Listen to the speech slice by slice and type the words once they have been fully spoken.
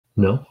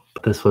No,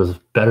 but this was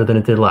better than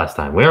it did last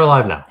time. We are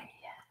live now.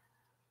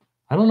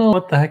 I don't know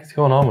what the heck is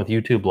going on with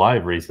YouTube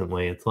Live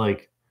recently. It's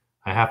like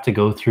I have to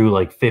go through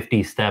like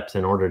 50 steps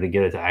in order to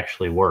get it to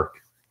actually work.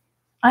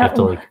 I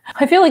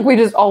feel like we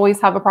just always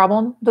have a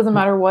problem. Doesn't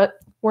matter what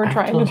we're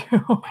trying to do.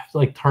 I have to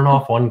like turn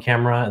off one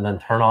camera and then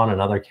turn on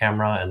another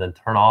camera and then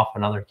turn off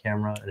another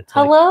camera. And it's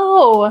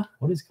Hello. Like,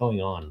 what is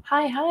going on?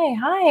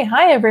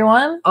 Hi,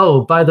 everyone.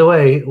 Oh, by the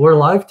way, we're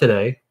live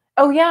today.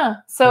 Oh, yeah.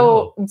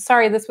 So,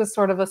 sorry, this was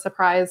sort of a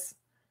surprise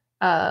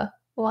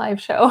live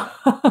show.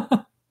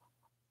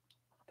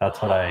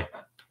 That's my...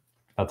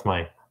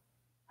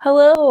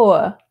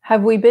 Hello.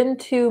 Have we been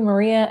to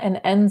Maria and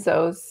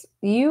Enzo's?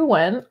 You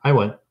went. I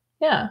went.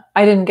 Yeah.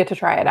 I didn't get to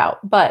try it out,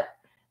 but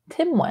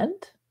Tim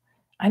went.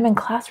 I'm in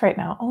class right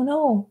now. Oh,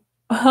 no.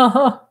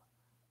 Oh,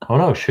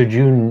 no. Should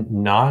you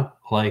not,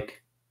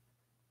 like,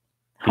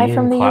 be Hi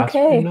from the UK.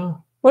 Right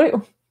now?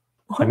 What?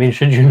 I mean,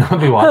 should you not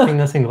be watching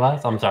this in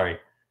class? I'm sorry.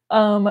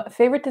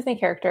 Favorite Disney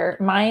character.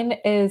 Mine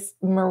is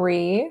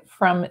Marie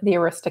from the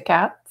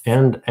Aristocats.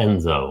 And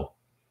Enzo.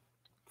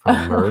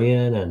 From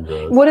Maria and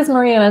Enzo's. What is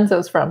Maria and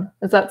Enzo's from?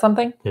 Is that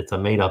something? It's a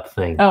made-up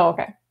thing. Oh,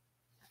 okay.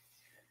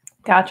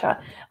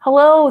 Gotcha.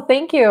 Hello,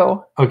 thank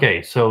you.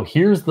 Okay, so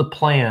here's the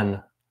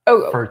plan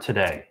for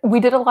today. We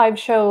did a live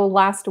show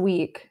last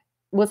week.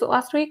 Was it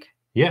last week?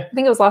 Yeah. I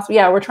think it was last week.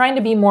 Yeah, we're trying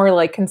to be more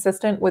like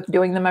consistent with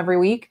doing them every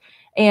week.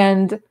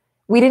 And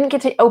we didn't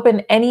get to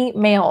open any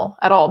mail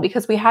at all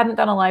because we hadn't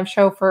done a live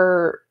show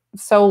for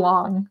so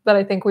long that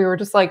I think we were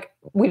just like,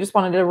 we just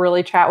wanted to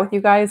really chat with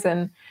you guys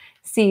and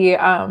see,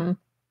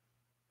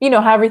 you know,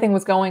 how everything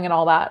was going and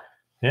all that.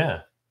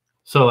 Yeah.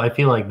 So I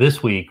feel like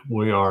this week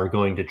we are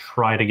going to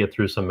try to get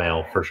through some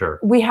mail for sure.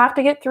 We have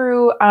to get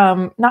through,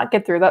 not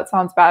get through, that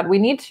sounds bad. We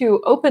need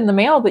to open the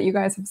mail that you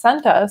guys have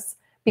sent us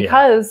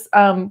because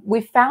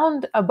we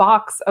found a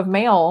box of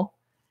mail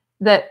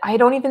that I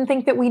don't even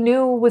think that we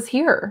knew was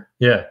here.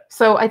 Yeah.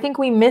 So I think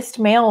we missed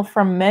mail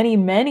from many,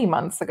 many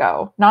months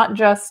ago, not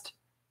just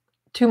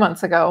 2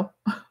 months ago.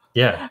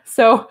 Yeah.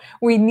 So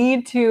we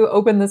need to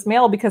open this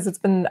mail because it's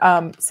been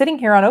sitting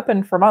here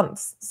unopened for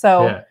months.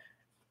 So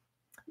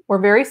we're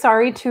very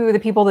sorry to the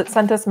people that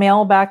sent us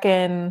mail back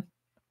in.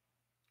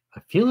 I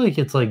feel like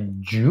it's like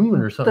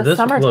June or something. The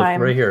summertime.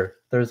 Look, right here.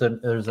 There's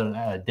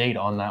a date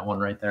on that one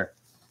right there.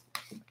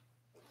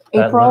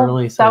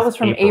 April. That was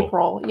from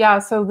April. Yeah.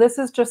 So this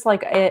is just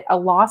like a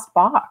lost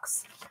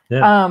box.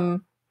 Yeah.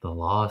 The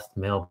lost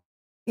mail.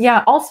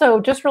 Yeah. Also,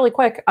 just really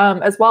quick,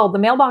 as well, the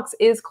mailbox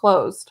is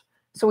closed.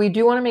 So we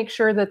do want to make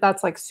sure that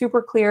that's like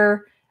super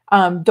clear.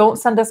 Don't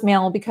send us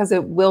mail because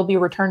it will be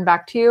returned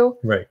back to you.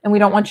 Right. And we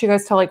don't want you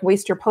guys to like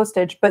waste your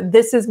postage. But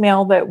this is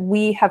mail that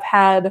we have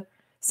had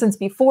since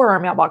before our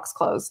mailbox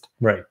closed.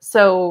 Right.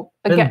 So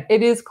again,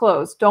 it is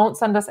closed. Don't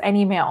send us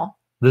any mail.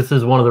 This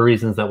is one of the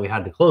reasons that we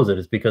had to close it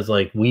is because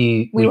like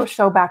we were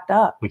so backed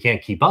up. We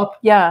can't keep up.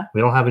 Yeah. We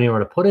don't have anywhere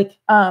to put it.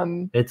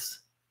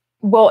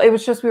 Well, it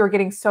was just we were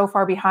getting so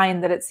far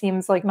behind that it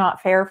seems like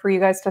not fair for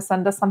you guys to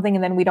send us something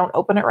and then we don't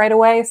open it right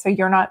away. So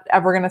you're not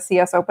ever going to see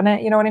us open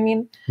it. You know what I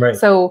mean? Right.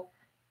 So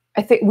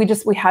I think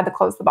we had to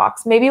close the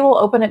box. Maybe we'll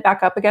open it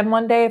back up again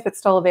one day if it's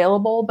still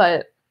available,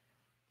 but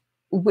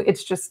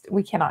it's just,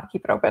 we cannot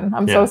keep it open.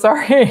 I'm so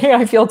sorry.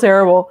 I feel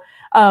terrible.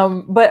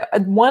 But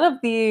one of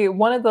the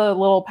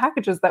little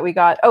packages that we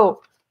got,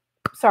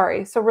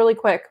 so really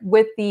quick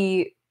with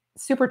the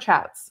super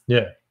chats.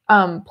 Yeah.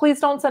 Please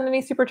don't send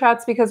any super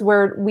chats because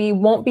we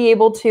won't be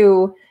able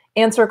to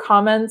answer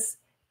comments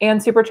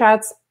and super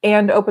chats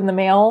and open the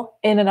mail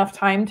in enough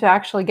time to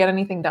actually get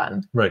anything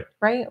done. Right.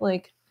 Right.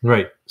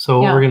 Right.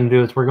 So what we're going to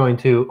do is we're going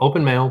to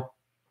open mail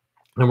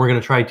and we're going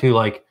to try to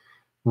like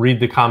read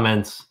the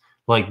comments.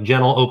 Like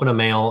Jen will open a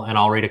mail and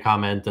I'll read a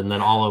comment and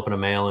then I'll open a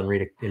mail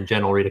and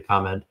Jen will read a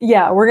comment.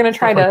 Yeah. We're going to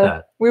try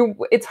to,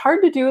 it's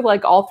hard to do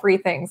like all three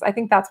things. I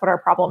think that's what our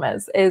problem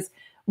is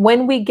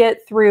when we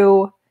get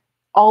through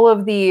all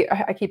of the,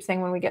 I keep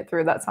saying when we get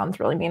through, that sounds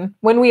really mean.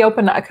 When we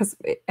open up, because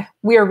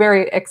we are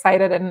very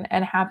excited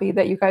and happy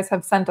that you guys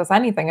have sent us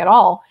anything at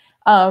all.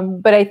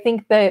 But I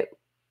think that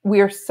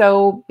we are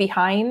so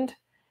behind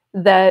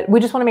that we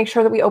just want to make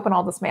sure that we open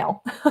all this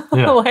mail.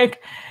 Yeah.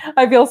 Like,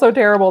 I feel so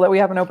terrible that we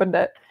haven't opened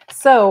it.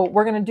 So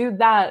we're going to do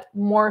that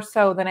more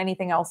so than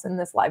anything else in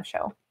this live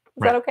show.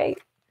 Is that okay?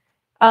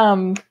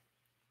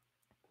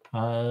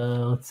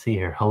 Let's see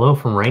here. Hello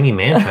from rainy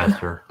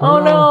Manchester.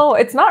 Oh no,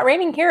 it's not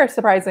raining here,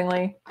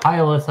 surprisingly. Hi,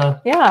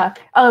 Alyssa. Yeah.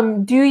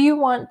 Do you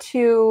want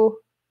to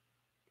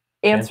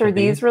answer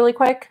these really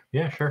quick?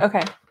 Yeah, sure.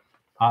 Okay.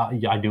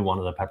 Yeah, I do one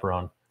of the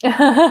pepperoni.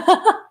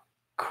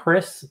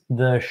 Chris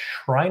the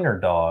Shriner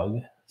Dog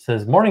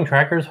says, "Morning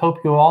trackers, hope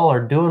you all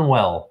are doing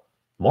well."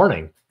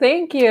 Morning.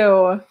 Thank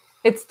you.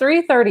 It's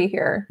 3:30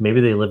 here.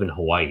 Maybe they live in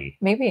Hawaii.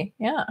 Maybe,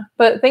 yeah.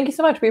 But thank you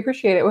so much. We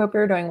appreciate it. We hope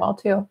you're doing well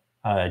too.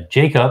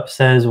 Jacob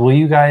says, "Will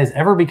you guys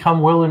ever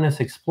become wilderness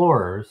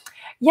explorers?"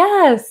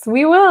 Yes,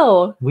 we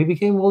will. We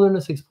became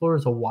wilderness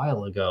explorers a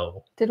while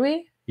ago. Did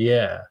we?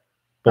 Yeah.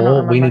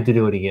 But we need to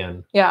do it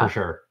again. Yeah. For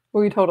sure.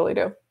 We totally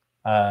do.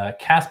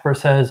 Casper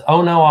says,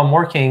 "Oh no, I'm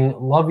working.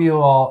 Love you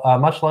all.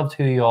 Much love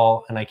to you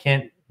all, and I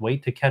can't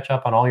wait to catch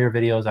up on all your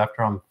videos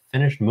after I'm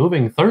finished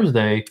moving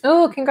Thursday."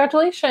 Oh,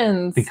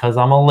 congratulations! Because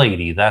I'm a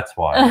lady, that's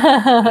why.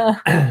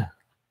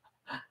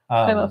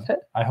 I love it.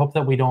 I hope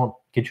that we don't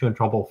get you in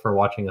trouble for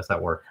watching us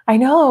at work. I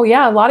know.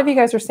 Yeah, a lot of you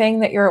guys are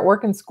saying that you're at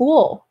work and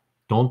school.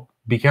 Don't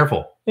be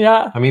careful.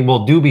 Yeah. I mean,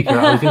 well, do be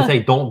careful. I was going to say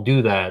don't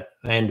do that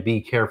and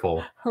be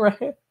careful.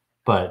 Right.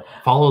 But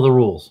follow the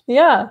rules.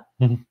 Yeah.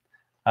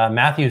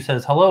 Matthew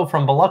says, "Hello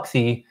from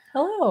Biloxi.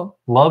 Hello.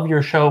 Love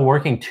your show.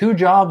 Working 2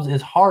 jobs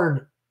is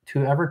hard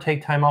to ever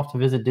take time off to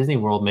visit Disney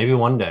World. Maybe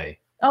one day."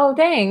 Oh,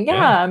 dang.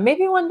 Yeah,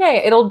 maybe one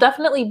day. It'll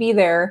definitely be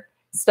there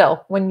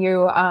still when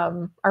you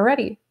are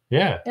ready.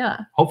 Yeah.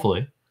 Yeah.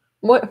 Hopefully.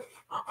 What?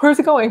 Where's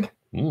it going?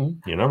 You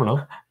never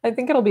know. I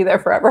think it'll be there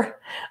forever.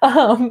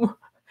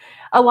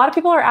 A lot of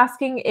people are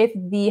asking if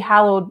the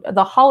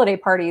holiday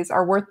parties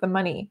are worth the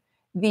money.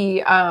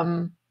 The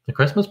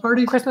Christmas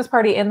party? Christmas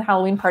party and the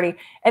Halloween party.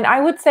 And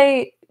I would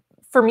say,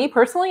 for me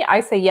personally, I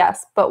say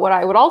yes. But what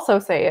I would also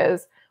say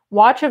is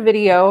watch a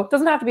video. It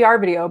doesn't have to be our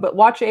video, but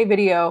watch a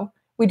video.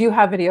 We do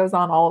have videos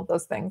on all of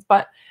those things.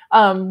 But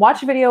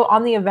watch a video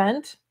on the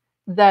event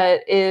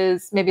that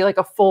is maybe like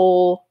a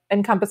full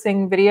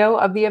encompassing video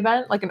of the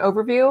event, like an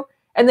overview,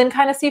 and then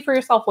kind of see for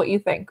yourself what you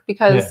think.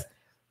 Because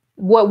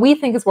what we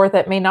think is worth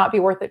it may not be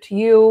worth it to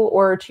you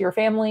or to your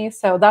family.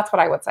 So that's what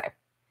I would say.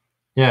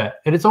 Yeah,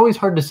 and it's always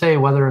hard to say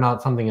whether or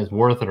not something is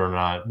worth it or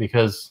not,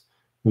 because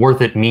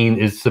worth it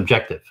is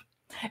subjective.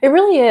 It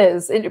really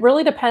is. It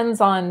really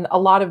depends on a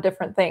lot of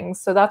different things.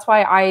 So that's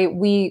why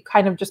we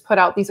kind of just put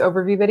out these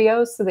overview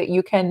videos so that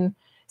you can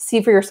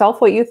see for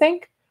yourself what you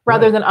think,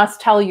 rather than us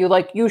tell you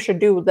like you should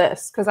do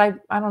this. Because I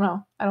don't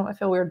know. I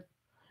feel weird.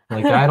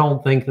 Like I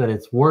don't think that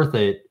it's worth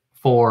it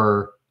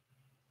for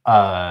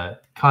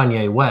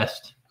Kanye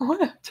West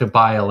to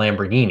buy a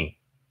Lamborghini.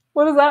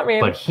 What does that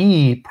mean? But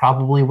he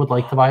probably would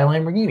like to buy a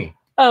Lamborghini.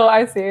 Oh,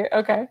 I see.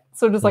 Okay.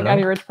 So just like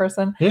any rich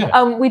person.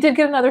 Yeah. We did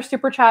get another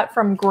super chat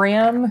from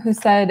Graham who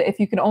said,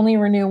 if you could only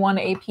renew one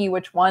AP,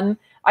 which one?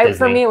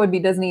 For me, it would be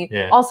Disney.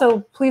 Yeah.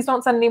 Also, please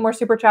don't send any more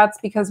super chats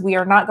because we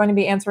are not going to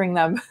be answering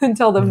them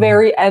until the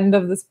very end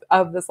of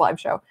this live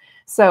show.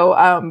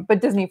 So, but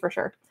Disney for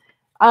sure.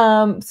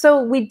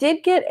 So we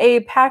did get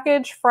a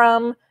package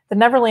from the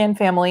Neverland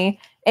family,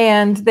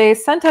 and they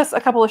sent us a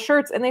couple of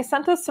shirts, and they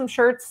sent us some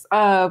shirts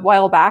a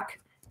while back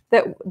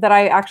that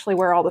I actually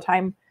wear all the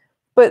time.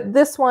 But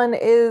this one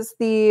is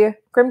the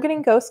Grim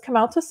Getting Ghosts Come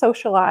Out to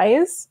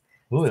Socialize.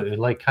 Ooh, it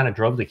like kind of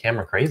drove the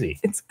camera crazy.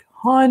 It's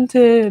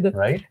haunted.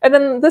 Right? And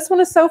then this one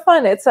is so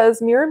fun. It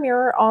says mirror,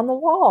 mirror on the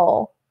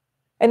wall.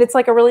 And it's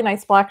like a really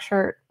nice black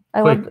shirt.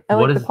 I like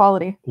the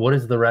quality. What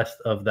is the rest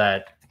of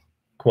that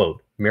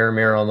quote? Mirror,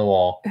 mirror on the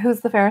wall. Who's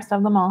the fairest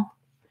of them all?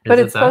 But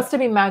it's supposed to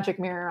be magic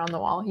mirror on the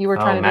wall. You were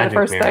trying to do the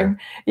first thing.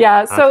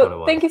 Yeah.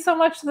 So thank you so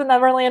much to the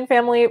Neverland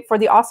family for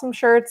the awesome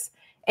shirts.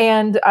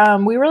 And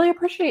we really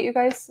appreciate you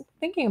guys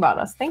thinking about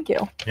us. Thank you.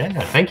 Yeah.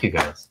 Thank you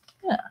guys.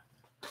 Yeah.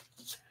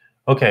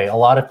 Okay. A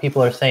lot of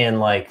people are saying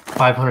like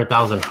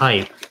 500,000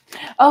 hype.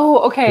 Oh,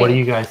 okay. What do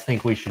you guys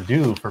think we should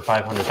do for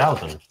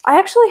 500,000? I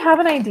actually have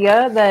an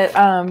idea that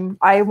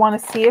I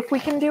want to see if we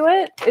can do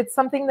it. It's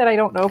something that I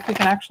don't know if we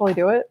can actually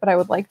do it, but I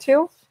would like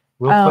to.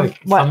 Real quick,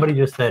 somebody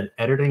just said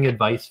editing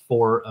advice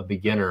for a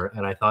beginner,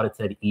 and I thought it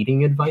said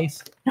eating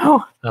advice.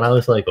 Oh. And I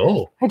was like,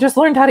 oh. I just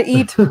learned how to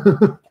eat.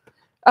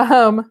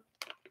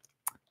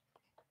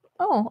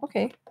 Oh,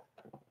 okay.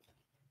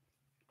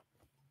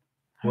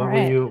 What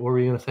were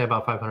you going to say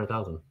about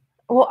 500,000?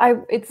 Well, I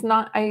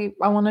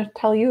want to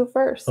tell you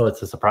first. Oh,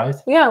 it's a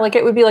surprise? Yeah, like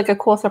it would be like a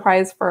cool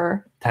surprise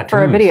for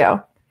a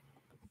video.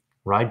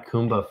 Ride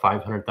Kumba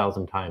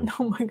 500,000 times.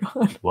 Oh my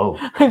God. Whoa.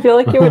 I feel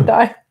like you would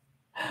die.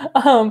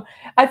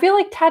 I feel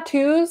like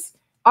tattoos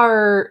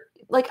are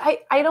like,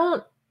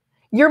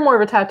 you're more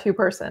of a tattoo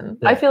person.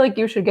 Yeah. I feel like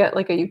you should get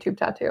like a YouTube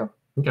tattoo.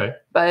 Okay.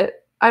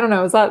 But I don't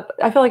know.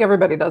 I feel like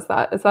everybody does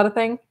that. Is that a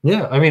thing?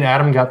 Yeah. I mean,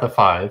 Adam got the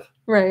 5.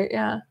 Right.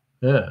 Yeah.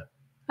 Yeah.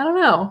 I don't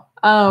know.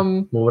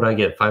 What would I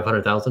get?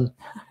 500,000?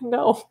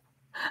 No.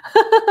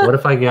 What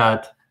if I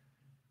got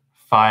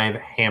 5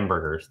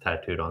 hamburgers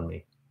tattooed on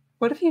me?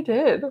 What if you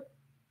did?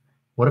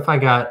 What if I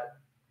got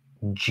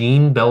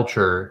Gene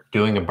Belcher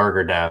doing a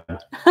burger dab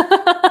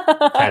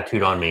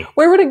tattooed on me?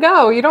 Where would it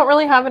go? You don't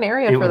really have an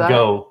area for that. It would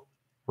go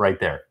right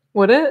there.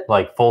 Would it?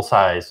 Like full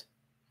size,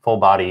 full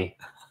body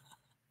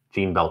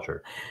Gene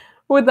Belcher.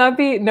 Would that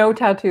be no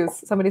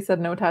tattoos? Somebody said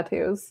no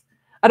tattoos.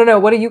 I don't know.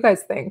 What do you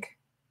guys think?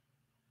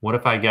 What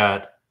if I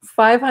got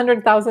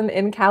 500,000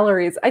 in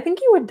calories? I think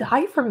you would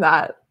die from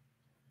that.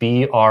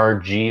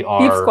 BRGR.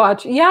 Beef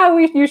squatch. Yeah,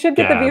 you should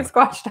get the beef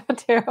squatch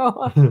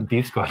tattoo.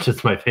 Beef squatch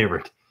is my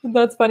favorite.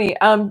 That's funny.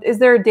 Is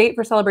there a date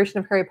for celebration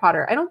of Harry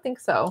Potter? I don't think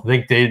so. I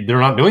think they're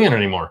not doing it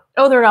anymore.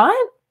 Oh, they're not?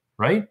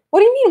 Right? What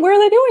do you mean? Where are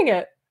they doing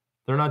it?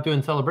 They're not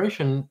doing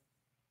celebration,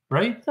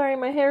 right? Sorry,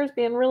 my hair is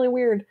being really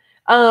weird.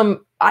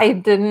 I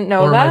didn't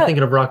know that. Or am I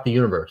thinking of Rock the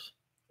Universe?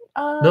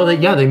 No,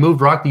 they moved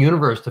Rock the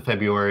Universe to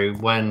February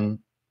when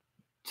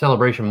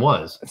Celebration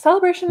was.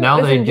 Celebration now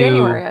is in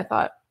January, I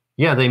thought.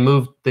 Yeah, they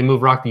moved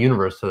Rock the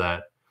Universe to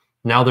that.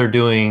 Now they're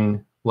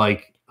doing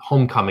like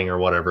Homecoming or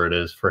whatever it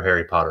is for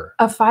Harry Potter.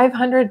 A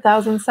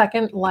 500,000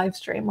 second live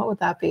stream. What would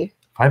that be?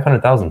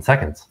 500,000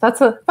 seconds.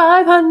 That's a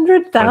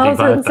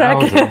 500,000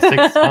 seconds.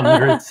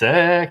 600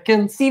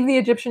 seconds. Steve the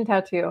Egyptian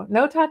tattoo.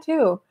 No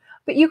tattoo.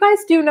 But you guys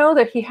do know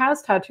that he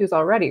has tattoos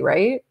already,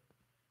 right?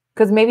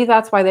 Because maybe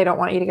that's why they don't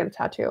want you to get a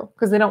tattoo.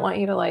 Because they don't want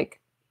you to like...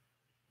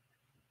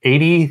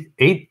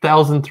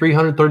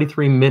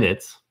 88,333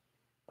 minutes.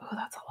 Oh,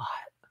 that's a lot.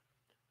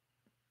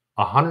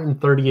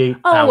 138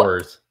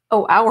 hours.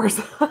 Oh, hours.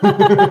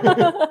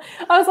 I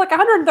was like,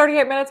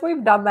 138 minutes.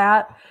 We've done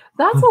that.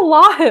 That's a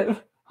lot.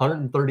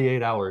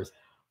 138 hours.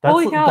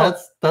 Holy cow.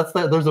 That's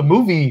that. There's a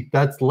movie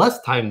that's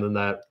less time than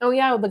that. Oh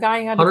yeah, the guy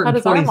had to cut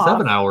his arm off.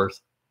 127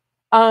 hours.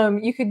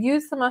 You could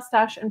use the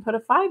mustache and put a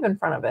 5 in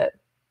front of it.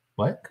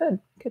 What? Could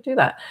do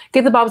that.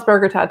 Get the Bob's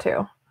Burger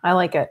tattoo. I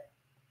like it.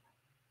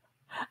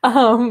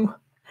 I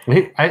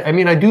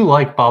mean, I do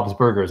like Bob's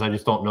Burgers. I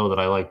just don't know that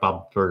I like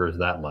Bob's Burgers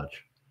that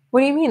much. What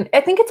do you mean?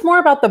 I think it's more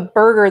about the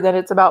burger than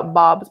it's about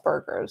Bob's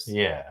Burgers.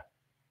 Yeah.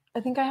 I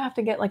think I have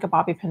to get like a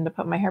bobby pin to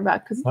put my hair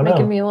back because it's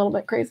making me a little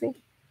bit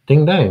crazy.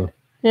 Ding dang.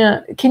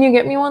 Yeah. Can you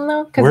get me one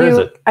though? Where is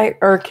it?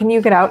 Or can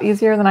you get out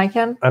easier than I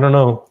can? I don't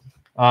know.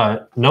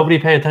 Nobody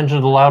pay attention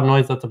to the loud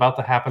noise that's about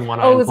to happen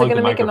when I unplug the microphone. Oh, is it going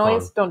to make a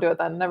noise? Don't do it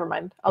then. Never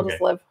mind. I'll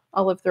just live.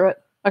 I'll live through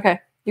it.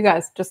 Okay. You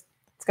guys, it's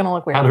going to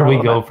look weird. How did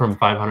we go from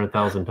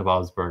 500,000 to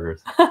Bob's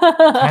Burgers?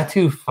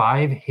 Tattoo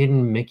 5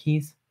 hidden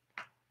Mickeys?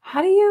 How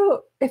do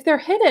you, if they're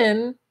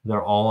hidden...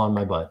 They're all on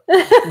my butt. Could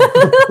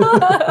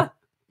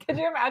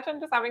you imagine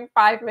just having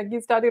 5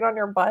 Mickeys tattooed on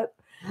your butt?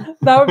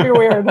 That would be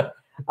weird.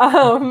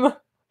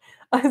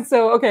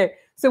 So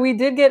we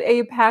did get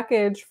a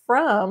package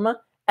from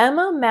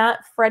Emma, Matt,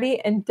 Freddie,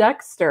 and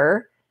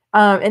Dexter.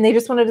 And they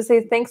just wanted to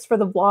say thanks for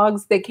the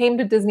vlogs. They came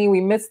to Disney. We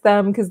missed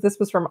them because this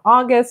was from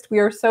August. We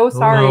are so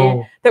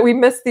sorry that we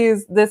missed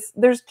these.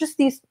 There's just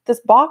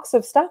this box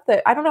of stuff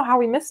that I don't know how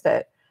we missed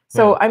it.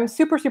 So I'm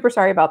super, super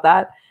sorry about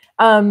that.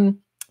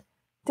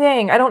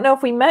 Dang, I don't know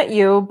if we met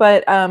you,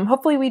 but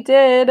hopefully we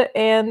did.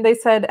 And they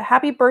said,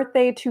 happy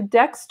birthday to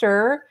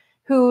Dexter,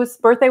 whose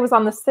birthday was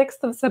on the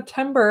 6th of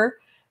September.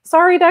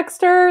 Sorry,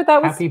 Dexter.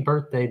 Happy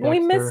birthday, Dexter. We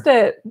missed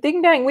it.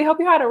 Ding dang. We hope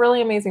you had a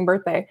really amazing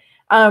birthday.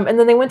 And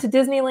then they went to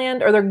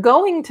Disneyland, or they're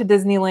going to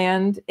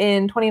Disneyland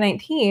in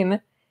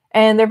 2019,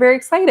 and they're very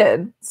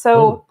excited.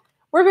 So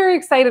we're very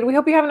excited. We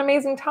hope you have an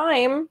amazing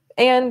time.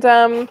 And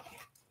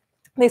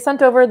they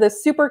sent over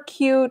this super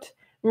cute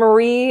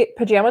Marie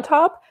pajama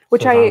top,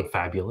 which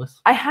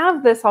fabulous. I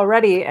have this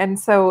already, and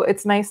so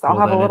it's nice. I'll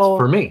have a little.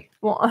 It's for me.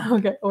 Well,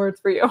 okay, or it's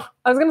for you.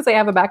 I was gonna say I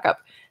have a backup.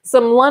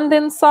 Some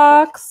London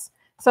socks,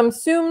 some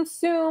Tsum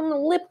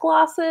Tsum lip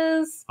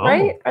glosses. Oh.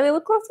 Right? Are they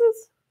lip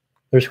glosses?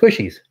 They're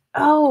squishies.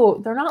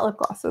 Oh, they're not lip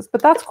glosses,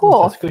 but that's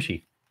cool. It's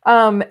squishy.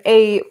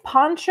 A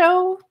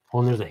poncho. Oh,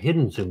 and there's a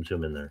hidden Tsum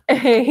Tsum in there.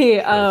 See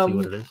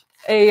what it is.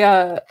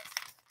 A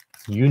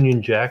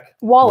Union Jack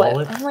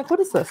wallet. I'm like, what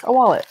is this? A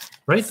wallet.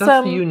 Right?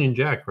 That's the Union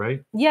Jack,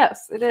 right?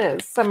 Yes, it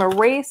is. Some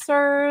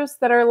erasers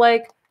that are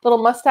like little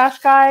mustache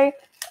guy.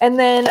 And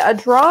then a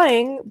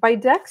drawing by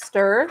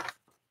Dexter,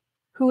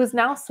 who is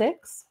now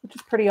 6, which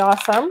is pretty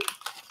awesome.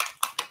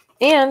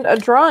 And a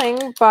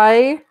drawing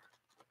by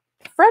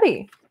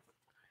Freddie,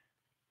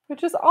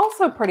 which is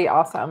also pretty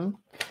awesome.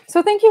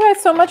 So thank you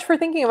guys so much for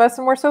thinking of us.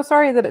 And we're so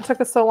sorry that it took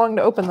us so long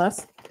to open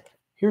this.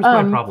 Here's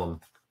my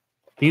problem.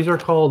 These are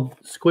called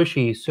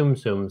squishy Tsum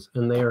Tsums,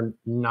 and they are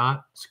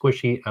not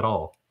squishy at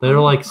all. They're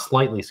like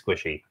slightly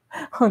squishy.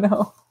 Oh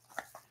no.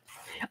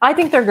 I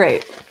think they're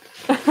great.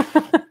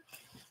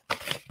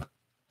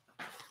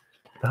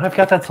 I've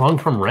got that song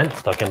from Rent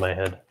stuck in my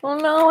head. Oh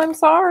no, I'm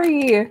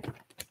sorry.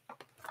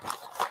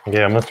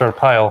 Yeah, I'm gonna start a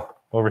pile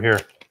over here.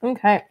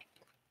 Okay.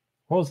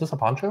 Oh, is this a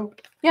poncho?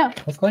 Yeah.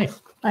 That's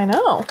nice. I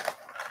know.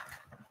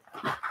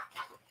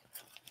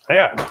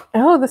 Yeah.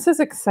 Oh, this is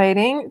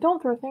exciting.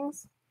 Don't throw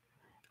things.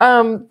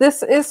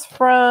 This is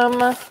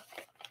from...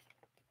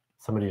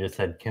 Somebody just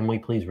said, can we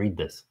please read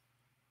this?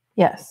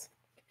 Yes.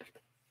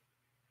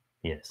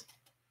 Yes.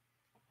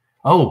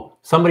 Oh,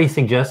 somebody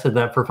suggested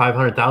that for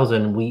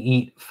 500,000, we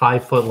eat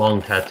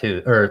 5-foot-long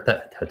tattoos,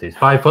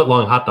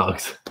 5-foot-long hot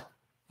dogs.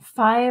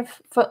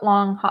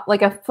 5-foot-long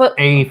like a foot.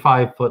 A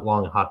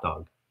 5-foot-long hot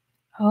dog.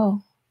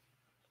 Oh,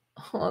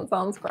 that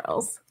sounds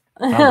gross.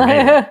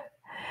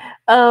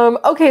 Oh,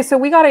 okay, so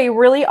we got a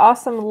really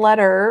awesome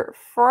letter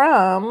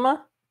from, I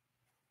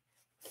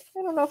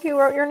don't know if you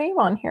wrote your name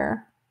on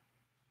here.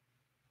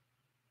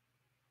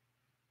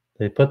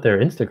 They put their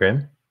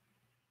Instagram.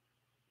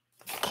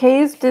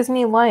 Kay's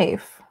Disney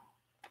Life.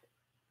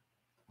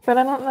 But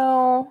I don't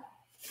know.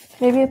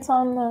 Maybe it's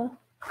on the...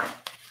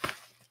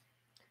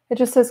 It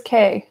just says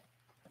K.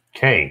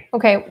 K.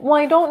 Okay. Well,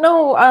 I don't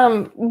know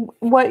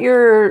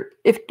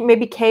if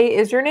maybe K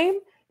is your name,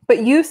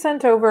 but you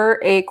sent over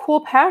a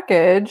cool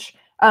package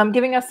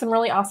giving us some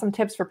really awesome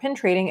tips for pin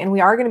trading. And we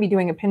are going to be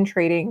doing a pin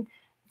trading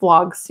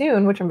vlog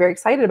soon, which I'm very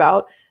excited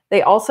about.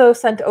 They also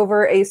sent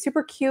over a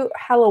super cute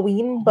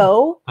Halloween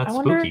bow. That's I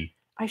wonder, spooky.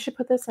 I should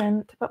put this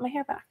in to put my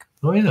hair back.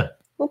 Oh, yeah.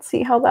 Let's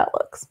see how that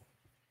looks.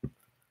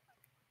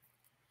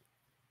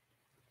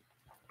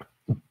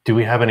 Do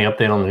we have any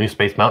update on the new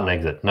Space Mountain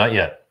exit? Not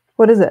yet.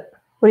 What is it?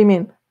 What do you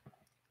mean?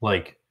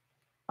 Like.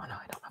 Oh no,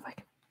 I don't know if I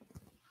can.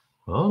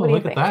 Oh,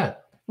 look at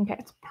that. Okay.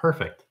 It's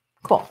perfect.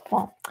 Cool.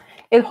 Well,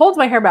 it holds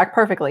my hair back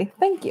perfectly.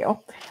 Thank you.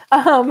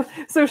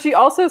 So she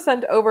also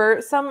sent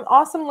over some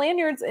awesome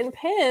lanyards and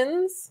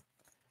pins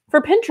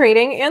for pin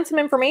trading and some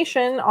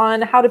information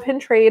on how to pin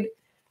trade,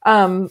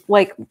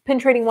 like pin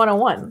trading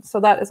 101. So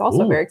that is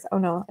also very exciting. Oh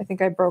no, I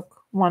think I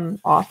broke one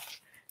off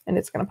and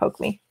it's going to poke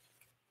me.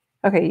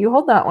 Okay, you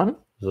hold that one.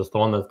 Is this the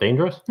one that's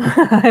dangerous?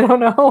 I don't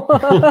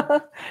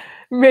know.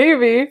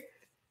 Maybe.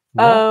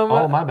 No,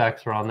 all my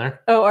backs are on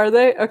there. Oh, are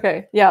they?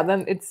 Okay. Yeah,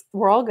 then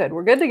we're all good.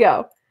 We're good to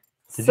go.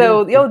 This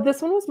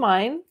one was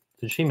mine.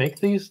 Did she make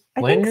these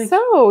lanyards? I think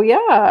so,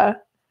 yeah.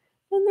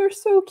 And they're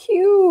so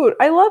cute.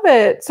 I love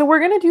it. So we're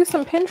going to do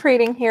some pin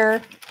trading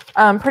here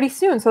pretty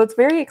soon. So it's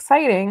very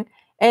exciting.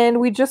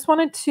 And we just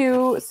wanted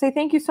to say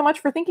thank you so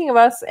much for thinking of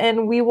us.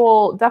 And we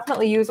will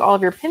definitely use all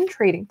of your pin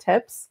trading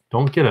tips.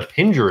 Don't get a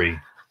pinjury.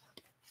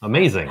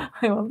 Amazing.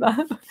 I love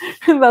that.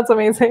 That's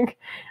amazing.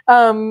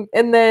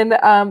 And then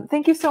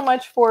thank you so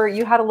much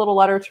you had a little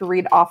letter to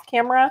read off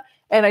camera.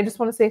 And I just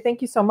want to say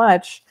thank you so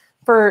much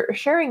for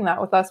sharing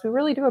that with us. We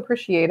really do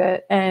appreciate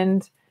it.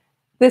 And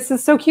this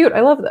is so cute.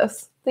 I love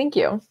this. Thank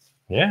you.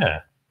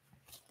 Yeah.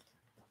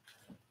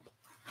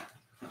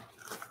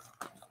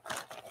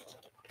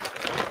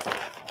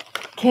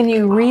 Can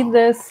you read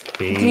this?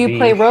 Baby Do you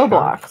play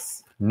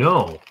Roblox?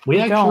 No, we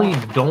actually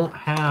don't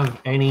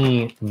have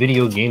any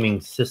video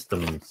gaming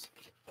systems.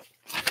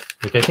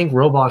 Like I think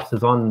Roblox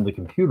is on the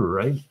computer,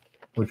 right?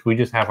 Which we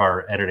just have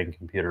our editing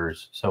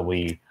computers. So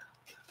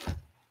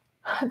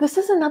This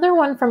is another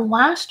one from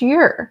last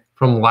year.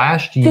 From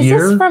last year?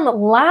 This is from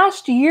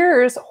last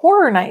year's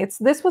Horror Nights.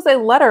 This was a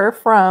letter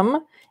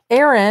from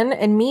Aaron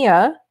and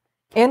Mia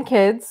and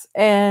kids,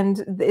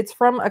 and it's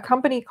from a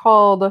company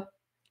called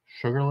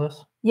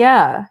Sugarless.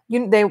 Yeah,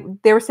 they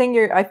were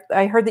saying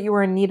I heard that you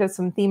were in need of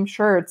some themed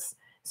shirts,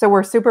 so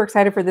we're super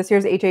excited for this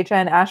year's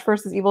HHN Ash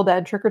vs. Evil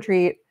Dead Trick or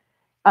Treat.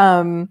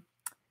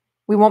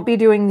 We won't be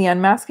doing the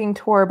unmasking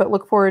tour, but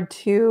look forward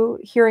to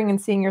hearing and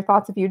seeing your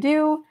thoughts if you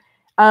do.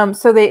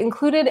 So they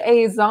included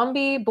a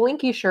zombie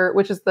Blinky shirt,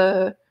 which is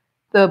the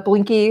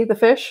Blinky, the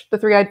fish, the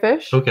three-eyed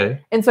fish. Okay.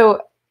 And so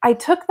I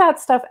took that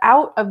stuff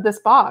out of this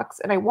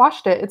box and I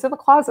washed it. It's in the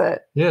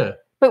closet. Yeah.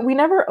 But we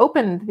never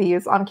opened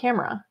these on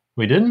camera.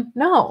 We didn't?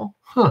 No.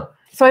 Huh.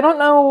 So I don't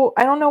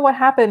know what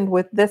happened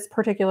with this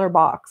particular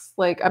box.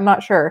 Like, I'm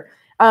not sure.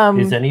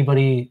 Is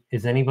anybody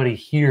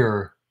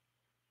here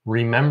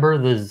remember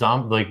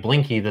the like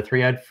Blinky, the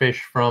three-eyed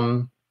fish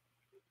from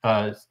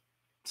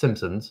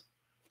Simpsons?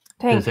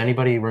 Does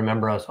anybody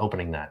remember us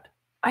opening that?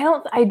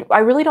 I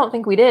really don't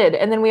think we did.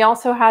 And then we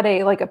also had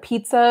a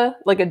pizza,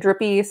 like a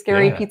drippy,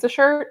 scary pizza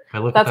shirt. I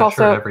look at that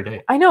shirt every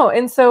day. I know.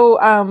 And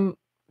so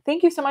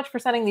thank you so much for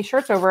sending these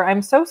shirts over.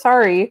 I'm so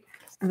sorry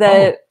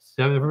that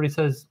everybody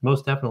says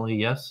most definitely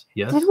yes.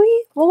 Yes. Did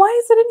we? Well, why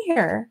is it in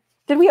here?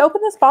 Did we open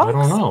this box? I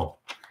don't know.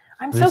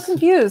 I'm so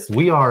confused.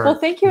 We are. Well,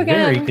 thank you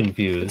again. Very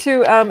confused.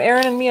 To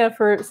Aaron and Mia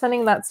for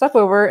sending that stuff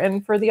over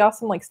and for the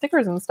awesome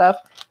stickers and stuff.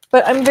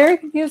 But I'm very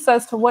confused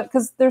as to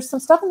because there's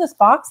some stuff in this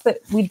box that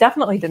we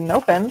definitely didn't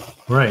open.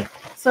 Right.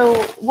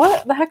 So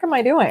what the heck am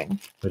I doing?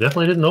 I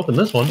definitely didn't open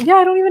this one. Yeah,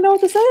 I don't even know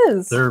what this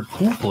is. They're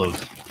pool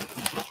floats.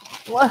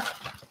 Well,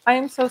 I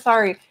am so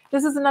sorry.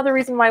 This is another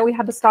reason why we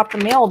had to stop the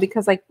mail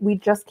because we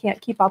just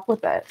can't keep up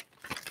with it.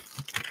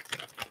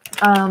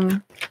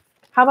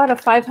 How about a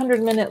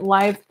 500-minute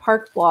live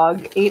park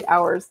vlog, 8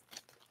 hours?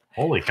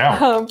 Holy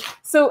cow.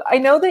 So I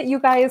know that you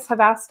guys have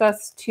asked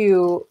us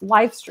to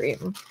live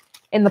stream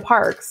in the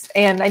parks,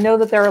 and I know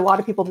that there are a lot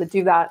of people that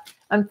do that.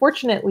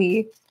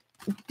 Unfortunately,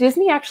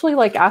 Disney actually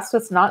asked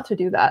us not to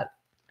do that.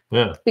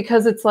 Yeah.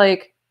 Because it's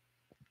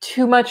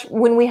too much.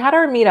 When we had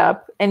our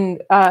meetup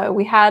and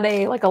we had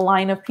a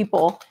line of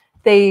people,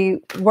 they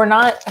were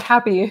not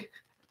happy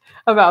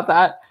about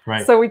that.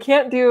 Right. So we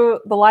can't do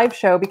the live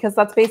show because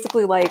that's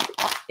basically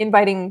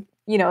inviting,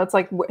 it's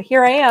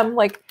here I am.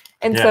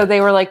 So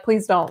they were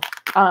please don't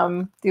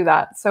do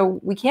that. So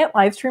we can't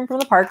live stream from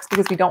the parks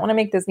because we don't want to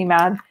make Disney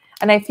mad.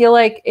 And I feel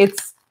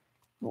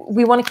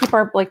we want to keep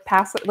our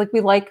passive,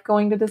 we like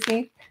going to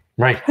Disney.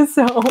 Right.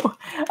 So,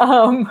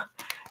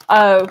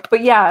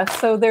 but yeah,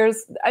 so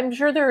I'm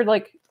sure there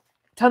are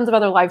tons of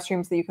other live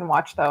streams that you can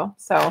watch though.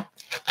 So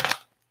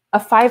a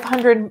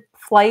 500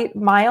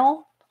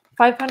 mile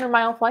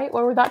flight,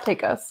 where would that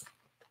take us?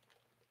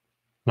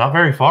 Not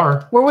very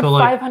far. Where would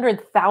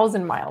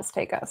 500,000 miles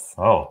take us?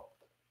 Oh,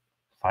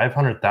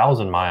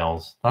 500,000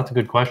 miles. That's a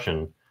good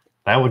question.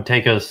 That would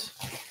take us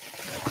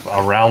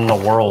around the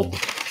world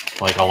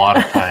a lot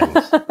of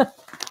times.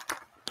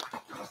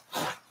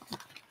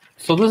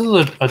 So this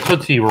is a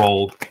Tootsie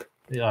Roll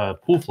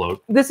pool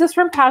float. This is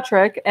from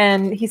Patrick,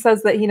 and he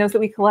says that he knows that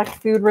we collect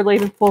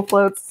food-related pool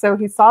floats, so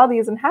he saw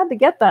these and had to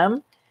get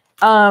them.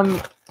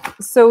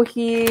 So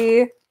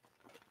he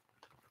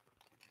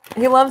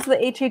loves the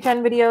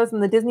HHN videos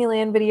and the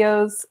Disneyland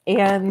videos,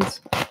 and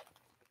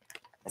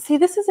See,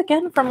 this is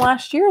again from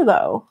last year,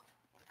 though.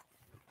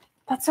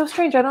 That's so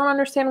strange. I don't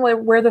understand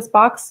where this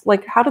box,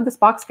 like, how did this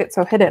box get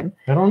so hidden?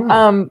 I don't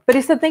know. But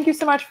he said, thank you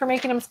so much for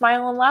making him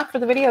smile and laugh for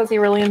the videos. He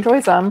really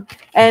enjoys them.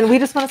 And we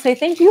just want to say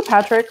thank you,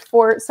 Patrick,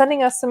 for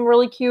sending us some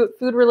really cute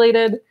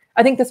food-related,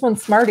 I think this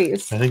one's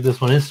Smarties. I think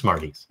this one is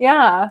Smarties.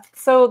 Yeah.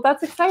 So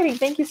that's exciting.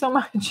 Thank you so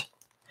much.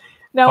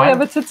 Now we have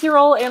a Tootsie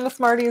Roll and a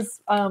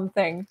Smarties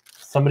thing.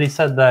 Somebody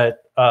said that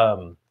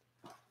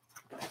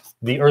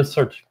the Earth's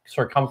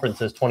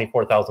circumference is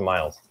 24,000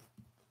 miles.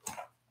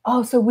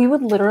 Oh, so we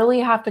would literally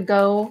have to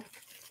go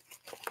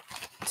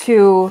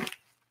to...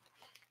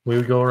 We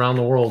would go around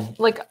the world.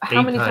 Like,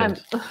 how many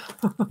times?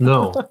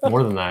 No,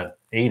 more than that.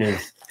 8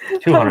 is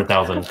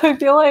 200,000. I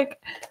feel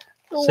like...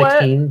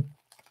 16.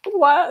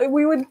 What?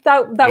 We would...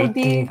 That would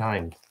be... 18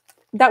 times.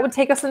 That would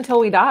take us until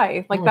we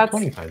die. Like, that's...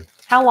 20 times.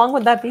 How long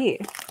would that be?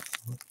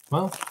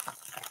 Well,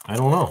 I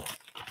don't know.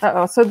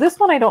 Uh-oh. So this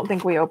one I don't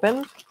think we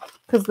opened.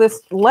 Because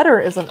this letter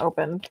isn't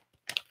opened.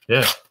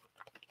 Yeah.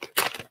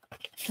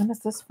 When is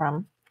this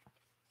from?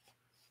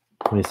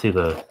 Let me see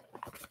the...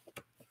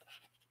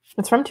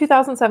 It's from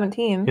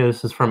 2017. Yeah,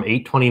 this is from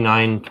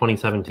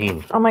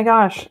 8/29/2017. Oh my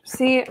gosh.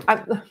 See,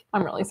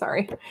 I'm really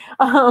sorry.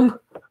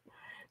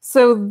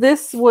 So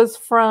this was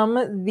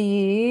from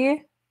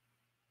the...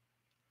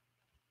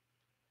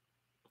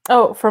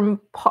 Oh, from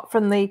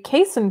the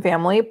Kaysen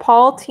family.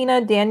 Paul,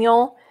 Tina,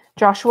 Daniel,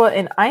 Joshua,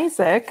 and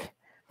Isaac.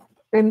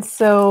 And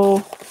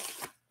so...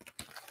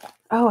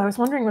 Oh, I was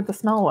wondering what the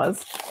smell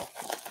was.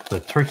 The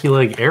turkey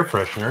leg air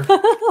freshener.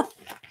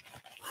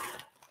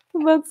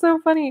 That's so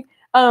funny.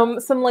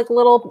 Some like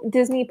little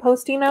Disney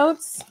Post-it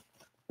notes.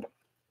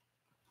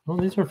 Oh,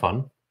 these are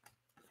fun.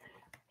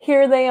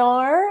 Here they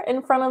are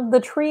in front of the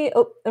tree.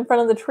 Oh, in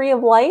front of the tree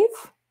of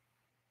life.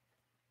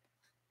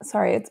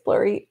 Sorry, it's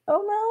blurry.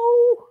 Oh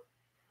no!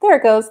 There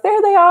it goes.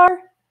 There they are.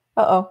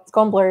 Uh-oh, it's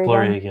going blurry.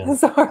 Blurry again.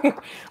 Sorry,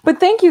 but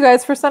thank you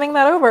guys for sending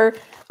that over.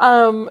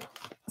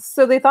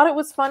 So they thought it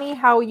was funny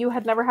how you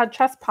had never had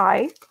chess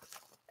pie,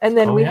 and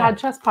then we had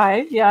chess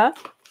pie. Yeah.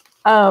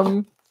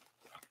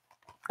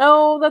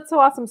 Oh, that's so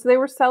awesome. So they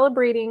were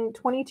celebrating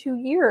 22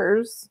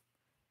 years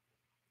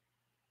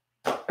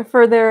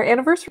for their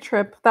anniversary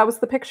trip. That was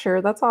the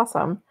picture. That's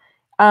awesome.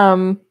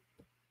 So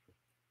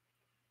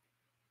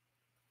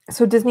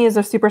Disney is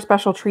a super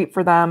special treat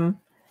for them,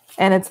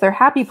 and it's their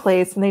happy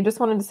place, and they just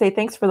wanted to say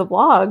thanks for the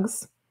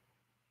vlogs.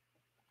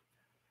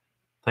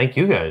 Thank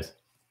you guys.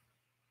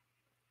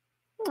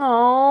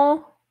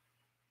 Oh.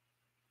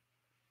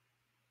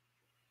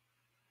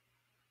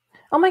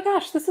 Oh my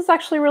gosh, this is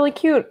actually really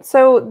cute.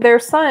 So their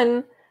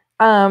son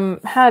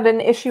had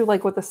an issue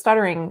like with a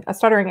stuttering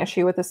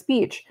issue with a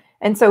speech.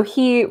 And so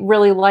he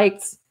really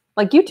liked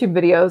like YouTube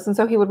videos. And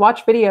so he would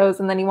watch videos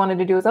and then he wanted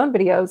to do his own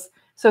videos.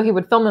 So he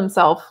would film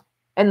himself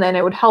and then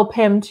it would help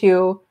him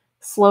to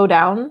slow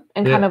down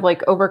and kind of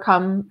like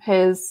overcome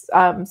his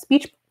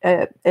speech,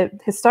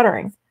 his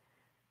stuttering.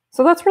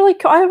 So that's really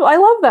cool. I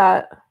love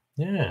that.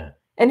 Yeah.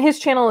 And his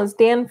channel is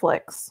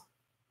Danflix.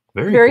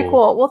 Very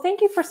cool. Well,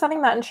 thank you for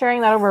sending that and sharing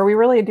that over. We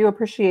really do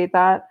appreciate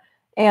that.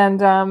 And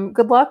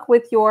good luck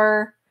with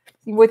your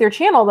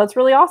channel. That's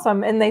really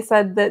awesome. And they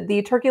said that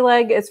the turkey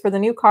leg is for the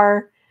new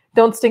car.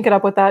 Don't stink it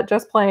up with that.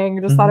 Just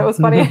playing. Just thought it was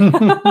funny.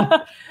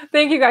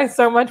 Thank you guys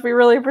so much. We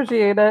really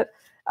appreciate it.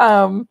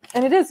 And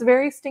it is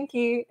very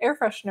stinky air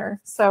freshener.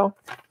 So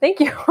thank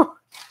you.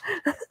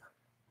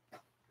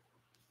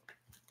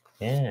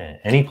 Yeah.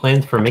 Any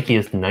plans for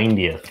Mickey's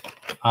 90th?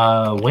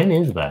 When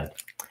is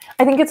that?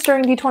 I think it's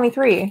during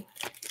D23.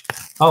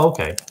 Oh,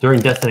 okay.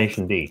 During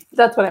Destination D.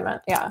 That's what I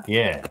meant. Yeah.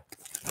 Yeah.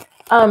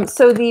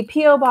 So the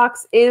P.O.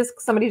 box is,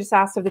 somebody just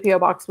asked if the P.O.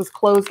 box was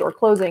closed or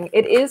closing.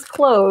 It is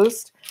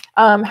closed.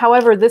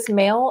 However,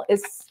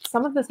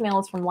 some of this mail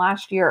is from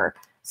last year.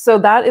 So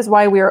that is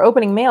why we are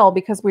opening mail,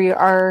 because we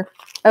are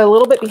a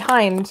little bit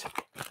behind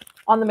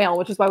on the mail,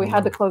 which is why we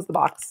had to close the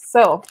box.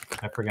 So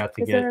I forgot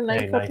to get a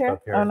knife up here.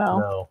 Oh,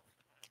 no.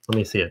 Let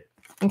me see it.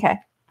 Okay.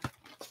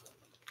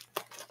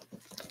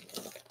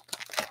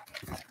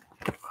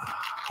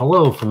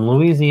 Hello from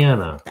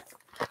Louisiana.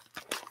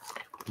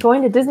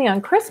 Going to Disney on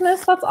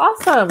Christmas? That's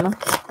awesome.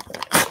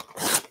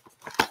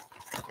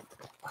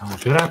 Oh,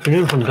 good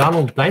afternoon from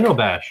Donald Dino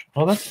Bash.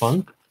 Oh, that's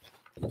fun.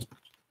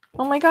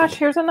 Oh my gosh,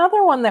 here's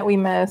another one that we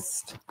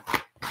missed.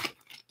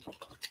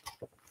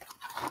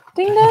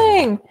 Ding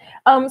dang.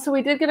 So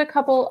we did get a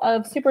couple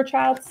of super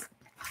chats.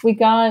 We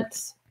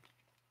got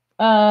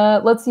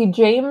let's see,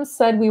 James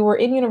said, we were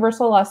in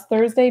Universal last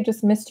Thursday,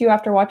 just missed you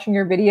after watching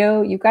your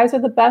video. You guys are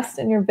the best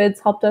and your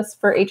vids helped us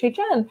for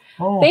HHN.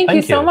 Oh, thank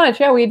you so much.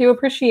 Yeah, we do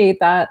appreciate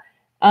that.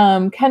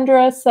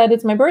 Kendra said,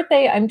 it's my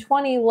birthday. I'm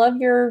 20. Love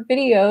your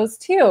videos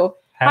too.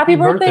 Happy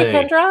birthday,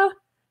 Kendra.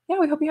 Yeah,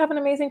 we hope you have an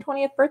amazing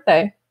 20th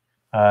birthday.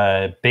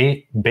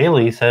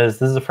 Bailey says,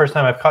 this is the first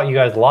time I've caught you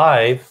guys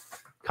live.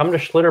 Come to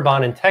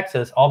Schlitterbahn in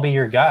Texas. I'll be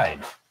your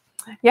guide.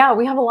 Yeah,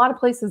 we have a lot of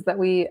places that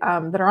we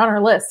that are on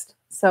our list.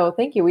 So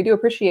thank you. We do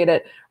appreciate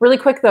it. Really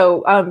quick,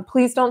 though,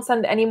 please don't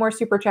send any more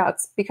super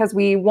chats because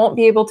we won't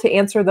be able to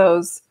answer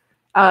those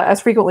as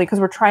frequently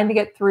because we're trying to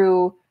get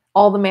through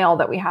all the mail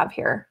that we have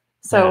here.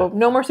 So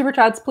no more super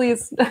chats,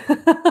 please.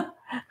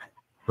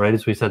 Right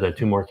as we said that,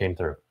 2 more came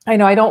through. I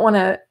know. I don't want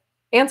to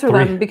answer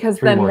them because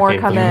then more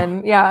come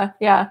in. Yeah.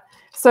 Yeah.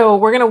 So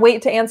we're going to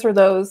wait to answer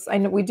those. I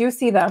know we do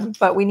see them,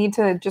 but we need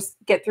to just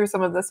get through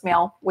some of this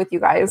mail with you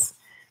guys.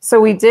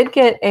 So we did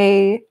get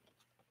a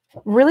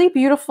really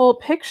beautiful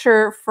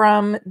picture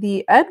from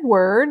the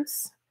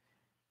Edwards.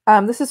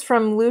 This is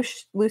from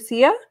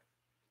Lucia.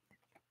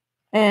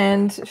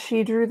 And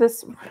she drew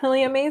this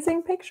really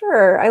amazing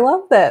picture. I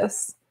love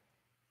this.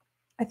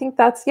 I think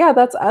that's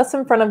us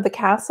in front of the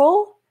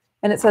castle.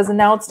 And it says, and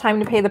now it's time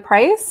to pay the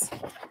price.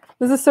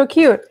 This is so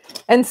cute.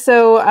 And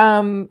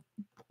so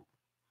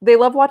they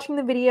love watching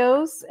the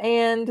videos,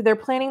 and they're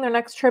planning their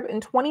next trip in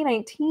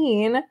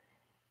 2019.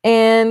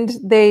 And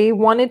they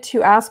wanted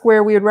to ask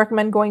where we would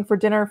recommend going for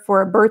dinner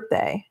for a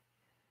birthday.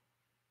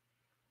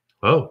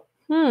 Oh,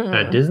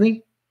 at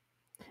Disney?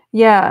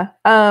 Yeah.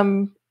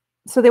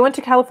 So they went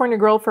to California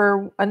Grill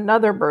for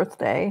another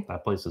birthday.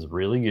 That place is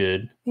really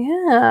good.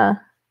 Yeah.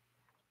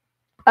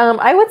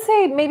 I would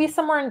say maybe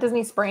somewhere in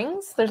Disney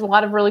Springs. There's a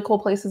lot of really cool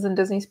places in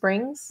Disney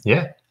Springs.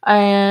 Yeah.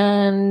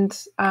 And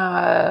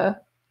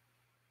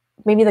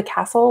maybe the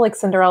castle, like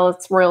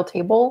Cinderella's Royal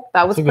Table.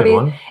 That was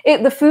pretty.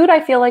 The food I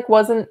feel like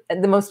wasn't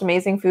the most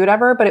amazing food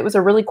ever, but it was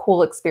a really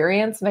cool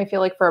experience. And I feel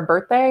like for a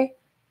birthday,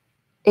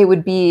 it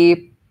would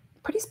be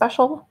pretty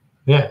special.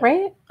 Yeah.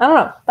 Right? I don't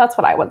know. That's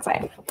what I would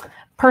say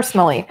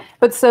personally.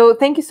 But so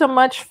thank you so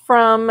much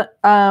from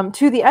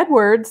to the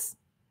Edwards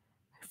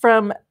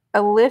from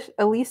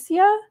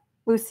Alicia,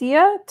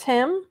 Lucia,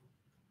 Tim.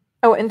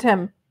 Oh, and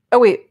Tim. Oh,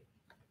 wait.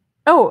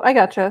 Oh, I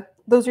gotcha.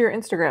 Those are your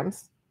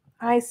Instagrams.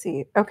 I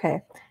see.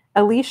 Okay.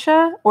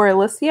 Alicia or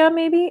Alicia,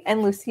 maybe,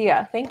 and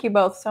Lucia. Thank you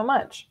both so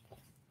much.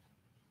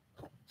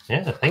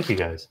 Yeah, thank you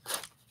guys.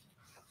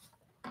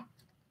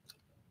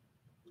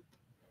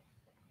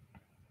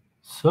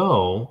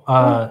 So,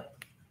 I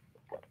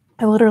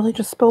literally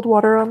just spilled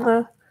water on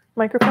the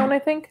microphone, I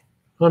think.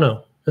 Oh,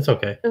 no. It's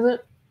okay. Is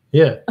it?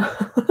 Yeah.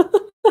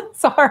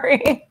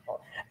 Sorry.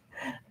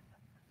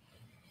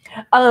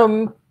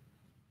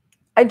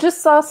 I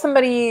just saw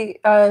somebody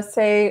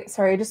say,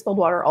 sorry, I just spilled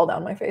water all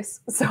down my face.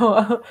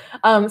 So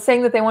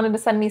saying that they wanted to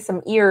send me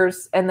some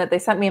ears and that they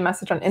sent me a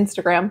message on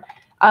Instagram.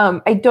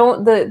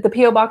 The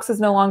P.O. box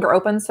is no longer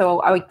open,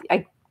 so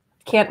I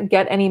can't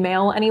get any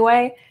mail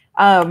anyway.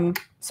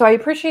 So I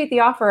appreciate the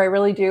offer, I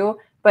really do,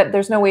 but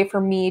there's no way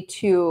for me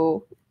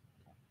to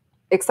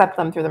accept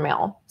them through the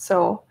mail.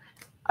 So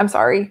I'm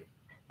sorry.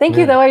 Thank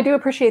you, though. I do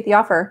appreciate the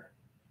offer.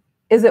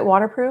 Is it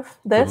waterproof?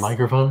 This the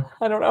microphone?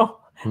 I don't know.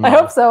 No, I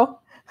hope so.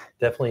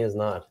 Definitely is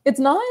not. It's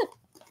not?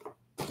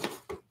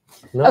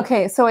 No.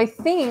 Okay, so I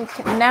think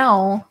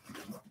now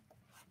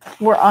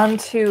we're on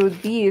to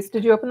these.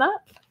 Did you open that?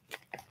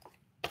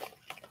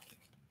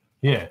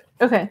 Yeah.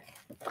 Okay.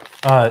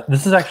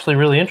 This is actually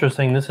really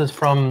interesting. This is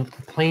from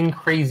Plain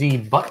Crazy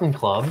Button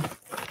Club.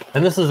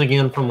 And this is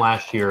again from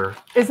last year.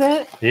 Is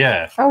it?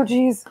 Yeah. Oh,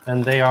 geez.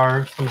 And they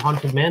are some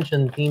Haunted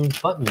Mansion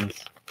themed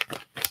buttons.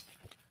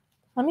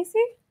 Let me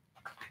see.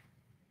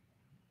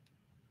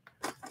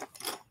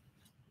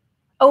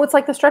 Oh, it's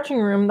like the stretching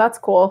room. That's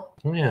cool.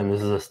 Yeah, and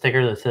this is a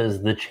sticker that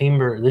says this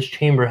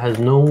chamber has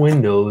no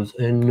windows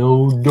and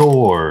no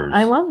doors.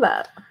 I love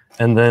that.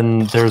 And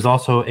then there's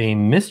also a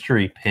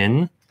mystery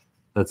pin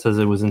that says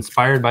it was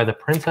inspired by The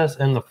Princess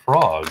and the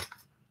Frog.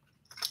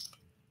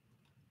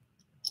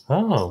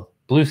 Oh,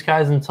 blue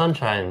skies and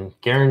sunshine,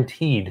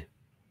 guaranteed.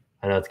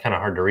 I know it's kind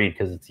of hard to read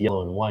because it's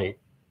yellow and white,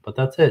 but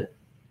that's it.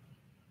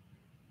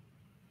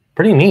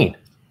 Pretty neat.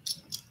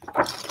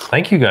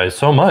 Thank you guys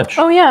so much.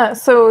 Oh, yeah.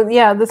 So,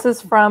 yeah, this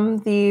is from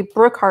the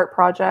Brookhart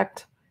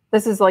Project.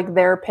 This is like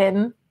their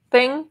pin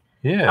thing.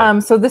 Yeah.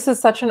 So this is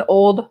such an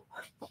old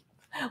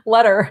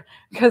letter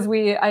because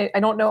I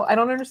don't know. I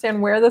don't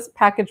understand where this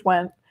package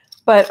went,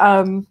 but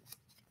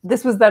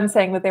this was them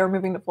saying that they were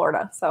moving to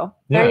Florida. So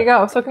there you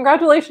go. So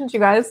congratulations, you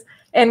guys.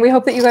 And we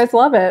hope that you guys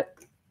love it.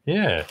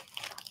 Yeah.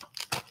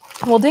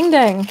 Well, ding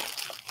dang.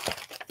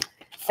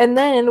 And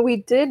then we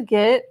did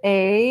get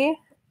a...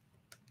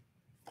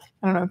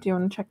 I don't know. Do you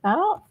want to check that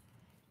out?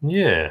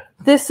 Yeah.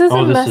 This is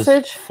a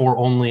message is for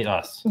only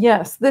us.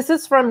 Yes. This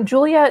is from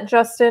Juliet,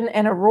 Justin,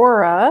 and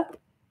Aurora.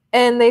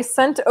 And they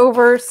sent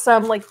over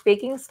some like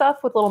baking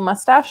stuff with little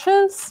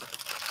mustaches,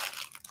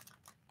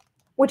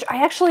 which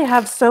I actually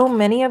have so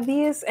many of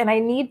these, and I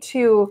need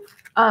to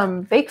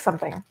bake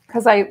something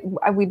because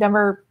we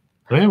never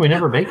bake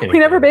anything. We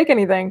never bake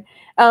anything.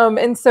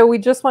 And so we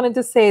just wanted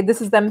to say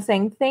this is them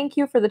saying thank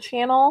you for the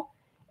channel,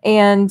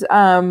 and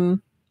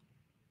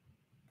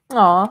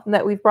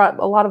that we've brought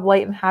a lot of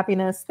light and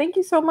happiness. Thank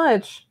you so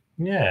much.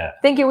 Yeah.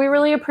 Thank you. We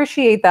really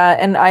appreciate that.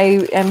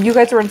 And you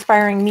guys are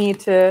inspiring me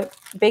to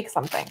bake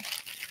something.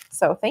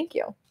 So thank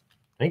you.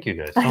 Thank you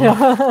guys so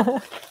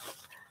much.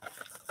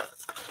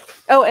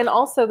 Oh, and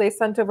also they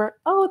sent over,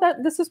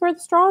 this is where the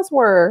straws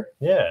were.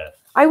 Yeah.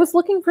 I was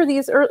looking for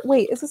these.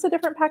 Wait, is this a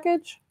different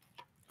package?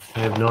 I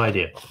have no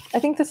idea. I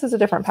think this is a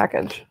different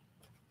package.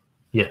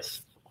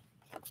 Yes.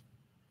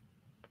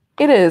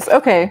 It is.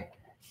 Okay.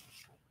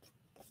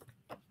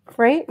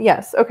 Right?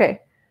 Yes.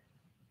 Okay.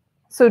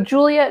 So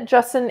Julia,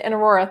 Justin, and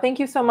Aurora, thank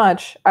you so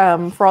much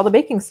for all the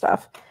baking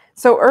stuff.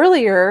 So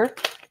earlier,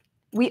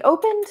 we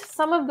opened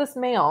some of this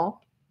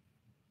mail.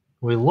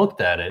 We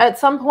looked at it at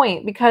some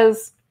point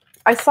because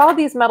I saw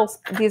these metal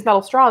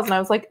straws, and I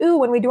was like, "Ooh,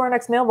 when we do our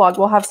next mail vlog,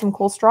 we'll have some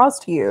cool straws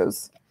to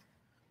use."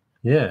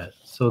 Yeah.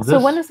 So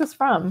when is this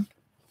from?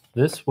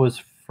 This was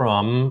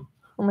from.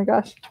 Oh my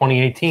gosh.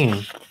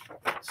 2018.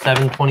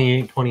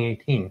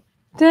 7/28/2018.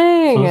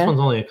 Dang. So this one's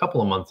only a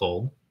couple of months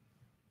old.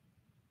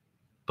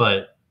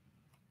 But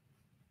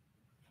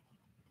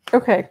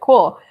okay,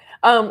 cool.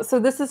 So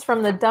this is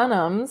from the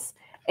Dunhams,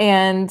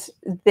 and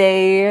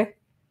they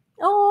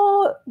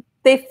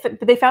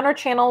found our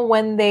channel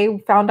when they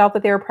found out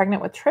that they were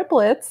pregnant with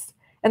triplets,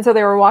 and so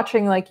they were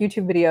watching like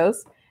YouTube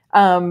videos.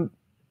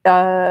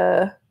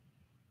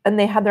 And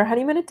they had their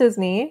honeymoon at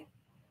Disney.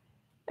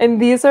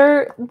 And these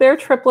are their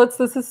triplets.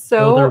 This is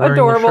so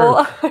adorable.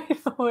 I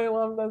know, I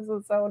love this.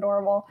 It's so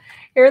adorable.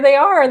 Here they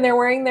are, and they're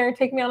wearing their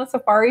Take Me on a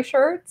Safari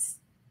shirts.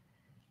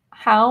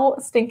 How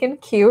stinking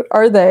cute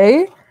are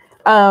they?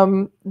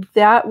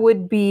 That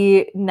would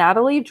be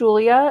Natalie,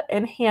 Julia,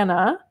 and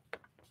Hannah.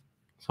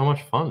 So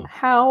much fun.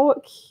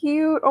 How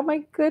cute. Oh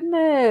my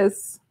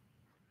goodness.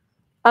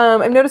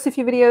 I've noticed a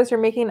few videos you're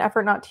making an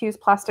effort not to use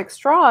plastic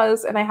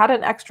straws, and I had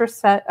an extra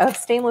set of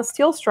stainless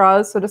steel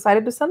straws, so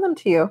decided to send them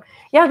to you.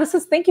 Yeah,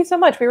 thank you so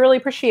much. We really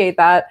appreciate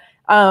that.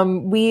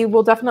 We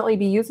will definitely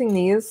be using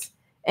these,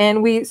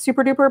 and we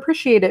super duper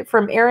appreciate it.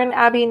 From Erin,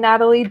 Abby,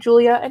 Natalie,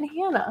 Julia, and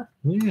Hannah.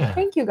 Yeah.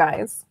 Thank you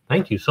guys.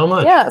 Thank you so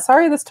much. Yeah,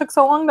 sorry this took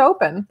so long to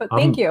open, but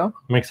thank you.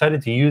 I'm excited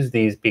to use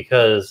these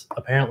because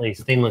apparently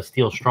stainless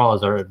steel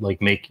straws are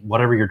make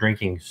whatever you're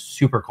drinking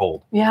super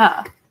cold.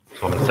 Yeah.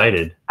 So I'm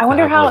excited. I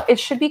wonder how it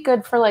should be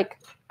good for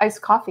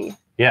iced coffee.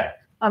 Yeah.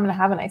 I'm going to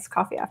have an iced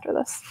coffee after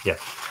this. Yeah.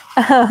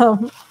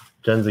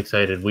 Jen's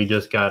excited. We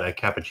just got a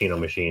cappuccino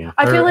machine.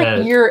 I feel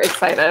like you're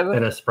excited.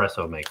 An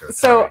espresso maker.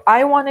 So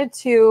I wanted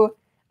to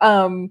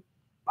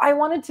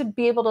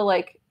be able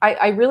to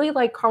I really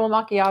like caramel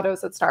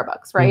macchiatos at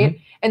Starbucks, right?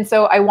 Mm-hmm. And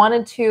so I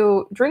wanted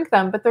to drink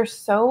them, but they're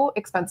so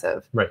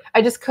expensive. Right.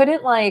 I just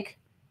couldn't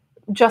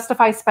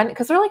justify spending,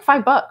 because they're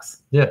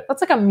 $5. Yeah.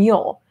 That's like a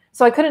meal.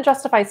 So I couldn't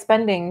justify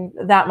spending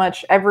that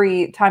much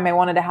every time I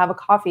wanted to have a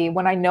coffee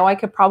when I know I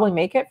could probably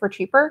make it for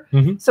cheaper.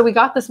 Mm-hmm. So we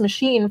got this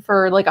machine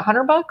for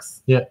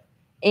 $100. Yeah.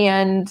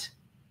 And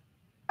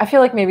I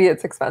feel like maybe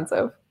it's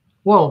expensive.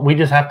 Well, we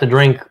just have to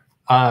drink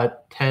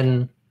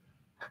 10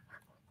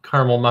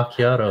 caramel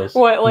macchiatos.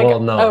 What,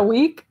 a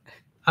week?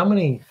 How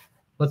many?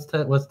 What's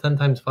 10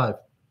 times 5?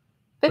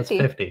 50.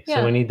 That's 50. Yeah.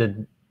 So we need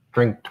to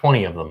drink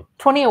 20 of them.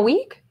 20 a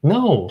week?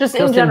 No, just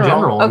in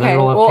general. Okay.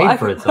 Well, I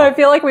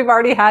feel like we've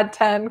already had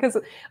 10 because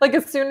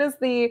as soon as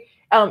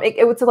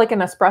it was like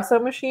an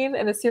espresso machine,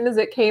 and as soon as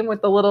it came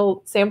with the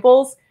little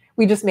samples,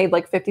 we just made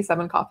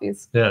 57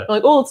 coffees. Yeah. We're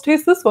oh, let's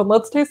taste this one.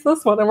 Let's taste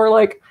this one. And we're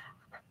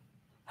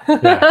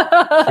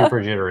yeah, super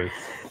jittery.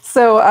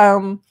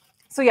 So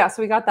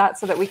we got that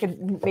so that we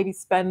could maybe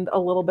spend a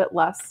little bit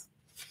less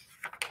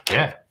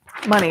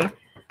money.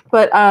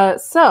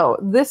 But so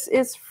this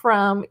is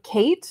from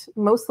Kate,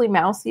 mostly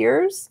mouse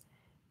ears.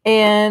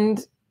 And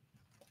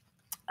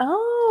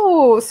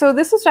so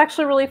this is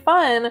actually really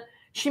fun.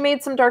 She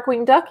made some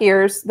Darkwing Duck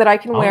ears that I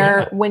can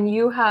wear when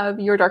you have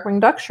your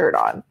Darkwing Duck shirt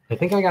on. I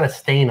think I got a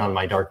stain on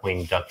my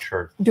Darkwing Duck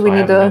shirt. Do we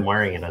need to? I'm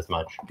wearing it as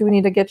much. Do we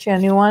need to get you a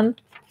new one?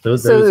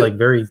 Those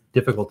very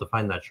difficult to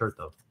find that shirt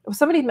though.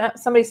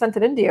 Somebody sent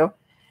it into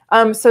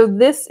you. So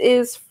this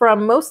is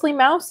from Mostly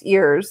Mouse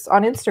Ears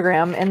on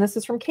Instagram, and this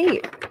is from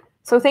Kate.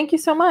 So thank you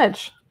so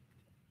much.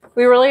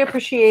 We really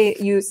appreciate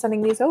you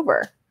sending these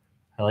over.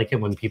 I like it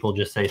when people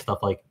just say stuff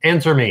like,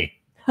 "Answer me."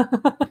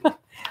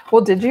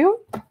 Well, did you?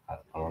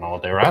 I don't know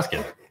what they were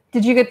asking.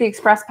 Did you get the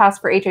express pass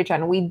for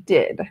HHN? We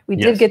did. We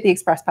did get the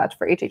express pass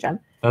for HHN.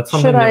 That's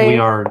something that we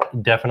are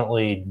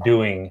definitely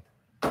doing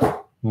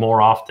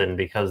more often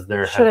because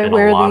there have been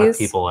a lot of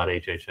people at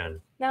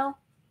HHN. No?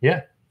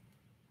 Yeah.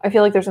 I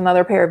feel like there's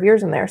another pair of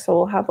ears in there, so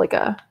we'll have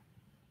a...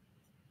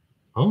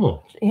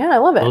 Oh. Yeah, I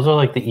love it. Those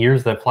are the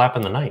ears that flap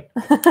in the night.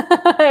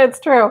 It's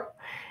true.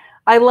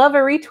 I love a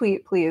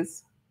retweet,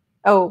 please.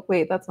 Oh,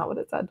 wait, that's not what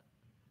it said.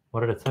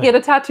 What did it say? He had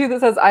a tattoo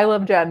that says, "I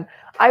love Jen."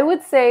 I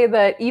would say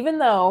that even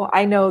though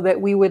I know that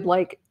we would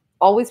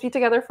always be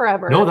together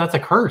forever. No, that's a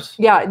curse.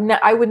 Yeah,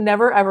 I would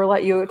never ever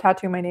let you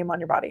tattoo my name on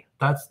your body.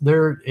 That's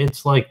there.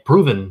 It's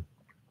proven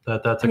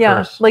that that's a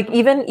curse.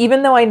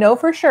 Even though I know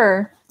for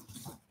sure.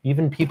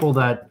 Even people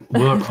that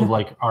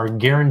are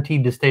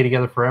guaranteed to stay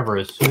together forever,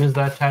 as soon as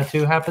that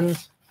tattoo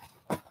happens.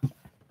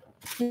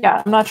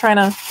 Yeah, I'm not trying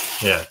to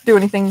do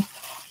anything.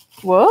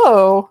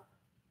 Whoa.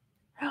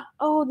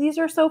 Oh, these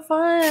are so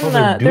fun.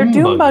 Oh, they're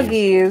Doom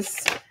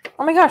Buggies.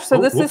 Oh my gosh.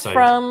 So this is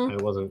from...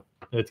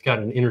 It's got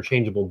an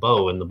interchangeable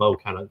bow, and the bow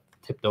kind of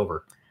tipped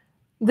over.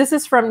 This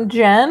is from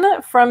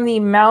Jen from the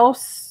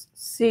Mouse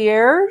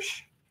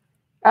Concierge.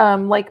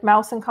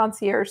 Mouse and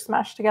Concierge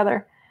smashed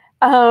together.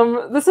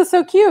 This is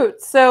so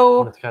cute.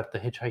 So it's got the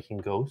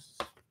hitchhiking ghosts.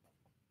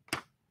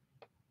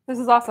 This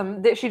is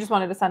awesome. She just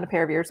wanted to send a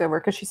pair of ears over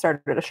because she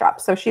started a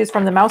shop. So she's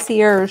from the Mousy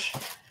Ears.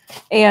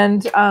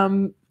 And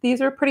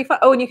these are pretty fun.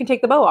 Oh, and you can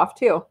take the bow off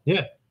too.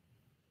 Yeah.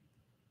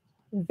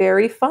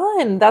 Very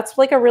fun. That's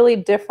like a really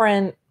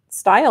different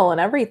style and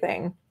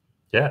everything.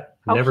 Yeah.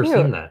 Never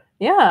seen that.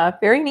 Yeah.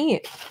 Very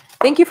neat.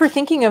 Thank you for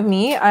thinking of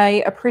me.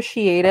 I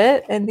appreciate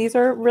it. And these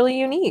are really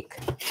unique.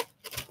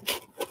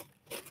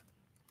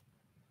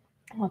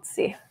 Let's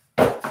see.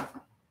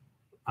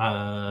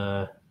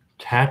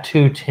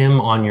 Tattoo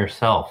Tim on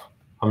yourself.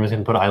 I'm just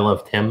going to put I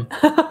love Tim.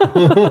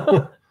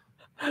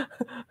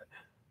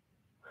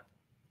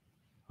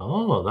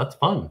 Oh, that's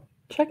fun.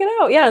 Check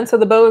it out. Yeah. And so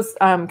the bows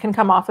can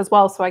come off as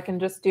well. So I can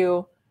just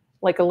do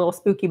like a little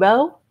spooky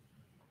bow.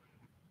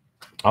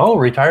 Oh,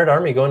 retired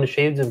Army going to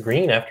shades of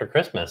green after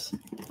Christmas.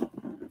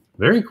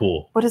 Very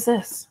cool. What is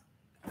this?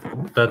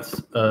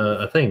 That's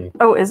a thing.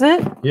 Oh, is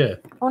it? Yeah.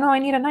 Oh no, I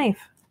need a knife.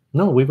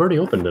 No, we've already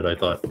opened it, I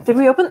thought. Did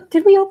we open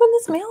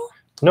this mail?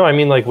 No, I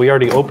mean like we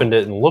already opened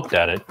it and looked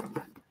at it.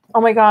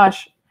 Oh my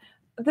gosh.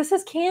 This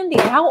is candy.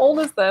 How old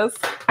is this?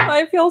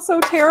 I feel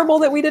so terrible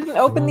that we didn't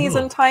open these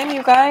in time,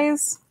 you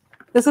guys.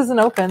 This isn't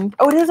opened.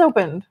 Oh, it is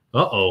opened.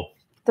 Uh-oh.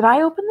 Did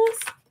I open this?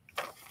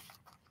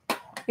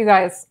 You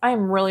guys, I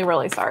am really,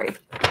 really sorry.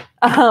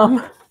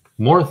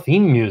 More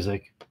theme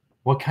music.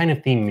 What kind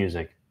of theme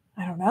music?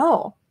 I don't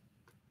know.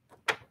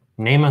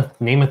 Name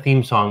a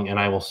theme song and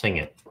I will sing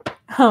it.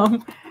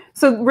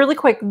 So really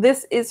quick,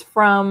 this is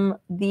from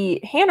the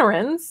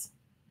Hanrahans.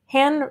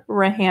 And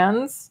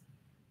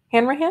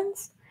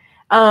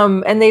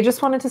they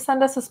just wanted to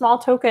send us a small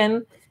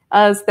token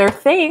as their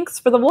thanks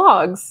for the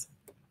vlogs.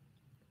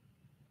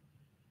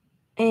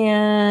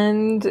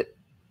 And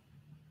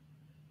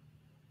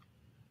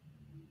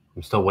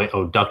I'm still waiting.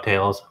 Oh,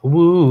 DuckTales.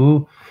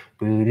 Woo.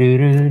 Oh,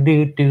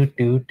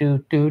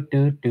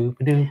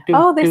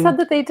 they said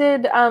that they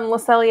did Le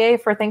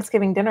Cellier for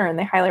Thanksgiving dinner and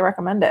they highly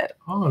recommend it.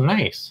 Oh,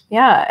 nice.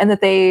 Yeah, and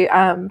that they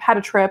had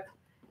a trip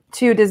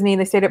to Disney.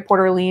 They stayed at Port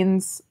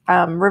Orleans,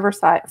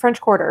 Riverside,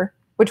 French Quarter,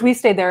 which we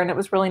stayed there and it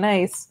was really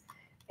nice.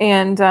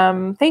 And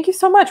thank you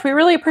so much. We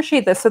really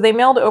appreciate this. So they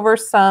mailed over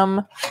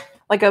some,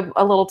 like a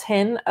little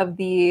tin of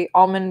the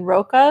almond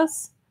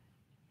rocas.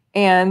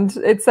 And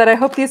it said, I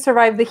hope these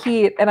survive the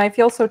heat. And I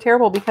feel so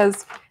terrible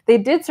because they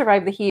did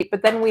survive the heat,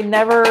 but then we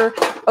never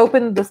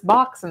opened this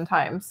box in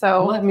time.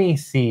 So let me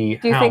see.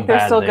 Do you think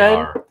they're still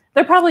good?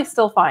 They're probably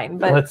still fine,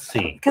 but let's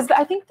see. Because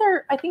I think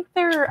they're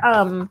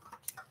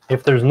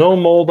if there's no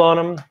mold on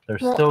them, they're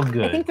still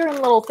good. I think they're in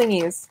little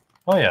thingies.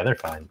 Oh yeah, they're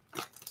fine.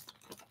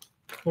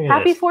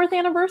 Happy 4th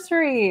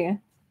anniversary.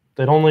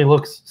 That only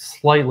looks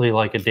slightly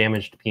like a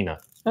damaged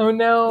peanut. Oh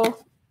no.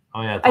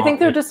 Oh yeah. I think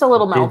they're just a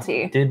little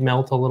melty. Did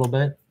melt a little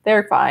bit.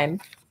 They're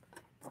fine.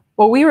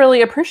 Well, we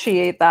really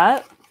appreciate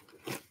that.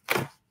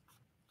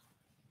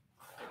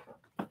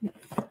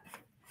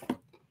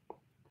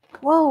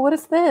 Whoa, what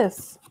is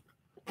this?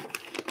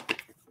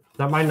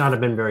 That might not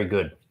have been very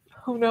good.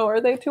 Oh no, are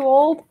they too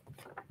old?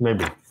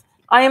 Maybe.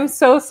 I am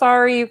so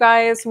sorry, you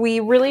guys. We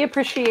really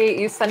appreciate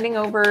you sending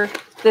over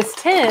this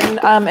tin,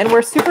 and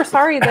we're super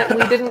sorry that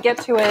we didn't get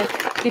to it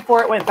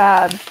before it went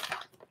bad.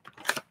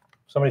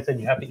 Somebody said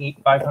you have to eat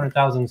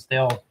 500,000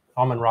 stale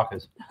almond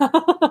rocas.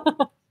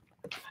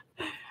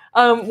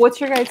 What's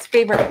your guys'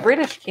 favorite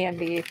British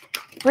candy?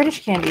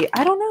 British candy?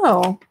 I don't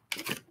know.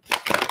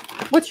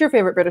 What's your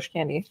favorite British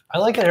candy? I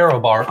like an Aero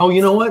bar. Oh,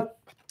 you know what?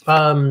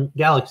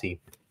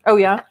 Galaxy. Oh,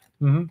 yeah?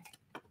 Mm-hmm.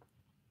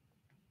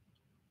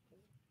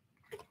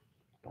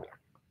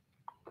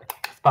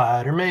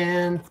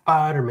 Spider-Man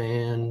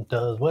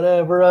does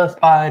whatever a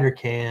spider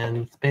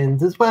can.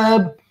 Spins his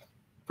web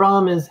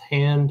from his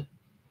hand.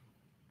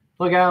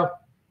 Look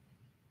out.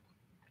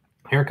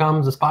 Here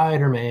comes a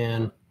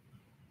Spider-Man.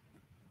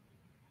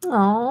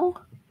 Oh.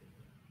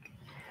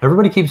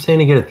 Everybody keeps saying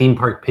to get a theme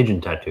park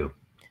pigeon tattoo.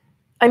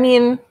 I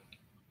mean...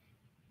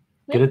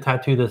 Get a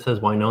tattoo that says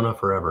Winona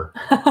Forever.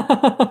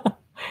 I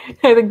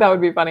think that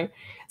would be funny.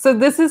 So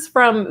this is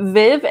from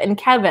Viv and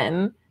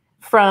Kevin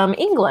from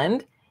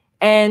England.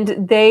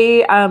 And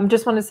they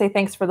just wanted to say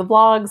thanks for the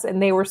vlogs.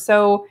 And they were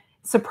so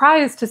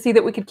surprised to see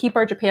that we could keep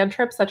our Japan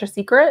trip such a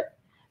secret.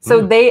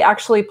 So they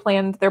actually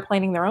they're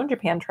planning their own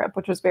Japan trip,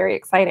 which was very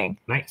exciting.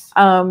 Nice.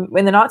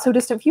 In the not so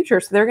distant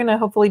future. So they're going to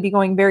hopefully be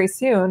going very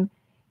soon.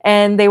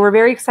 And they were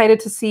very excited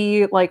to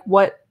see like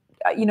what,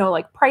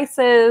 like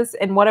prices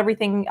and what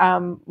everything,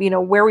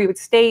 where we would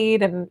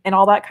stayed and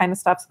all that kind of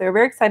stuff. So they were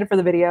very excited for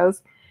the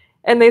videos.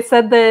 And they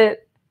said that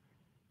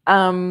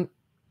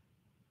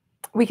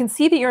we can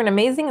see that you're an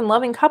amazing and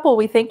loving couple.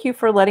 We thank you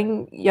for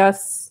letting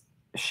us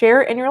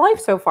share in your life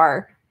so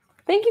far.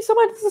 Thank you so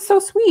much. This is so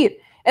sweet.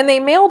 And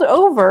they mailed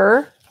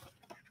over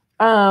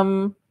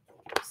some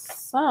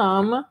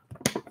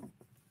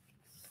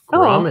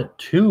grommet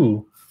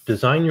too.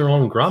 Design your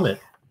own grommet.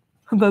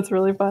 That's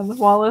really fun.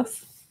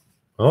 Wallace.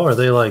 Oh, are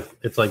they like,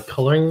 it's like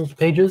coloring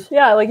pages?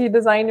 Yeah, like you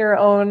design your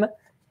own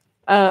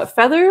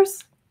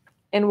feathers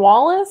and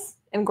Wallace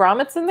and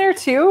grommets in there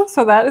too.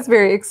 So that is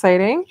very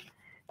exciting.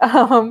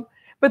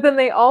 But then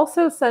they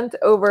also sent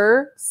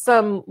over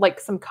some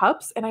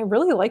cups, and I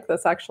really like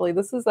this actually.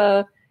 This is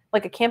a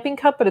camping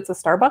cup, but it's a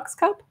Starbucks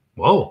cup.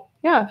 Whoa.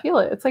 Yeah, feel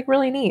it. It's like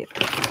really neat.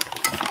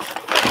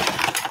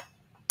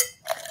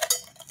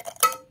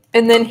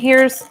 And then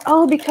here's,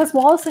 because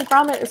Wallace and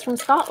Gromit is from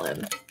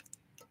Scotland,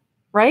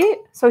 right?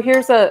 So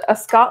here's a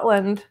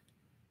Scotland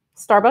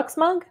Starbucks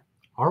mug.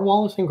 Are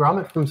Wallace and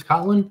Gromit from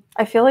Scotland?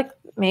 I feel like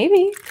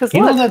maybe. Because you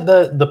know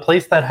that the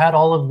place that had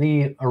all of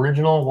the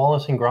original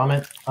Wallace and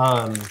Gromit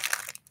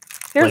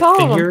here's all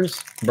figures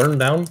of them. Burned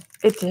down?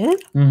 It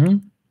did? Mm-hmm.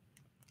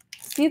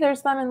 See,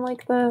 there's them in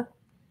like the...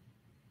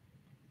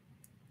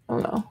 Oh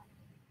no.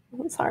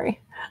 I'm sorry.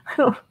 I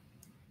don't...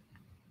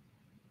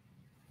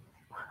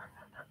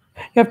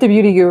 You have to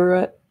beauty guru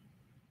it.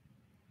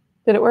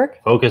 Did it work?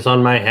 Focus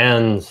on my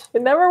hands.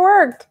 It never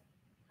worked.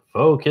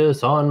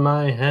 Focus on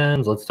my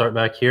hands. Let's start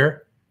back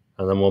here.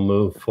 And then we'll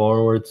move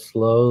forward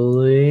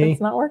slowly.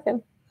 It's not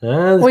working.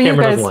 Well, you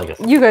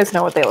guys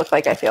know what they look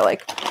like, I feel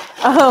like.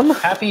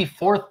 Happy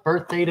 4th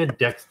birthday to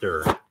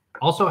Dexter.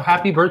 Also,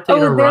 happy birthday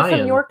to Ryan. Oh, they're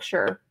from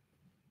Yorkshire.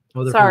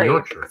 Oh, they're from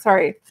Yorkshire.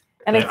 Sorry.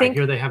 And I think... I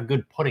hear they have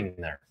good pudding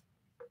there.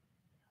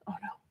 Oh,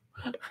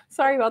 no.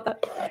 Sorry about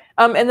that.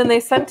 And then they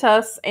sent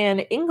us in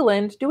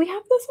England. Do we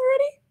have this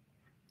already?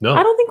 No.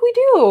 I don't think we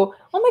do.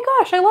 Oh my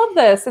gosh, I love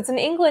this. It's an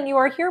England You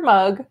Are Here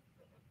mug.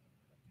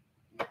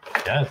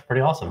 Yeah, it's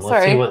pretty awesome.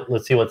 Sorry.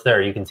 Let's see what's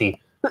there. You can see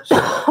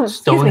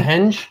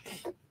Stonehenge.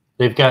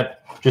 They've got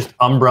just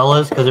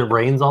umbrellas because it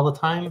rains all the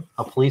time.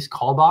 A police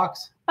call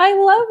box. I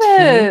love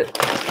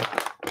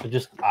it.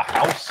 Just a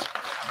house.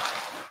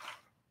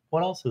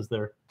 What else is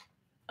there?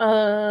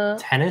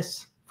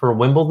 Tennis for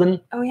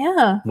Wimbledon. Oh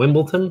yeah.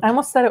 Wimbledon. I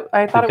almost said it.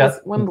 I thought it was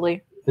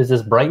Wembley. Is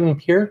this Brighton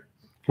Pier?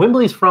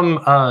 Wembley's from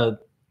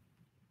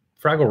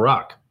Fraggle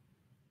Rock.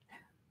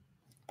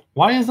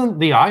 Why isn't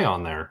the Eye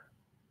on there?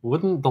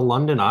 Wouldn't the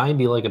London Eye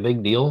be like a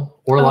big deal?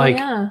 Or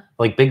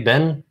like Big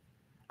Ben?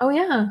 Oh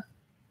yeah.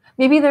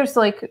 Maybe there's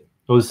like... It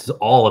was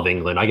all of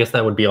England. I guess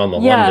that would be on the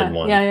London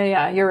one.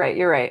 Yeah.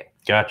 You're right.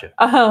 Gotcha.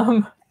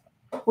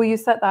 Will you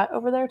set that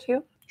over there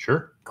too?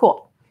 Sure.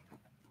 Cool.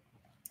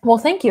 Well,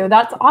 thank you.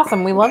 That's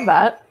awesome. We love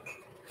that.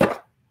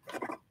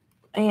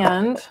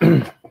 And...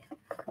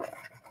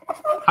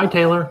 Hi,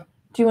 Taylor.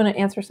 Do you want to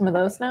answer some of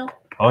those now?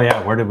 Oh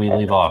yeah. Where did we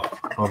leave off?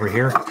 Over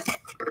here?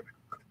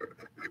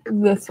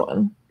 This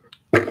one.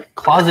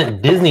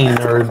 Closet Disney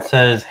Nerd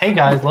says, hey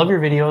guys, love your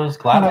videos.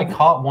 Glad I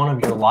caught one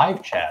of your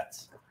live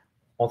chats.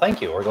 Well,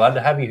 thank you. We're glad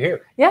to have you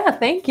here. Yeah,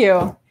 thank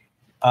you.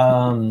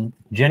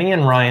 Jenny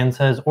and Ryan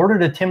says,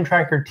 ordered a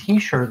TimTracker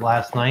T-shirt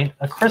last night,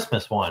 a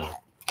Christmas one.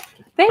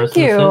 Thank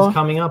you. Christmas is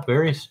coming up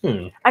very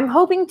soon. I'm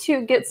hoping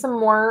to get some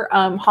more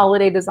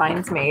holiday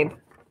designs made.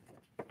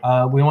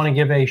 We want to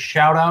give a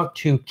shout out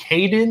to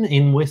Caden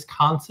in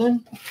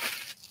Wisconsin.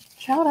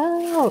 Shout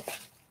out.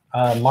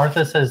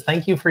 Martha says,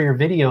 thank you for your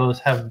videos.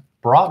 Have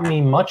brought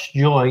me much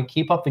joy.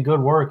 Keep up the good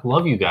work.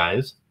 Love you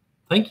guys.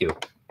 Thank you.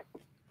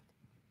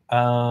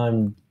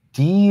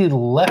 D.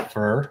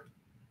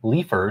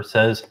 Leafer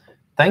says,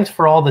 thanks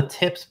for all the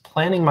tips.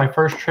 Planning my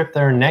first trip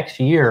there next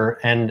year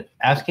and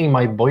asking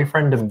my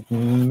boyfriend to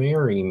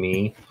marry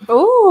me.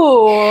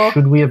 Oh.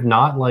 Should we have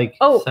not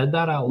said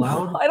that out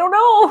loud? I don't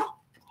know.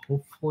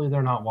 Hopefully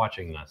they're not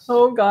watching this.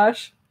 Oh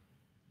gosh.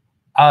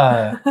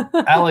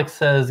 Alex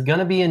says,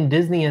 gonna be in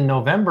Disney in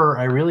November.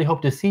 I really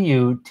hope to see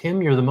you.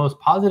 Tim, you're the most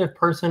positive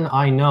person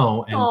I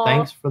know, and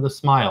thanks for the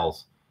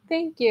smiles.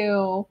 Thank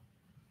you.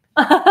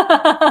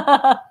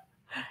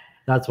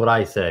 That's what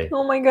I say.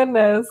 Oh my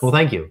goodness. Well,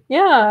 thank you.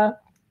 Yeah.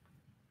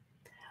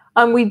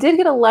 We did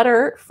get a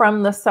letter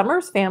from the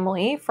Summers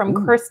family, from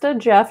Krista,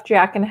 Jeff,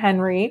 Jack, and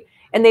Henry,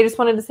 and they just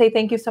wanted to say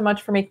thank you so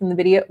much for making the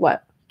video.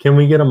 What? Can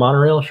we get a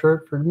monorail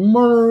shirt for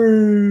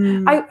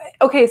Monorail?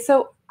 Okay,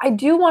 so I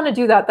do want to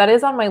do that. That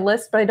is on my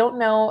list, but I don't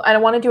know. I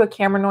don't want to do a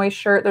camera noise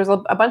shirt. There's a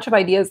bunch of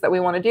ideas that we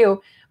want to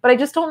do, but I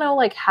just don't know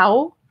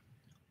how.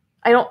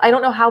 I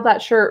don't know how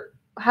that shirt.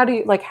 How do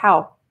you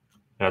how?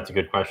 That's a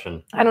good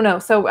question. I don't know.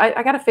 So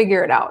I got to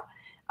figure it out.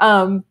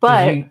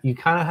 But you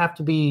kind of have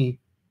to be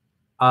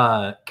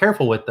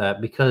careful with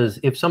that, because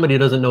if somebody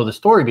doesn't know the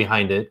story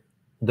behind it,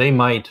 they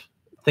might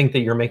think that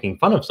you're making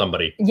fun of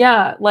somebody.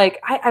 Yeah,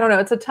 I don't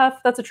know.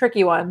 That's a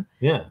tricky one.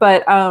 Yeah.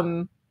 But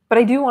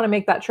I do want to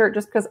make that shirt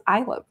just because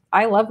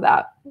I love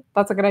that.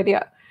 That's a good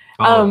idea.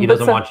 He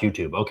doesn't watch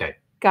YouTube. Okay.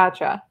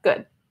 Gotcha.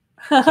 Good.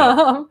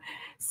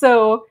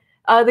 So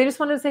they just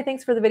wanted to say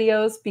thanks for the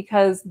videos,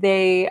 because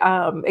they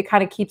it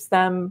kind of keeps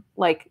them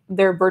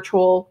they're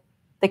virtual.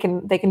 They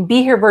can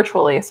be here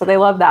virtually, so they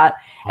love that.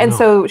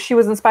 So she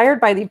was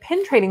inspired by the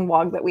pin trading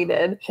vlog that we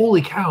did.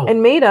 Holy cow!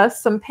 And made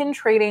us some pin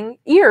trading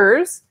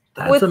ears.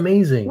 That's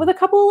amazing. With a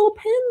couple of little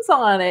pins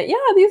on it. Yeah,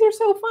 these are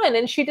so fun.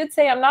 And she did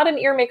say, I'm not an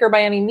ear maker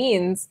by any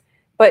means,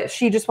 but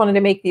she just wanted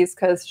to make these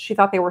because she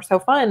thought they were so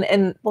fun.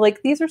 And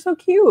these are so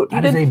cute.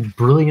 That is a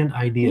brilliant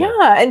idea.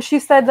 Yeah. And she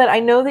said that,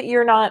 I know that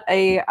you're not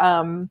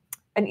an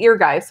ear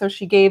guy, so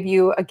she gave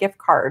you a gift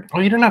card. Oh,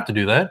 you didn't have to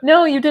do that.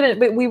 No, you didn't.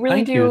 But we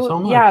really do. Thank you so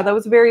much. Yeah, that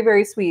was very,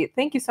 very sweet.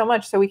 Thank you so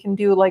much. So we can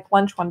do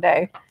lunch one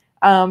day.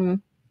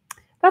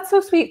 That's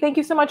so sweet. Thank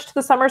you so much to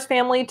the Summers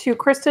family, to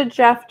Krista,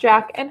 Jeff,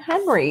 Jack, and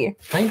Henry.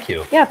 Thank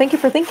you. Yeah, thank you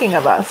for thinking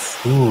of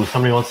us. Ooh,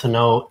 somebody wants to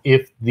know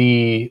if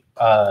the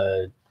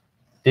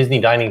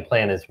Disney dining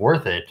plan is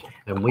worth it,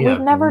 and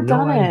we've never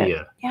done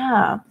idea. It.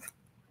 Yeah.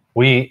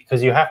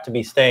 Because you have to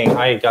be staying.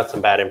 I got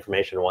some bad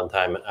information one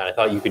time, and I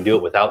thought you could do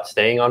it without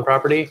staying on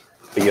property,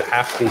 but you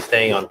have to be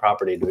staying on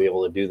property to be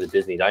able to do the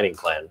Disney dining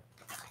plan.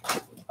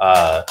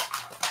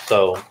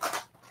 So,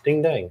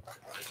 ding dang.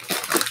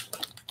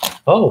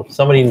 Oh,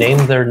 somebody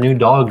named their new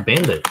dog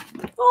Bandit.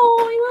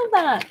 Oh, I love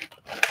that.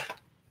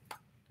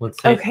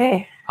 Let's say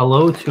okay.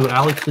 Hello to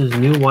Alex's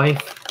new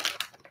wife.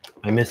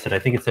 I missed it. I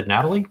think it said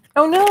Natalie.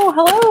 Oh, no.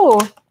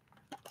 Hello.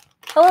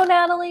 Hello,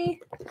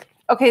 Natalie.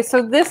 Okay,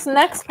 so this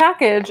next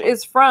package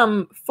is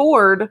from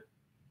Ford,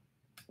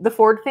 the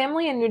Ford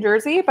family in New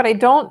Jersey, but I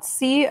don't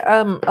see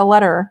a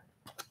letter.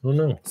 Oh,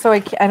 no. So I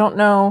don't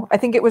know. I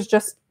think it was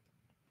just...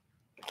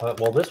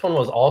 well, this one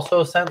was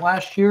also sent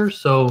last year,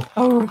 so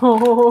I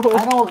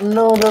I don't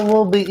know that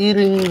we'll be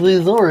eating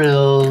these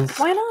Oreos.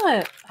 Why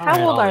not?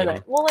 How old are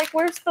they? Well, like,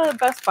 where's the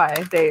Best Buy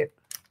date?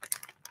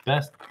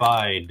 Best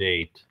Buy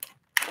date.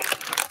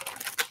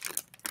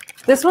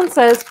 This one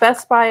says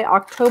Best Buy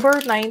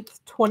October 9th,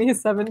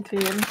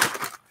 2017.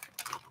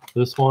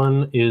 This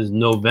one is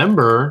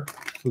November,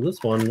 so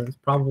this one is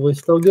probably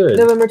still good.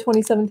 November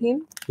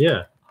 2017?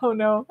 Yeah. Oh,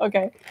 no.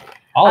 Okay.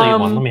 I'll eat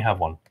one. Let me have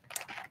one.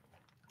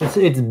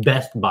 It's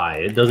Best Buy.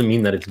 It doesn't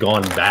mean that it's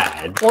gone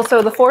bad. Well,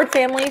 so the Ford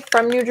family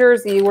from New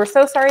Jersey, we're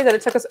so sorry that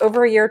it took us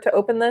over a year to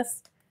open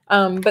this,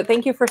 but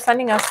thank you for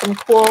sending us some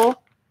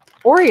cool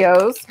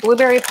Oreos,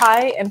 blueberry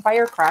pie, and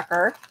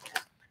firecracker.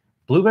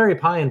 Blueberry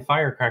pie and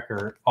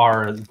firecracker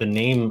are the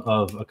name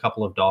of a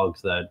couple of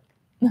dogs that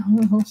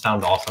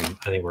sound awesome.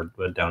 I think we're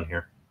down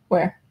here.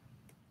 Where?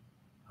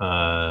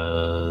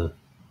 Right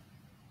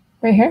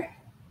here?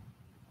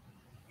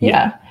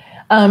 Yeah.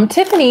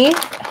 Tiffany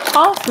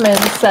Hoffman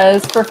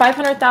says, for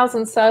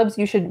 500,000 subs,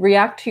 you should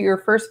react to your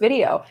first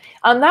video.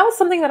 That was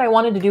something that I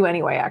wanted to do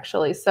anyway,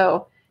 actually.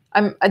 So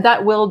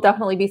that will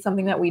definitely be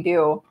something that we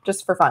do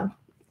just for fun.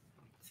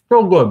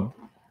 So good.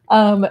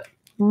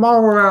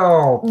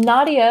 Mario.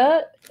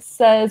 Nadia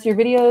says, your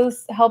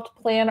videos helped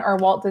plan our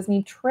Walt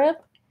Disney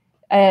trip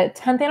at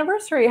 10th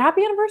anniversary.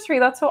 Happy anniversary.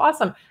 That's so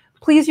awesome.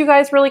 Please, you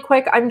guys, really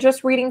quick, I'm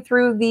just reading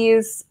through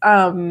these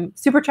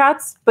super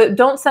chats, but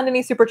don't send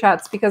any super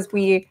chats because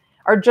we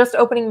are just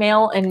opening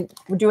mail and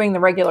we're doing the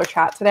regular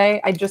chat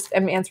today. I just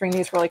am answering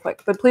these really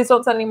quick, but please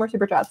don't send any more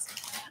super chats.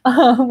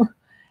 The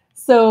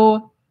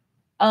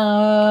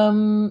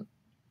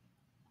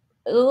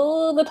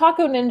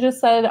Taco Ninja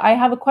said, I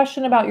have a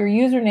question about your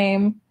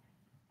username.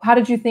 How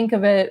did you think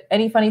of it?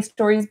 Any funny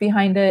stories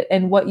behind it?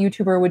 And what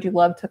YouTuber would you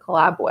love to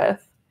collab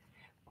with?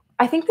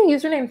 I think the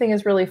username thing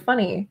is really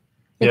funny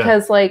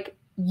because like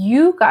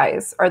you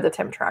guys are the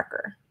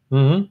TimTracker.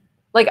 Mm-hmm.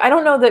 Like, I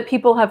don't know that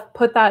people have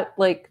put that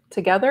like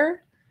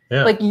together.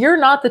 Yeah. Like, you're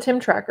not the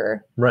TimTracker.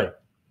 Right.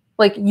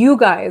 Like, you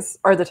guys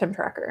are the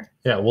TimTracker.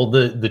 Yeah. Well,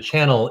 the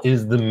channel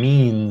is the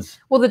means.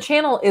 Well, the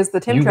channel is the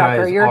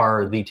TimTracker. You guys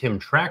are the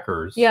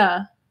TimTrackers.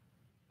 Yeah.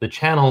 The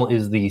channel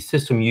is the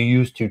system you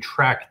use to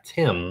track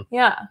Tim.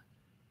 Yeah.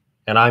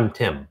 And I'm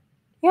Tim.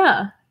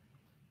 Yeah.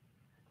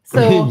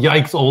 So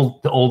yikes!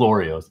 Old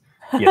Oreos.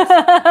 Yes,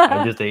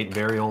 I just ate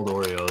very old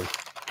Oreos.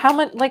 How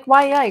much? Like,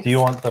 why yikes? Do you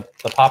want the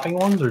popping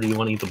ones or do you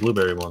want to eat the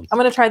blueberry ones? I'm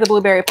gonna try the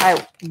blueberry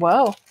pie.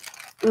 Whoa.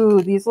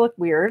 Ooh, these look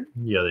weird.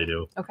 Yeah, they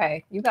do.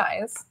 Okay, you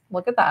guys,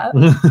 look at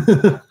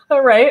that.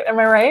 All right, am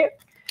I right?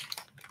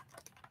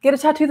 Get a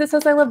tattoo that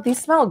says I love.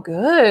 These smell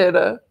good.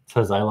 It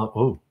says I love.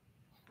 Oh.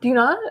 Do you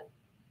not?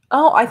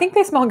 Oh, I think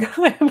they smell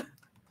good. All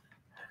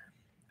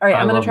right,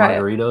 I'm gonna try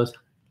margaritas. It.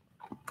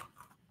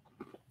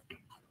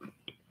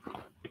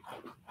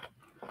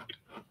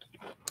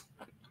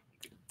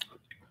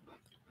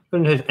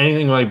 Doesn't taste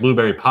anything like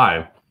blueberry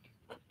pie.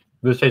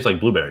 This tastes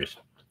like blueberries.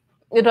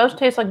 It does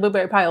taste like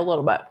blueberry pie a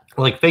little bit.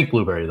 Like fake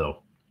blueberry,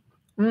 though.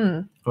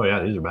 Mm. Oh,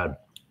 yeah, these are bad.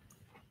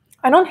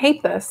 I don't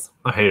hate this.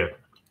 I hate it.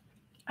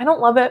 I don't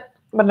love it,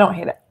 but I don't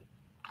hate it.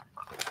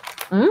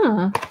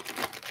 Mm.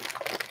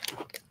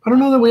 I don't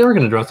know that we are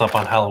going to dress up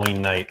on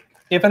Halloween night.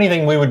 If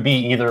anything, we would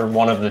be either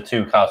one of the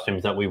two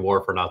costumes that we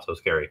wore for Not So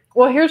Scary.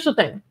 Well, here's the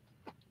thing.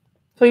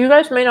 So you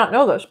guys may not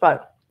know this,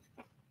 but...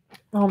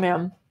 Oh,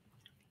 man.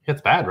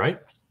 It's bad, right?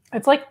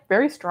 It's like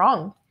very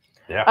strong.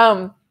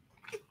 Yeah.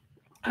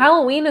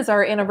 Halloween is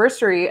our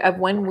anniversary of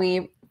when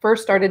we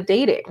first started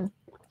dating.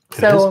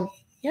 So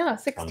yeah,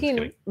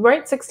 16,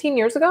 right? 16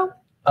 years ago?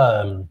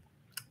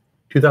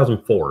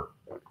 2004.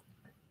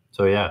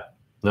 So yeah.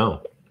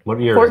 No.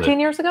 What year 14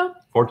 years ago?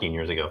 14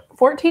 years ago.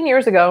 14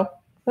 years ago.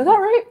 Is that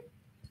right?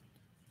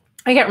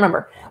 I can't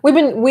remember.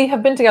 We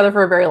have been together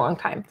for a very long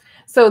time.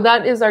 So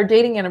that is our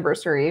dating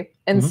anniversary.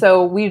 And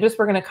so we just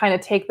were going to kind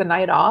of take the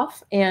night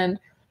off and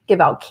give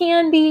out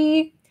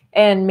candy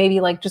and maybe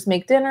like just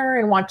make dinner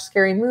and watch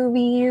scary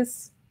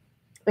movies.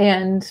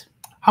 And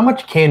how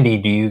much candy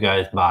do you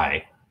guys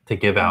buy to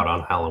give out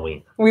on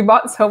Halloween? We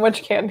bought so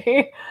much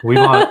candy. we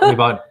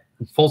bought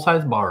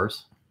full-size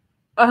bars.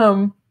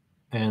 And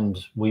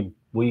we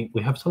we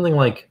have something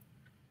like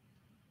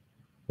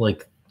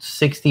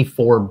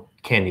 64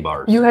 candy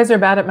bars. You guys are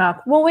bad at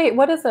math. Well, wait,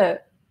 what is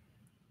it?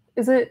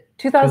 Is it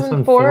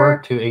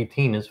 2004 to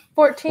 18 is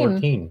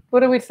 14. What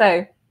did we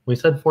say? We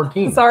said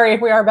 14. Sorry,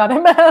 we are bad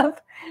at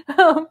math.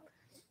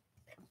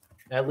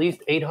 At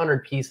least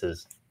 800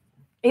 pieces.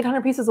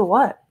 800 pieces of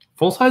what?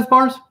 Full-size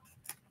bars?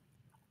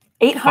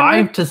 800?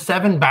 5 to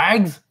 7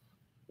 bags?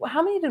 Well,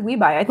 how many did we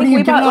buy? I think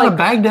we bought like a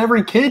bag to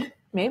every kid?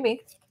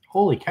 Maybe.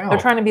 Holy cow. They're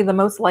trying to be the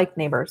most liked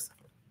neighbors.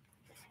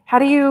 How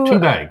do you 2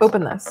 bags.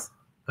 Open this?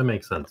 That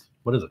makes sense.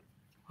 What is it?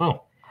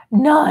 Oh.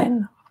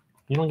 None.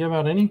 You don't give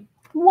out any?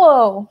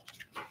 Whoa.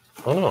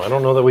 Oh, no. I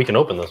don't know that we can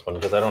open this one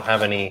because I don't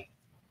have any.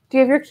 Do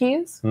you have your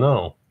keys?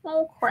 No.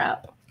 Oh,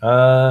 crap.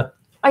 I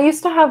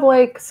used to have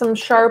like some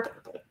sharp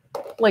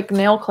like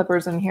nail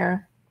clippers in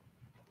here.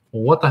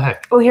 What the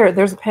heck? Oh, here,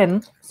 there's a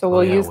pin. So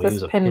we'll use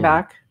this pin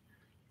back.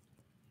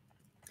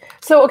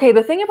 So, okay,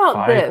 the thing about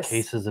 5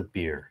 cases of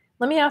beer.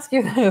 Let me ask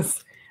you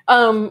this.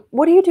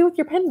 What do you do with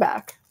your pin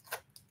back?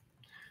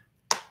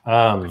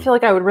 I feel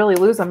like I would really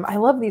lose them. I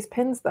love these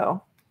pins,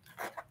 though.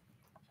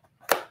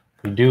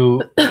 You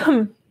do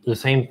the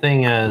same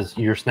thing as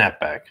your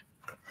snapback.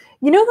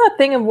 You know that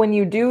thing of when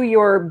you do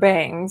your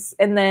bangs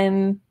and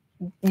then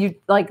you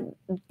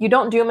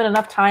don't do them in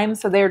enough time,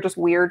 so they're just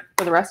weird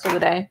for the rest of the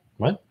day?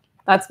 What?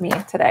 That's me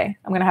today.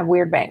 I'm gonna have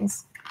weird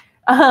bangs.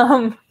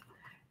 I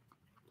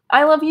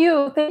love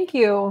you. Thank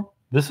you.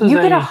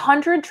 You get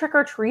 100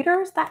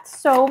 trick-or-treaters? That's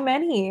so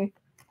many.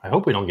 I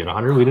hope we don't get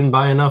 100. We didn't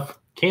buy enough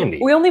candy.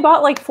 We only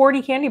bought like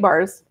 40 candy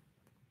bars.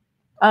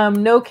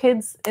 No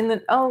kids in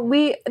the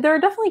there are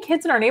definitely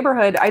kids in our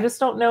neighborhood. I just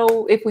don't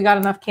know if we got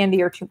enough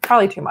candy or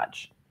probably too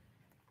much.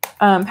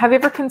 Have you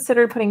ever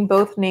considered putting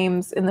both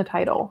names in the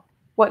title?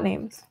 What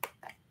names?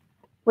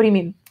 What do you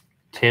mean?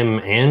 Tim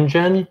and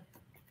Jen?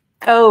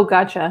 Oh,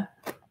 gotcha.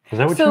 Is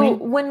that what you mean?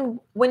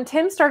 So when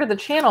Tim started the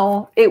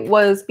channel, it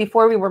was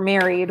before we were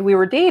married. We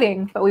were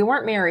dating, but we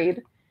weren't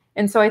married.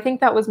 And so I think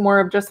that was more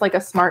of just like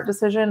a smart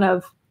decision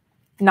of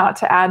not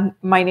to add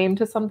my name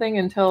to something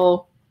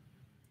until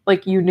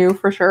like you knew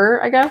for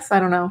sure, I guess. I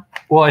don't know.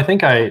 Well, I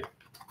think I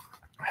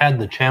had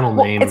the channel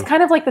name. It's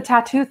kind of like the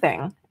tattoo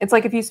thing. It's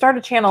like if you start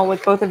a channel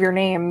with both of your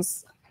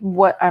names,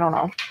 I don't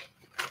know.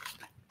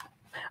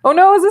 Oh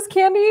no, is this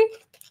candy?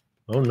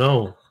 Oh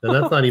no. And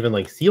that's not even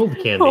like sealed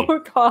candy. Oh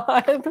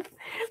God.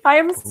 I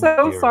am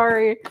so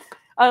sorry.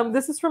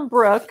 This is from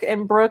Brooke,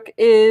 and Brooke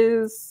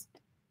is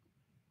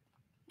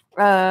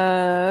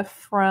from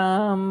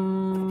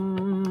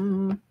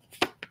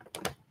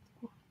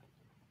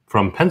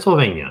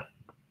Pennsylvania.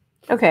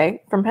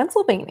 Okay, from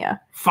Pennsylvania.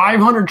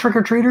 500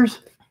 trick-or-treaters?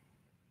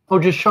 Oh,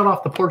 just shut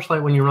off the porch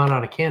light when you run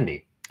out of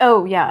candy.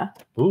 Oh, yeah.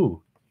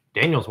 Ooh,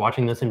 Daniel's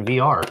watching this in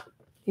VR.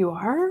 You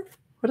are?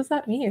 What does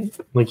that mean?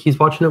 Like he's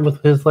watching it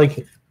with his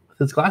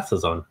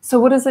glasses on. So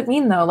what does it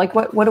mean though? Like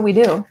what do we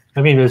do?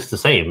 I mean, it's the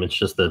same. It's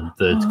just that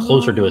it's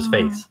closer to his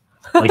face.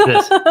 Like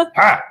this.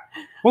 Ah!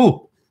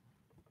 Ooh!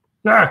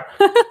 Ah!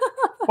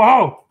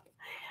 Whoa!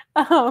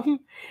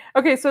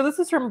 Okay, so this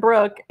is from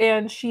Brooke,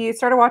 and she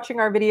started watching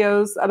our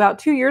videos about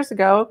 2 years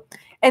ago.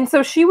 And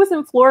so she was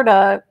in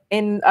Florida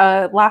in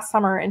last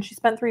summer, and she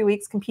spent 3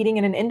 weeks competing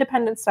in an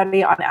independent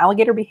study on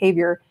alligator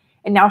behavior,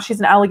 and now she's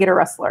an alligator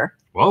wrestler.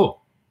 Whoa.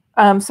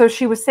 So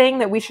she was saying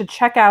that we should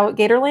check out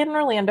Gatorland in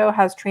Orlando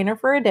has Trainer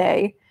for a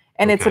Day,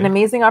 and it's an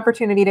amazing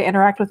opportunity to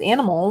interact with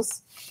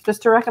animals.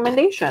 Just a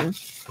recommendation.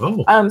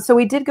 Oh. So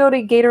we did go to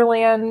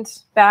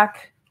Gatorland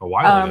back a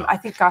while ago. I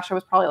think, gosh, it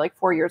was probably like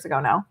 4 years ago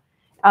now.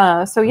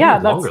 So yeah,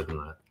 that's longer than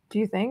that. Do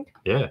you think?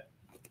 Yeah.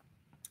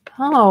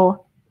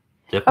 Oh.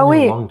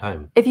 Definitely a long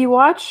time. If you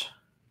watch.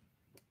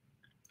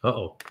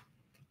 Uh-oh.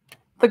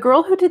 The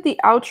girl who did the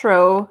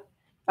outro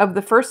of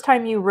the first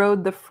time you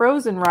rode the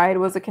Frozen ride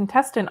was a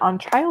contestant on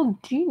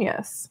Child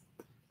Genius.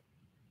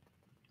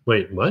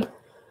 Wait, what?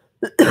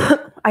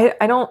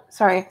 I don't,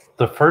 sorry.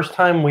 The first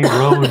time we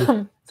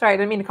rode sorry, I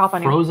didn't mean to cough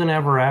on you. Frozen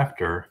Ever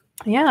After.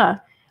 Yeah.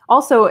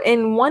 Also,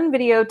 in one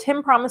video,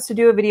 Tim promised to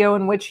do a video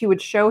in which he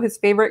would show his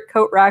favorite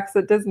coat racks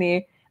at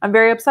Disney. I'm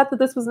very upset that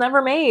this was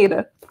never made.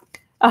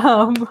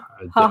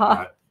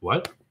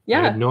 What? Yeah.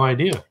 I had no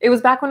idea. It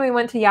was back when we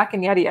went to Yak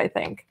and Yeti, I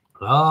think.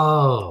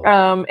 Oh.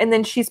 And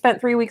then she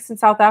spent 3 weeks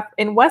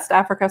in West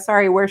Africa,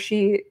 where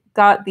she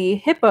got the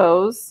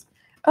hippos.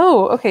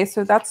 Oh, okay.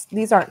 So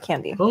these aren't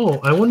candy. Oh,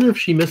 I wonder if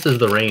she misses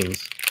the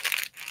rains.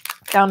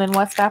 Down in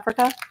West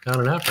Africa?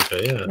 Down in Africa,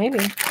 yeah. Maybe.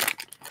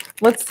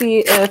 Let's see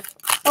if,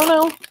 oh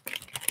no.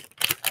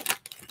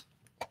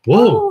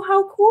 Whoa. Oh,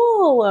 how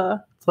cool.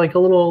 It's like a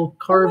little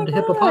carved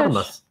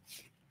hippopotamus.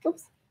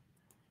 Oops.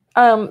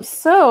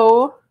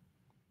 So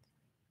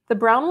the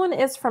brown one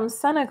is from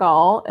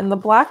Senegal and the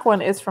black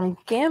one is from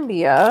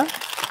Gambia.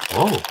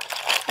 Oh.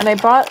 And I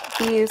bought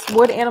these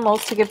wood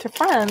animals to give to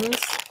friends.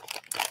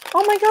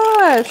 Oh my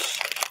gosh.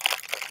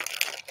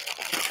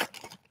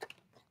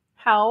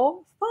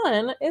 How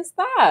fun is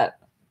that?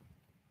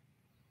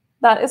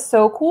 That is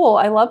so cool.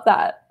 I love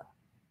that.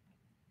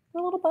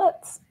 The little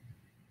butts.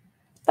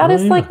 That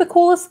is like the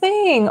coolest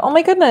thing. Oh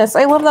my goodness.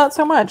 I love that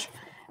so much.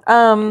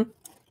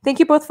 Thank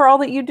you both for all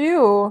that you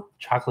do.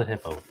 Chocolate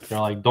hippo. They're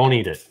like, don't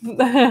eat it.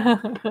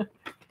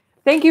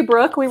 Thank you,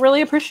 Brooke. We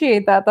really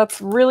appreciate that.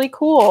 That's really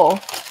cool.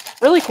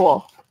 Really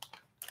cool.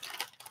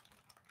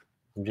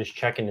 I'm just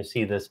checking to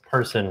see this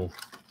person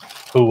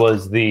who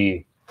was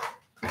the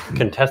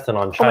contestant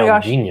on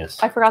Child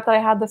Genius. I forgot that I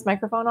had this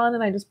microphone on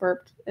and I just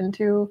burped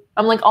into...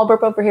 I'm like, I'll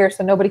burp over here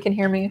so nobody can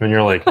hear me. And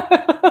you're like,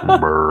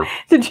 burp.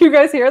 Did you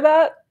guys hear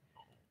that?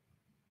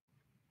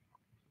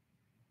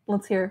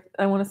 Let's hear.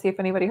 I want to see if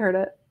anybody heard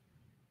it.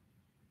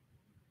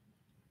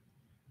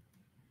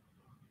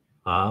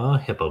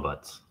 Hippo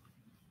butts.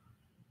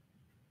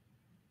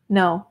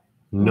 No.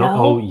 No.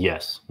 Oh,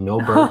 yes. No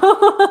burp.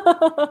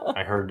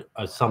 I heard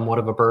somewhat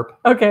of a burp.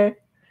 Okay.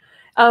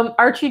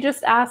 Archie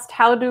just asked,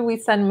 how do we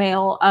send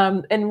mail?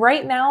 And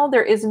right now,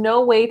 there is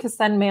no way to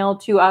send mail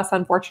to us,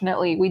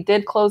 unfortunately. We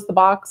did close the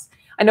box.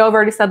 I know I've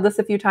already said this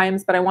a few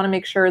times, but I want to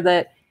make sure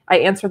that I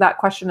answer that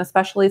question,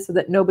 especially so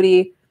that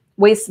nobody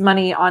wastes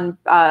money on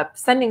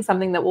sending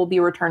something that will be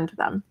returned to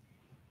them.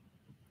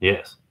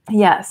 Yes.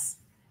 Yes.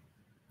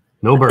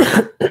 No burp.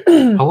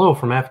 Hello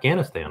from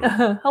Afghanistan.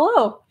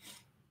 Hello.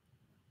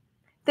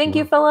 Thank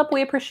you, Philip.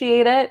 We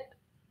appreciate it.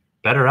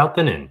 Better out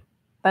than in.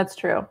 That's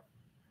true.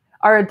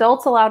 Are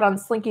adults allowed on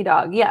Slinky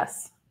Dog?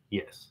 Yes.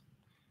 Yes.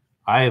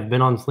 I have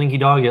been on Slinky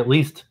Dog at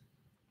least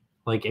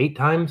like 8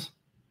 times.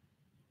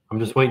 I'm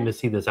just waiting to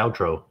see this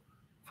outro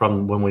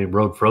from when we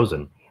rode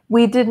Frozen.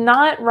 We did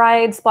not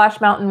ride Splash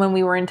Mountain when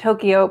we were in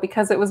Tokyo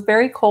because it was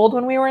very cold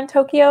when we were in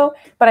Tokyo,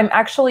 but I'm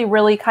actually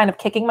really kind of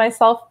kicking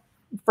myself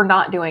for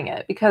not doing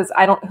it because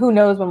who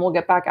knows when we'll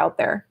get back out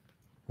there.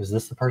 Is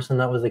this the person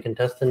that was the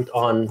contestant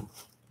on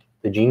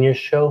the Genius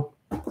show?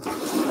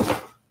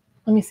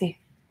 Let me see.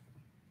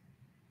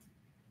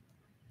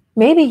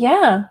 Maybe,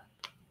 yeah.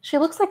 She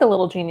looks like a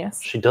little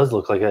genius. She does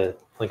look like a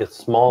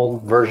small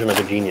version of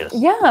a genius.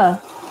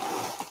 Yeah.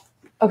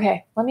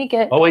 Okay, let me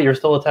get... Oh, wait, you're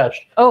still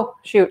attached. Oh,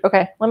 shoot.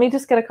 Okay, let me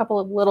just get a couple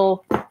of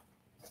little...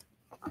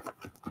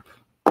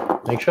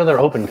 Make sure they're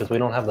open because we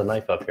don't have the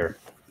knife up here.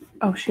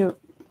 Oh, shoot.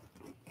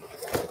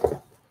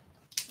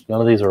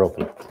 None of these are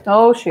open.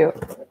 Oh, shoot.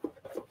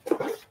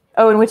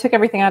 Oh, and we took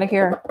everything out of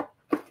here.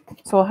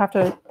 So we'll have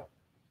to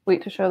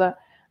wait to show that.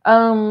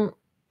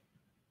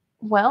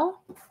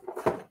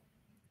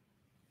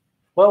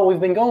 Well, we've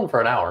been going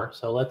for an hour,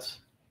 so let's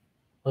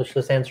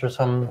just answer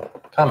some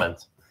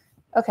comments.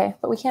 Okay,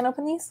 but we can't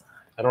open these?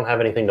 I don't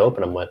have anything to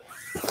open them with.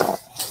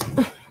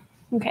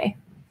 Okay.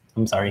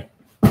 I'm sorry.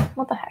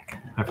 What the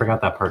heck? I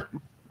forgot that part.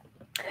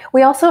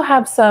 We also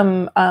have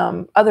some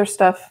other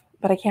stuff,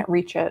 but I can't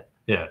reach it.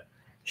 Yeah.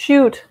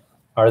 Shoot.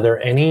 Are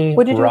there any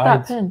What'd you do with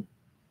rides? that pin?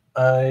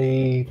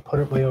 I put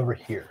it way over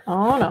here.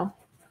 Oh, no.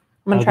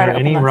 I'm gonna try to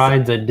open any this.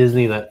 rides at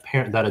Disney that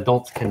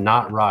adults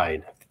cannot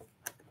ride?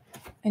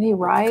 Any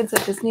rides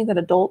at Disney that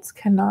adults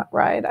cannot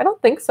ride? I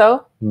don't think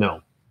so.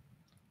 No.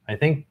 I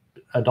think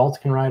adults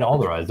can ride all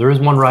the rides. There is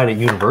one ride at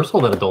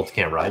Universal that adults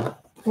can't ride.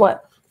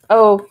 What?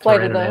 Oh,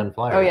 Flight of the...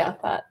 Oh, yeah,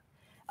 that.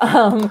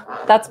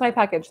 That's my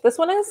package. This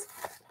one is?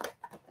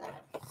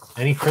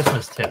 Any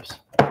Christmas tips?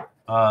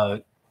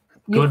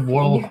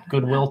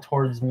 Goodwill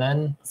towards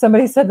men.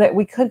 Somebody said that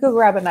we could go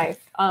grab a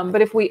knife.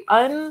 But if we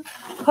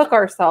unhook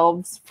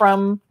ourselves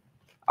from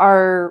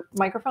our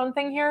microphone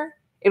thing here,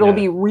 it'll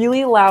be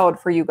really loud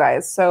for you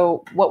guys.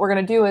 So what we're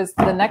going to do is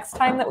the next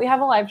time that we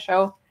have a live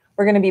show,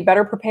 we're going to be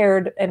better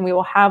prepared and we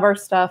will have our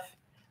stuff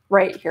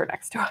right here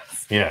next to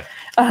us. Yeah.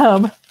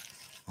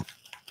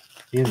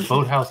 Is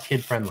Boathouse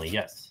kid friendly?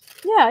 Yes.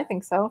 Yeah, I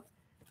think so.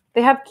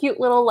 They have cute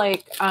little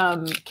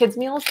kids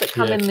meals that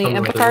come in the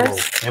Amplicars.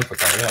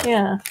 Amplicar,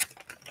 yeah.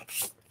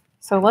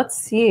 So let's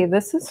see.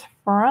 This is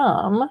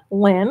from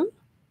Lynn.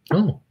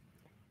 Oh.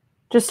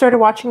 Just started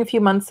watching a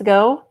few months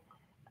ago.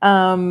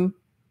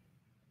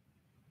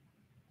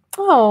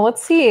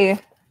 Let's see.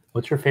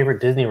 What's your favorite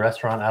Disney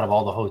restaurant out of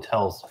all the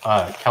hotels?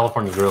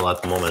 California Grill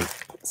at the moment.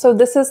 So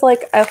this is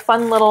like a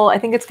fun little, I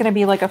think it's going to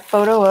be like a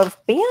photo of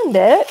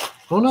Bandit.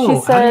 Oh, no.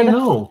 She said, how do you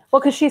know? Well,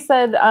 because she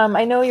said,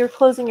 I know you're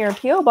closing your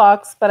P.O.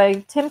 box,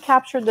 but Tim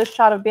captured this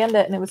shot of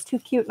Bandit and it was too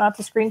cute not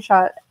to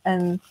screenshot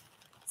and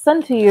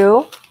send to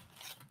you.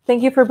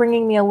 Thank you for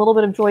bringing me a little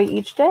bit of joy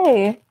each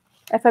day.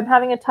 If I'm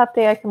having a tough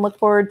day, I can look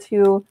forward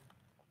to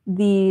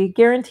the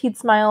guaranteed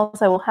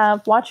smiles I will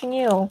have watching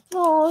you.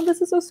 Oh,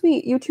 this is so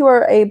sweet. You two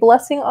are a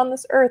blessing on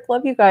this earth.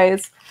 Love you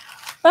guys.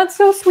 That's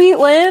so sweet,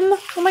 Lynn.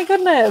 Oh my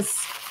goodness.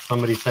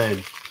 Somebody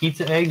said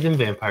pizza eggs and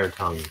vampire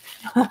tongue.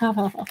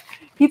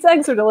 Pizza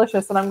eggs are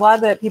delicious, and I'm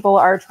glad that people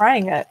are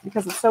trying it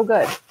because it's so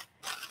good.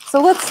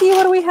 So let's see,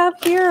 what do we have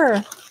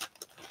here?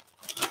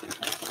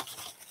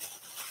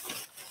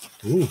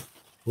 Ooh.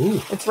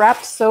 Ooh. It's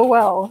wrapped so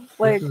well.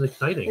 This is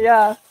exciting.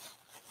 Yeah.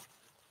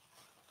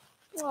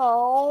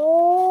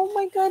 Oh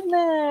my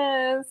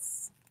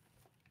goodness.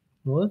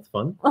 Well, that's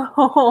fun.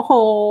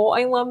 Oh,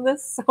 I love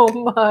this so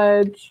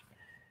much.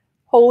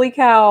 Holy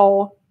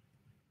cow.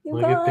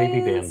 Look at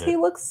baby Bandit. He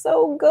looks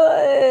so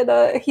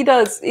good. He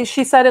does.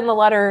 She said in the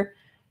letter,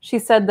 she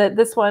said that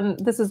this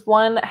is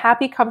one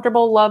happy,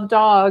 comfortable, loved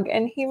dog.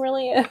 And he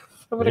really is.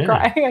 I'm going to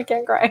cry. I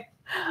can't cry.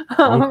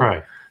 Don't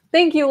cry.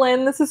 Thank you,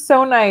 Lynn. This is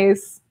so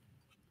nice.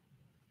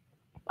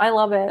 I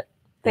love it.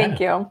 Thank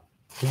you.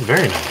 It's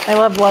very nice. I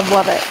love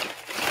it.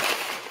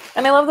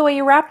 And I love the way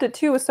you wrapped it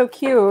too. It was so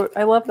cute.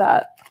 I love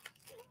that.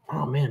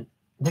 Oh man,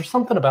 there's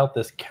something about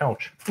this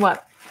couch.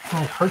 What?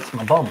 Oh, it hurts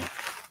my bum.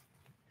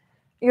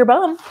 Your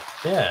bum?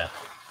 Yeah.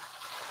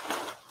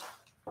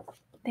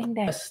 Dang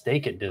dang. A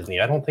steak at Disney.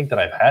 I don't think that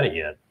I've had it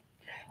yet.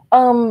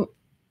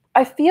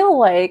 I feel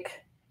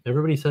like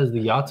everybody says the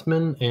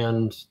Yachtsman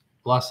and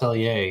La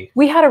Cellier.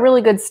 We had a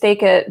really good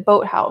steak at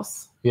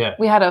Boathouse. Yeah.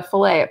 We had a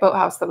filet at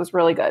Boathouse that was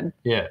really good.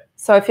 Yeah.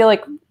 So I feel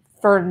like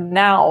for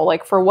now,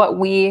 like for what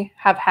we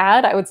have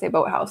had, I would say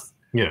Boathouse.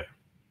 Yeah.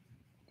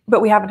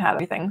 But we haven't had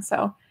anything.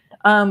 So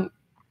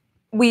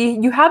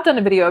you have done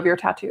a video of your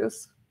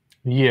tattoos.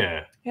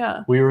 Yeah.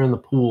 Yeah. We were in the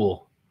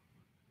pool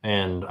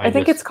and I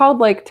think it's called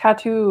like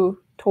Tattoo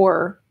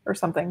Tour or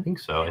something. I think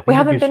so. We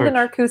haven't been to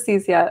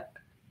Narcoossee's yet.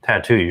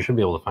 Tattoo, you should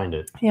be able to find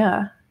it.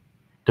 Yeah.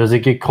 Does it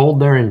get cold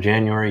there in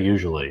January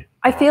usually?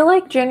 I feel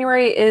like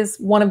January is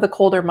one of the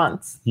colder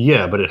months.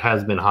 Yeah, but it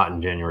has been hot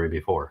in January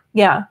before.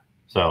 Yeah.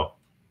 So,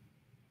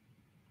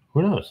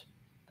 who knows?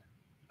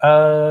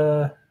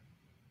 Where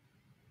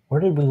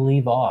did we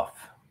leave off?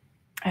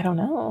 I don't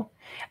know.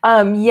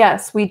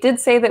 Yes, we did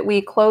say that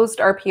we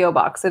closed our P.O.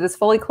 box. It is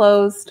fully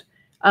closed.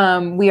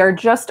 We are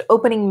just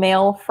opening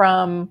mail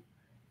from,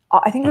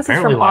 I think this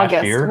apparently is from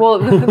August. Year. Well,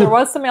 there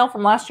was some mail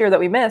from last year that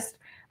we missed.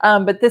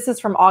 But this is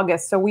from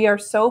August. So we are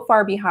so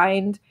far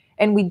behind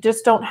and we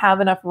just don't have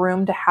enough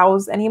room to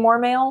house any more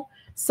mail.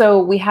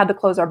 So we had to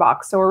close our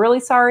box. So we're really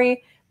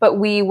sorry, but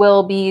we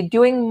will be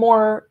doing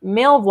more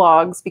mail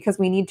vlogs because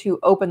we need to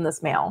open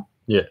this mail.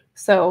 Yeah.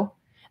 So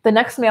the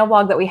next mail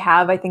vlog that we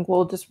have, I think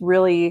we'll just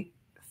really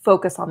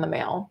focus on the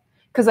mail.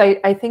 Because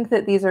I think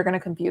that these are going to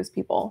confuse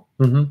people.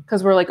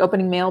 Because we're like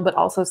opening mail, but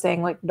also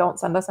saying like, don't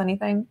send us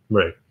anything.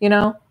 Right. You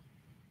know?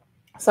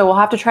 So we'll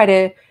have to try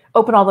to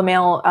open all the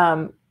mail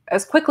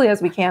as quickly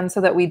as we can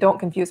so that we don't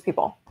confuse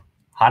people.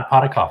 Hot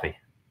pot of coffee.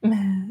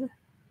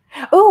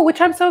 Oh,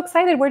 which I'm so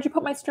excited. Where'd you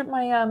put my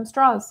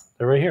straws?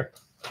 They're right here.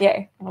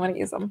 Yay. I'm going to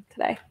use them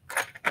today.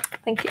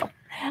 Thank you.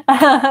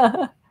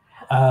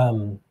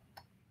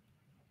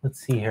 Let's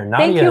see here.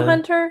 Nadia, thank you,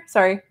 Hunter.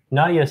 Sorry.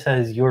 Nadia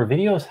says, your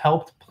videos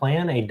helped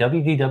plan a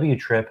WDW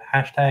trip,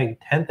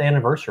 #10th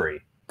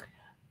anniversary.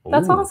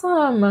 That's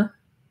awesome.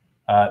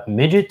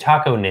 Midget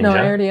Taco Ninja. No,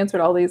 I already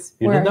answered all these.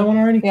 You did that one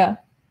already? Yeah.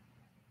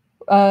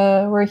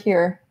 We're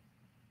here.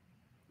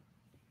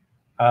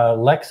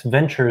 Lex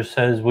Ventures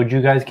says, would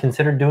you guys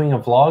consider doing a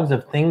vlogs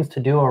of things to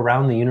do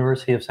around the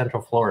University of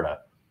Central Florida?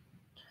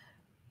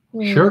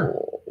 Sure.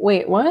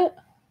 Wait, what?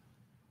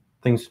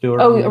 Things to do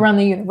around around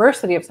the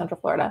University of Central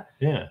Florida.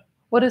 Yeah.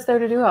 What is there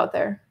to do out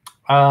there?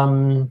 I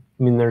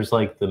mean, there's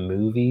like the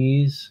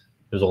movies.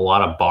 There's a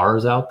lot of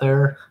bars out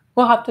there.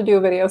 We'll have to do a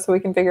video so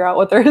we can figure out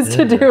what there is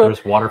to do.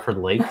 There's Waterford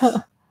Lakes.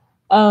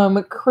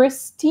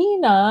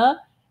 Christina,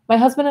 my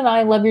husband and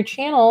I love your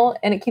channel,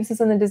 and it keeps us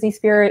in the Disney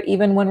spirit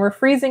even when we're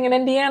freezing in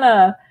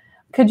Indiana.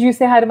 Could you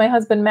say hi to my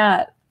husband,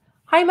 Matt?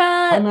 Hi,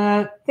 Matt. Hi,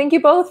 Matt. Thank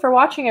you both for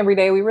watching every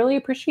day. We really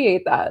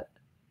appreciate that.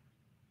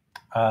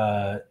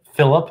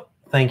 Philip,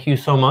 thank you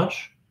so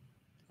much.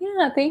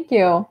 Yeah, thank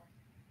you.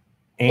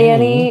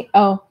 Annie,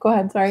 oh, go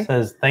ahead. Sorry.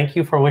 Says, thank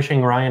you for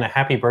wishing Ryan a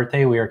happy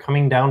birthday. We are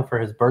coming down for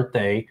his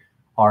birthday,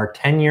 our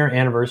 10-year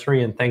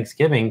anniversary and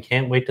Thanksgiving.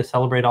 Can't wait to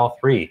celebrate all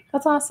three.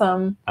 That's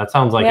awesome. That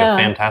sounds like a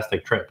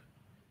fantastic trip.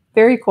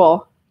 Very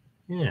cool.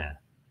 Yeah.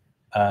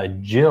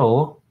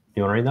 Jill,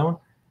 do you want to read that one?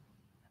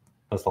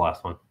 That's the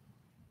last one.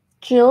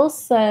 Jill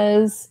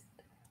says,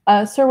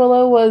 Sir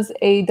Willow was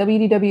a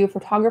WDW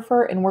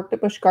photographer and worked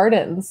at Busch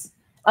Gardens.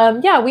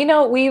 Yeah, we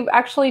know. We've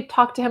actually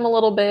talked to him a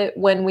little bit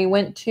when we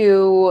went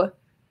to,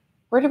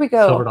 where did we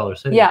go? Silver Dollar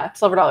City. Yeah,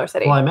 Silver Dollar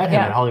City. Well, I met him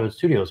at Hollywood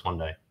Studios one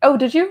day. Oh,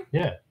 did you?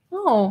 Yeah.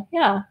 Oh,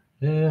 yeah.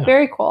 Yeah.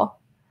 Very cool.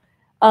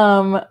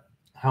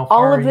 How far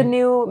all of the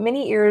new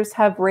mini ears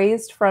have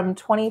raised from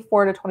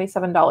 $24 to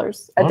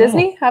 $27 at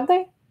Disney, have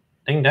they?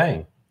 Ding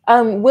dang.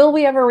 Will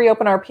we ever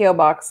reopen our P.O.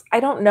 box? I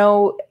don't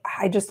know.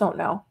 I just don't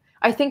know.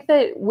 I think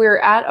that we're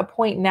at a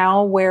point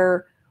now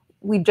where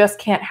we just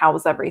can't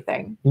house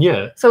everything.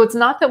 Yeah. So it's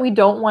not that we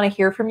don't want to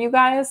hear from you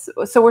guys.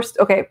 So we're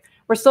still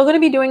going to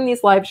be doing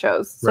these live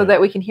shows so that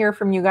we can hear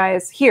from you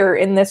guys here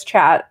in this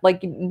chat.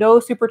 Like no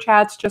super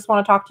chats, just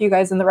want to talk to you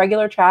guys in the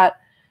regular chat.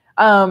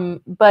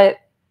 But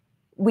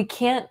we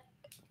can't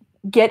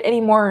get any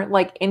more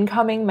like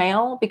incoming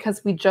mail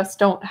because we just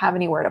don't have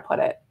anywhere to put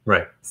it.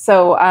 Right.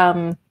 So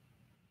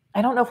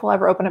I don't know if we'll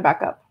ever open it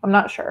back up. I'm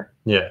not sure.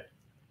 Yeah.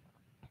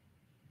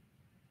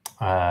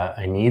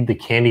 I need the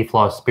Candy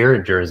Floss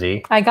Spirit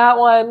jersey. I got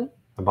one.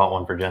 I bought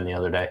one for Jen the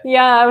other day.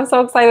 Yeah, I was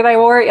so excited. I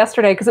wore it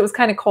yesterday because it was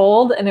kind of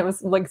cold and it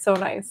was like so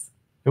nice.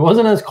 It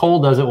wasn't as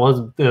cold as it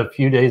was a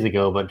few days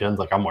ago, but Jen's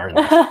like, I'm wearing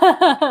this.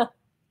 The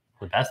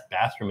best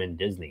bathroom in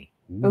Disney.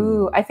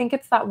 Ooh, I think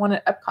it's that one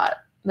at Epcot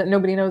that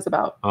nobody knows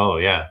about. Oh,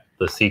 yeah.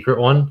 The secret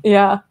one?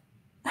 Yeah.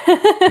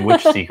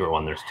 Which secret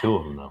one? There's two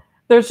of them, though.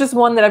 There's just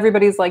one that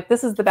everybody's like,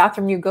 this is the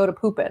bathroom you go to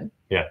poop in.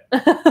 Yeah.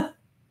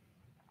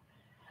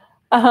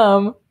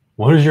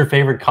 What is your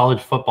favorite college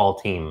football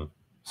team?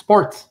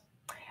 Sports.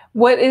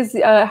 What is,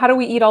 how do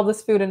we eat all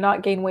this food and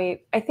not gain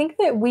weight? I think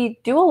that we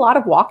do a lot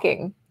of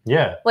walking.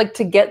 Yeah. Like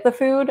to get the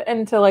food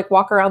and to like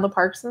walk around the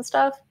parks and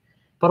stuff.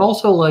 But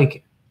also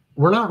like,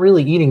 we're not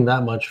really eating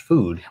that much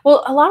food.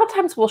 Well, a lot of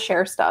times we'll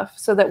share stuff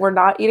so that we're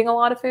not eating a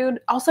lot of food.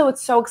 Also,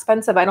 it's so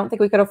expensive. I don't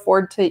think we could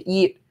afford to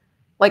eat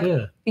like,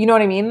 you know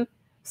what I mean?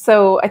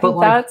 So I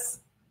think that's...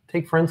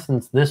 Take, for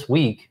instance, this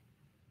week,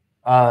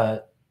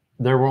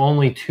 there were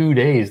only 2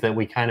 days that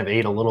we kind of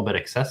ate a little bit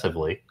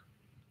excessively.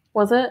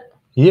 Was it?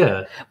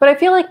 Yeah. But I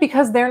feel like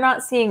because they're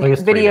not seeing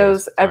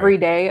videos every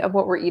day of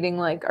what we're eating,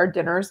 like our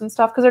dinners and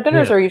stuff, because our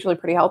dinners are usually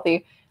pretty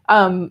healthy.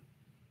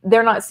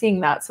 They're not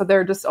seeing that. So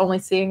they're just only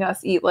seeing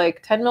us eat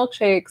like 10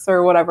 milkshakes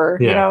or whatever,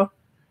 you know?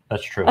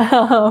 That's true.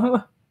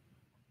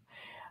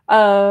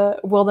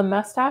 Will the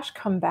mustache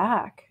come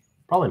back?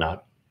 Probably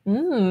not.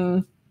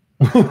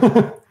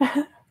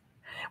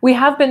 We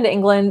have been to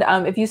England.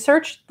 If you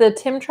search the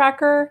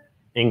TimTracker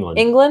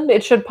England,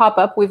 it should pop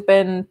up. We've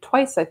been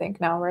twice, I think,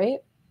 now, right?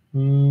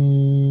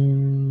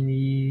 No.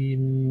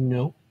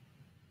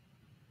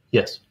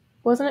 Yes.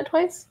 Wasn't it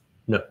twice?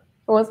 No. It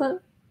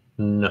wasn't?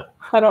 No.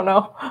 I don't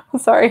know.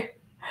 Sorry.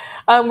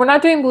 We're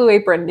not doing Blue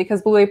Apron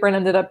because Blue Apron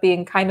ended up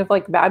being kind of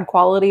like bad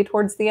quality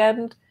towards the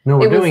end. No,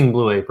 we're doing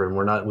Blue Apron.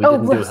 We're not. We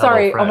didn't do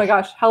sorry. HelloFresh. Oh my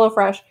gosh,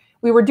 HelloFresh.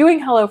 We were doing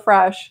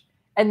HelloFresh,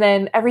 and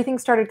then everything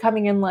started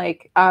coming in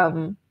like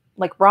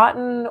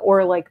rotten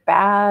or like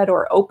bad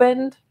or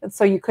opened, and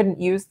so you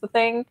couldn't use the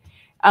thing.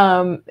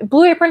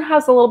 Blue Apron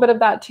has a little bit of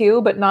that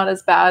too, but not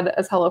as bad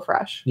as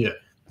HelloFresh. Yeah.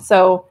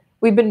 So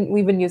we've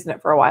been using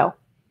it for a while.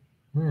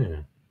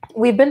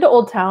 We've been to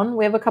Old Town.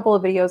 We have a couple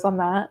of videos on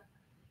that.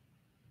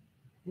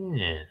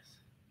 Yes.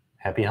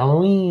 Happy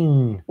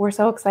Halloween. We're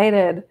so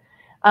excited.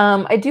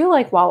 I do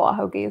like Wawa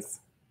hoagies.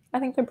 I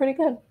think they're pretty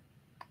good.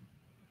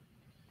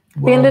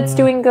 Bandit's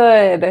doing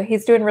good.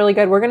 He's doing really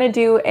good. We're going to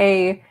do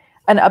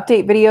an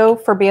update video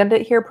for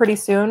Bandit here pretty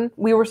soon.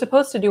 We were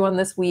supposed to do one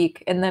this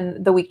week, and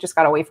then the week just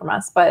got away from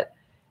us. But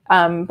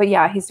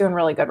yeah, he's doing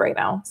really good right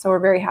now. So we're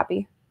very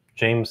happy.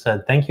 James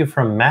said, "Thank you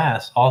from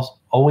Mass.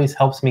 Always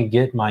helps me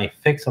get my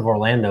fix of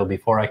Orlando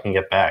before I can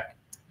get back."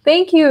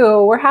 Thank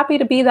you. We're happy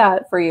to be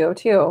that for you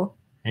too.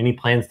 Any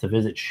plans to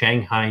visit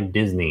Shanghai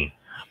Disney?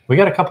 We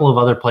got a couple of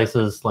other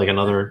places, I would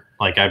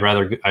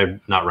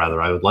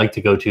like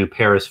to go to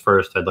Paris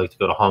first. I'd like to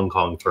go to Hong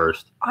Kong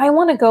first. I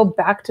want to go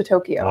back to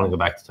Tokyo. I want to go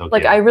back to Tokyo.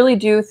 Like, I really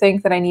do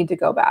think that I need to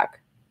go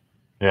back.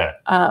 Yeah.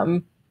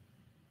 How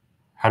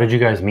did you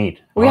guys meet?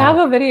 We have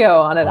a video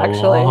on it,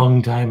 actually. A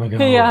long time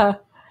ago. Yeah.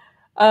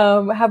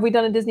 Have we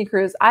done a Disney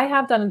cruise? I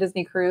have done a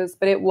Disney cruise,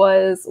 but it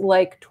was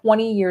like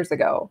 20 years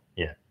ago.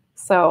 Yeah.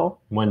 So.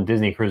 When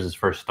Disney cruises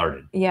first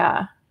started.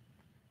 Yeah.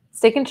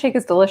 Steak and Shake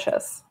is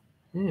delicious.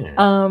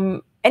 Yeah.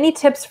 Any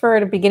tips for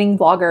a beginning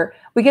vlogger?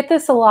 We get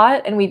this a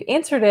lot, and we've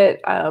answered it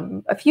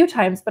a few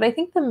times, but I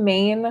think the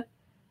main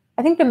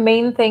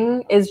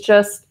thing is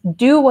just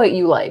do what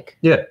you like.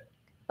 Yeah.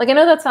 Like, I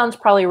know that sounds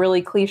probably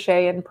really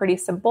cliche and pretty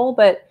simple,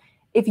 but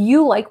if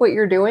you like what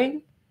you're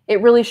doing,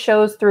 it really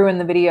shows through in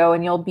the video,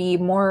 and you'll be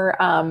more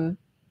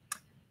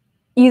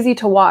easy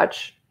to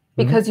watch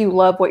because you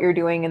love what you're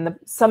doing, and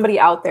somebody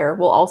out there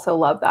will also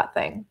love that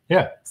thing.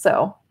 Yeah.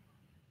 So.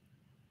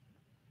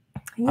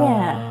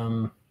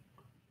 Yeah.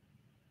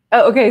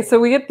 Okay, so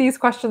we get these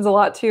questions a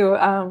lot too.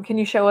 Can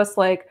you show us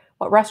like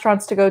what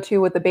restaurants to go to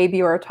with a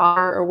baby or a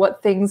toddler, or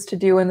what things to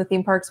do in the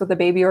theme parks with a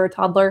baby or a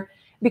toddler?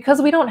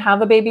 Because we don't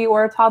have a baby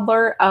or a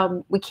toddler,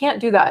 we can't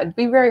do that. It'd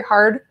be very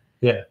hard.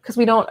 Yeah. Because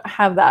we don't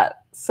have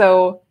that.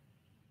 So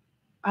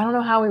I don't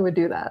know how we would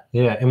do that.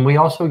 Yeah, and we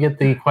also get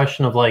the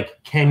question of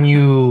like, can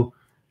you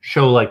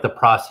show like the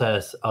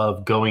process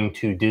of going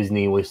to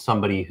Disney with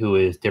somebody who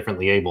is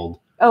differently abled?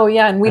 Oh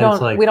yeah, and we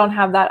don't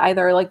have that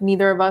either. Like,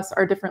 neither of us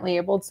are differently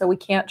abled, so we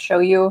can't show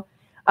you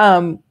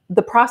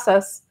the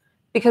process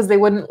because they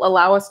wouldn't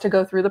allow us to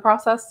go through the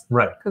process.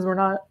 Right. Because we're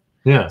not.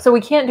 Yeah. So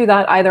we can't do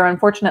that either,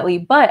 unfortunately.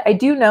 But I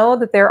do know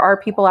that there are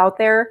people out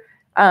there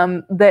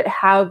that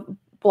have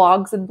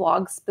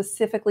blogs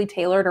specifically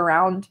tailored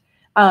around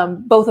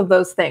both of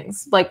those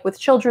things, like with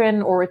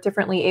children or with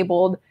differently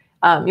abled,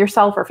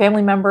 yourself or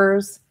family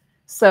members.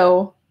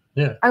 So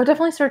yeah, I would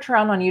definitely search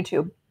around on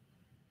YouTube.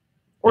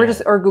 Or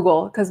or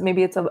Google, because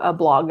maybe it's a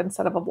blog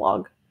instead of a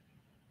blog.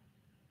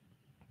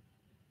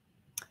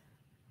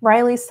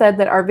 Riley said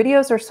that our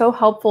videos are so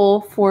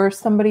helpful for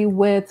somebody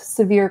with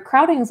severe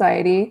crowd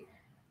anxiety.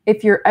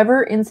 If you're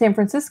ever in San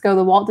Francisco,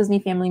 the Walt Disney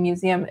Family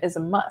Museum is a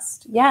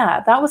must.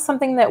 Yeah, that was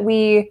something that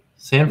we've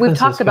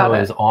talked about.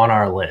 Is on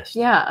our list.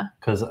 Yeah.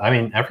 Because, I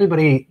mean,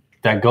 everybody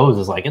that goes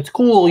is like, it's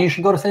cool, you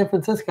should go to San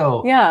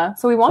Francisco. Yeah,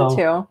 so we want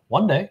to.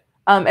 One day.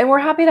 And we're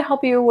happy to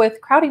help you with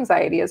crowd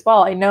anxiety as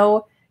well. I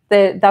know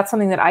that's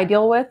something that I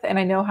deal with, and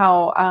I know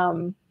how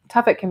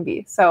tough it can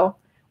be. So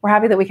we're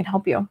happy that we can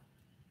help you.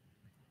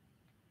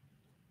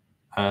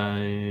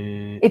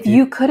 If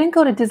you couldn't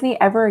go to Disney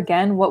ever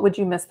again, what would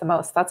you miss the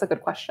most? That's a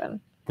good question.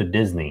 The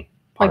Disney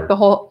Like the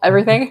whole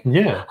everything?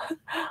 Yeah.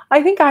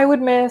 I think I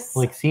would miss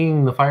like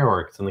seeing the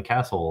fireworks in the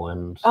castle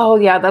and oh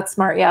yeah, that's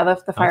smart. Yeah, the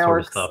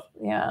fireworks. Sort of stuff.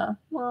 Yeah.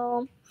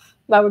 Well,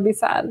 that would be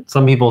sad.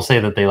 Some people say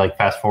that they like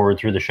fast forward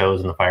through the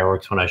shows and the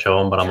fireworks when I show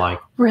them, but I'm like,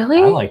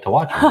 really? I like to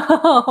watch them.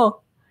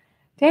 Oh,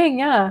 dang,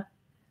 yeah.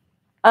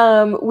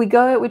 We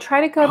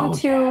try to go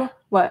to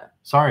what?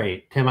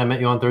 Sorry, Tim, I met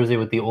you on Thursday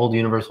with the old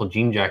Universal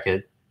jean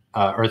jacket,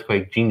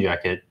 Earthquake jean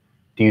jacket.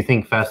 Do you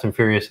think Fast and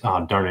Furious?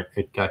 Oh, darn it.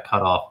 It got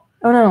cut off.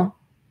 Oh, no.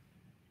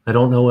 I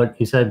don't know what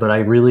he said, but I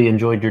really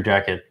enjoyed your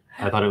jacket.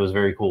 I thought it was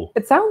very cool.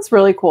 It sounds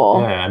really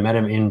cool. Yeah, I met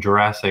him in the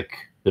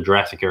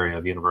Jurassic area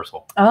of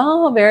Universal.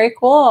 Oh, very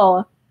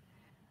cool.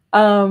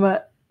 Do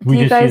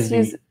you guys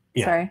use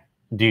sorry.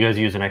 Do you guys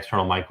use an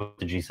external mic with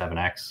the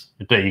G7X?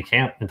 You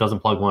can't. It doesn't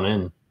plug one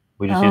in.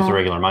 We just use the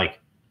regular mic.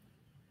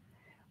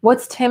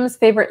 What's Tim's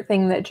favorite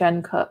thing that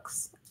Jen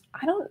cooks?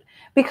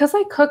 Because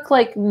I cook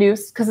like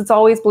because it's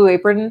always Blue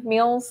Apron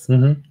meals.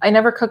 Mm-hmm. I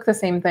never cook the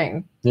same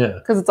thing. Yeah.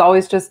 Because it's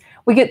always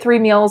we get 3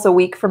 meals a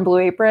week from Blue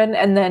Apron.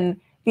 And then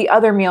the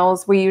other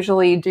meals we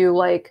usually do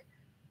like,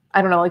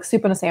 I don't know, like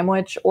soup and a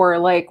sandwich, or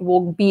like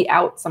we'll be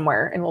out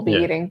somewhere and we'll be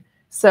eating.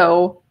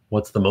 So.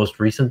 What's the most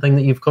recent thing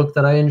that you've cooked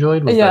that I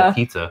enjoyed was that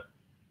pizza.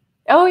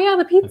 Oh yeah,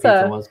 the pizza. The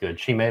pizza was good.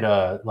 She made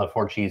a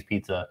 4-cheese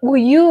pizza.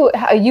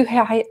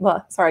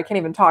 Well, sorry, I can't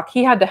even talk.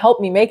 He had to help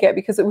me make it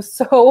because it was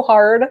so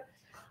hard.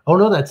 Oh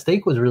no, that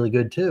steak was really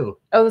good too.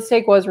 Oh, the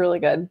steak was really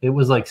good. It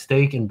was like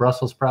steak and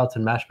Brussels sprouts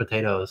and mashed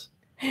potatoes.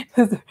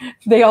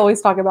 They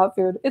always talk about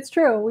food. It's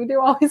true. We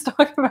do always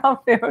talk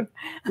about food.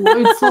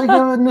 It's like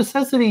a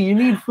necessity. You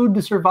need food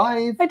to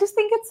survive. I just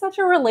think it's such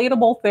a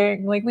relatable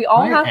thing. Like we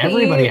all have to eat.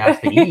 Everybody has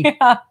to eat.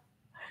 Yeah.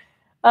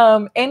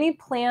 Any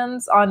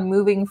plans on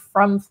moving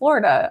from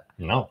Florida?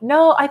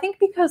 No, I think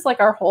because like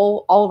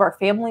all of our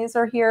families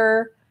are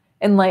here,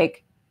 and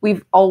like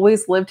we've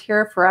always lived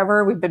here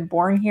forever. We've been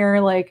born here.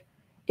 Like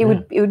it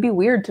would be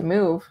weird to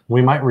move.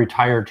 We might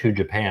retire to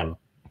Japan.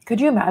 Could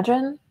you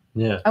imagine?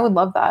 Yeah, I would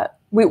love that.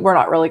 We're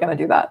not really going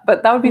to do that,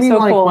 but that would be so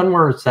cool. When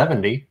we're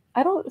 70.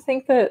 I don't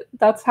think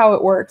that's how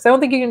it works. I don't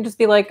think you can just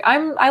be like,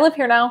 I live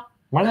here now.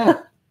 Why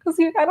not? Because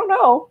I don't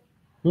know.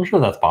 I'm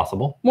sure that's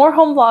possible. More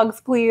home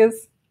vlogs,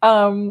 please.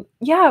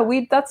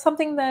 That's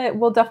something that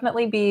we'll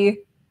definitely be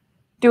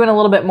doing a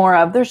little bit more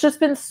of. There's just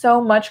been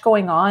so much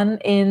going on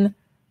in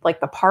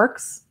like the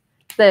parks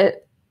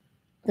that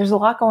there's a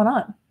lot going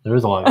on. There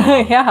is a lot going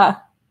on. Yeah.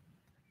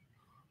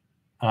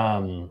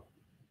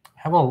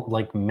 How about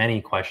like many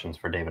questions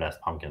for David S.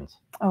 Pumpkins?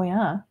 Oh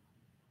yeah.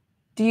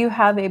 Do you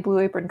have a Blue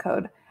Apron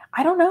code?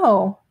 I don't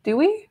know. Do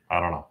we?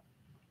 I don't know.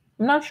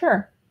 I'm not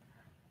sure.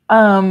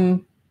 How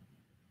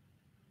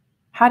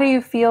do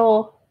you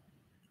feel?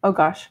 Oh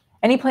gosh.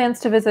 Any plans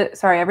to visit?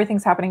 Sorry,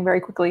 everything's happening very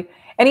quickly.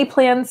 Any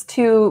plans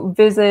to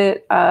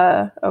visit?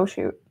 Oh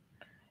shoot.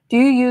 Do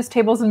you use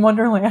Tables in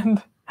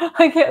Wonderland?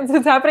 I can't.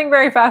 It's happening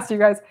very fast, you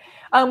guys.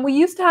 We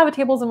used to have a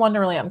Tables in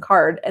Wonderland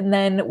card, and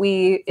then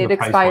it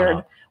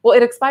expired. Well,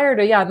 it expired,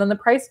 and then the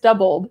price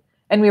doubled,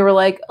 and we were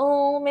like,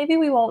 oh, maybe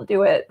we won't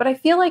do it. But I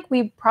feel like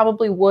we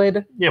probably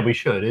would. Yeah, we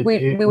should.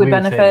 We would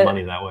benefit. Save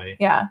money that way.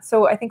 Yeah,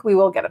 so I think we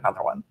will get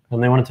another one.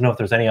 And they wanted to know if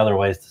there's any other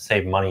ways to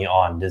save money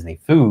on Disney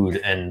food.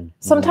 And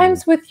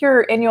sometimes with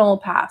your annual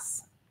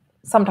pass.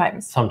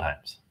 Sometimes.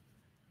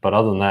 But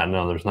other than that,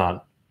 no, there's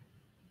not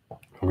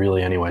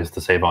really any ways to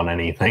save on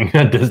anything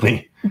at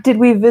Disney. Did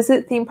we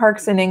visit theme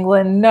parks in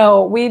England?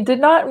 No, we did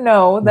not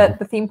know that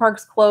the theme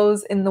parks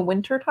close in the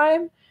winter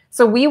time.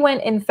 So we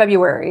went in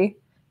February,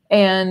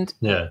 and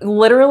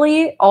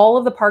literally all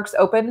of the parks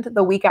opened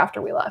the week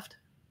after we left.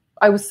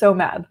 I was so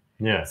mad.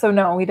 Yeah. So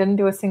no, we didn't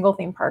do a single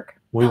theme park.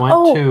 We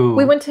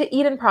went to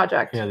Eden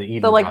Project. Yeah, the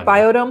Eden Project.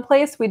 Biodome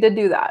place. We did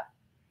do that.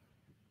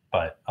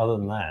 But other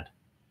than that,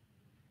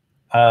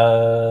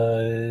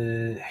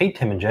 hey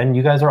Tim and Jen,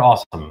 you guys are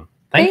awesome.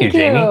 Thank you,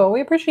 Jamie.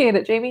 We appreciate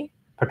it, Jamie.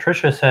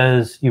 Patricia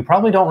says, you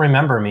probably don't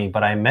remember me,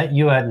 but I met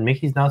you at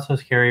Mickey's Not So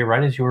Scary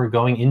right as you were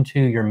going into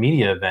your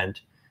media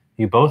event.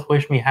 You both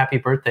wished me happy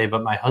birthday,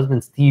 but my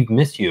husband Steve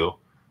missed you.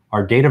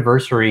 Our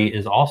date-iversary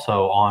is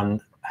also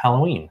on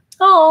Halloween.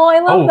 Oh, I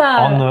love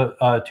that. On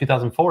the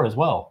 2004 as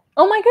well.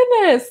 Oh my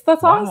goodness,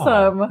 that's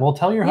awesome. Well,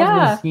 tell your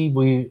husband Steve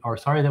we are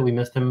sorry that we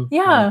missed him.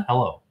 Yeah.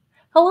 Hello.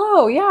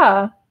 Hello,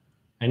 yeah.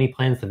 Any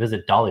plans to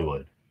visit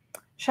Dollywood?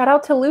 Shout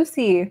out to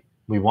Lucy.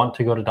 We want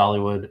to go to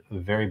Dollywood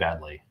very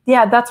badly.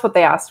 Yeah, that's what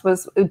they asked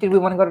was, did we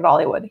want to go to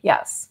Dollywood?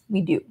 Yes,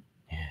 we do.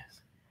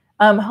 Yes.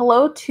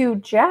 Hello to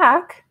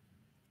Jack.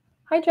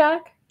 Hi,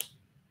 Jack.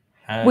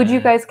 Would you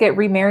guys get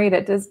remarried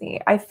at Disney?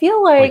 I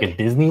feel like a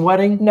Disney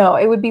wedding? No,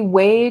 it would be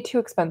way too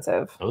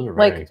expensive. Those are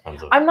very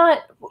expensive.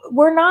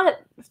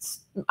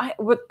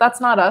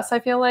 That's not us. I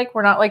feel like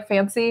we're not like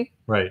fancy.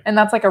 Right. And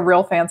that's like a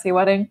real fancy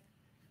wedding.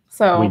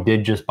 So we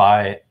did just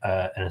buy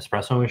an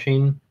espresso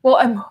machine.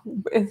 Well,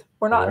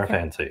 we're not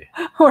fancy.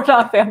 We're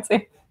not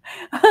fancy.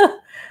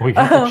 We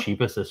got the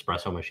cheapest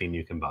espresso machine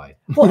you can buy.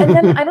 Well, and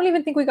then I don't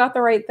even think we got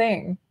the right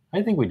thing.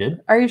 I think we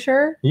did. Are you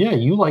sure? Yeah,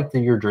 you liked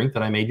your drink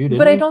that I made you, didn't you?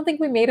 But I don't think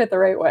we made it the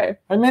right way.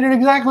 I made it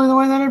exactly the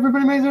way that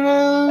everybody makes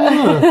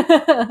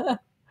it.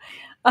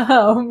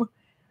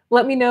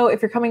 Let me know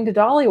if you're coming to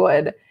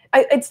Dollywood.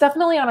 It's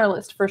definitely on our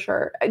list for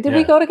sure. Did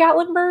we go to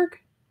Gatlinburg?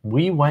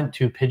 We went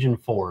to Pigeon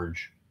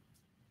Forge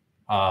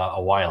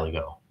a while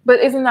ago. But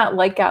isn't that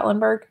like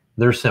Gatlinburg?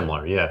 They're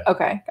similar, yeah.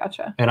 Okay,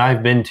 gotcha. And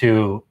I've been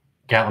to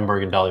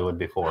Gatlinburg and Dollywood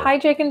before. Hi,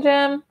 Jake and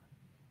Jim.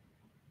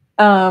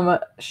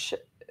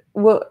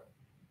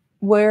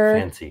 Where?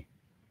 Fancy.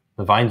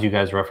 The vines you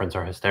guys reference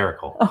are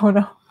hysterical. Oh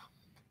no.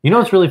 You know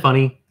what's really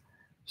funny?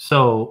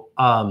 So,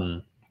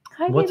 Hi,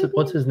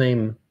 what's his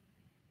name?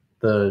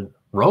 The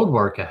road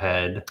work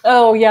ahead.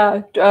 Oh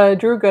yeah,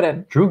 Drew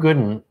Gooden. Drew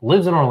Gooden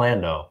lives in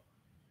Orlando,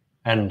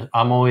 and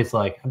I'm always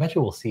like, I bet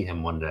you we'll see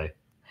him one day.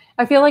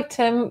 I feel like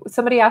Tim.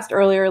 Somebody asked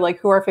earlier, like,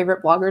 who our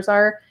favorite bloggers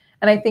are,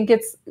 and I think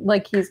it's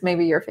like he's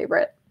maybe your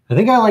favorite. I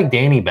think I like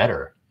Danny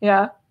better.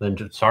 Yeah.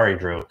 Sorry,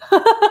 Drew.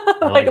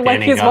 like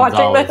he's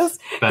watching this.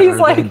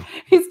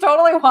 He's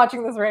totally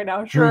watching this right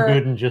now. Sure.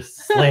 Drew Gooden just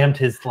slammed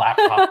his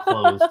laptop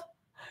closed.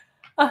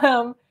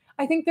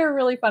 I think they're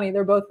really funny.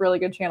 They're both really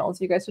good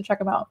channels. You guys should check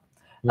them out.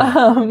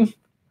 Yeah.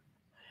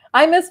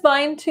 I miss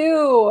Vine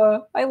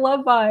too. I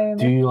love Vine.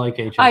 Do you like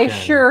HHN? I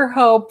sure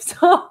hope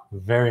so.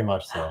 Very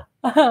much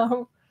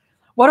so.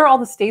 What are all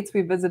the states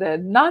we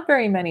visited? Not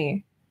very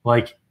many.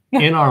 Like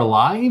in our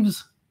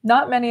lives?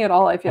 Not many at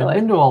all, I feel like.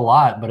 I've been to a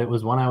lot, but it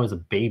was when I was a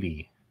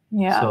baby.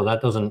 Yeah. So that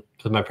doesn't,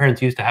 because my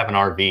parents used to have an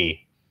RV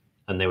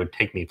and they would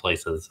take me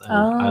places. And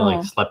I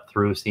like slept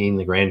through seeing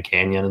the Grand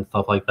Canyon and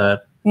stuff like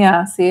that.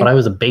 Yeah, see. But I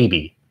was a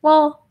baby.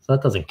 Well. So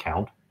that doesn't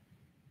count.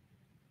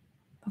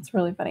 That's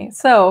really funny.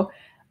 So,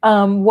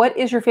 what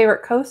is your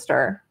favorite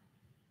coaster?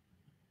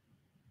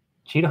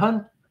 Cheetah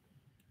Hunt?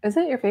 Is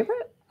it your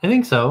favorite? I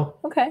think so.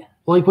 Okay.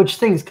 Like, which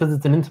things? Because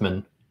it's an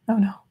Intamin. Oh,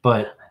 no.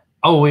 But,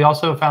 we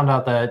also found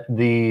out that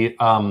the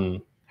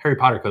Harry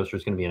Potter coaster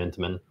is going to be an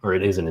Intamin, or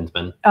it is an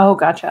Intamin. Oh,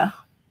 gotcha.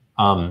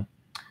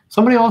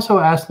 Somebody also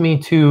asked me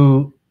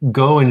to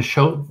go and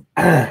show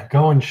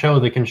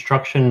the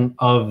construction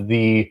of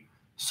the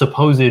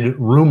supposed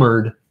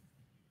rumored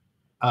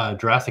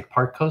Jurassic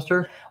Park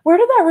coaster. Where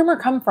did that rumor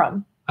come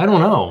from? I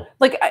don't know.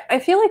 Like, I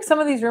feel like some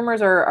of these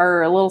rumors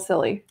are a little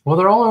silly. Well,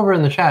 they're all over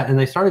in the chat, and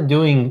they started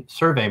doing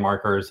survey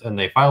markers, and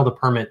they filed a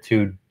permit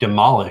to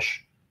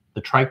demolish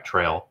the trike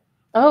trail.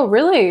 Oh,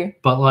 really?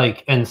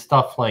 But and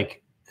stuff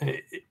like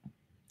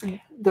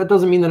that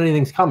doesn't mean that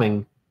anything's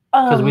coming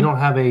because we don't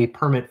have a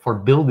permit for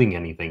building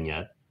anything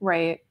yet.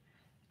 Right.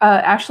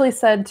 Ashley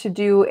said to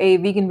do a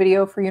vegan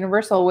video for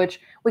Universal, which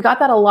we got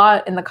that a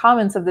lot in the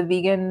comments of the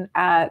vegan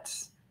at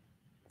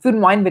Food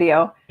and Wine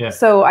video. Yeah.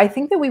 So I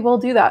think that we will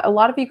do that. A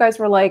lot of you guys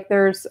were like,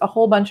 there's a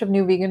whole bunch of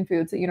new vegan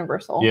foods at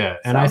Universal. Yeah.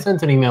 And I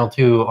sent an email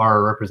to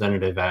our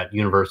representative at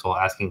Universal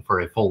asking for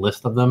a full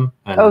list of them.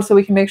 And, so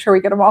we can make sure we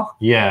get them all.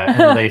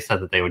 Yeah. And they said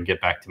that they would get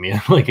back to me in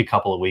like a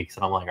couple of weeks.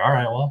 And I'm like, all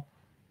right, well,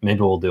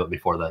 maybe we'll do it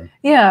before then.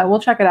 Yeah, we'll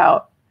check it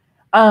out.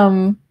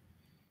 Somebody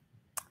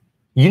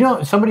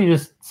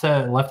just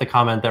left a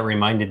comment that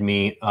reminded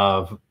me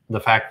of the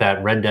fact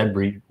that Red Dead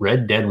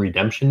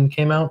Redemption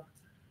came out.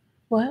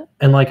 What?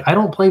 And I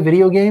don't play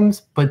video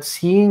games, but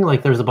seeing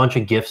there's a bunch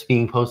of GIFs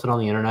being posted on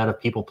the internet of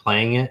people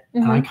playing it,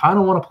 and I kind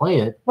of want to play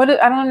it. I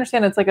don't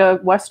understand. It's like a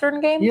Western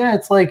game? Yeah,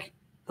 it's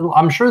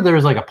I'm sure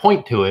there's a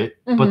point to it,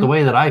 but the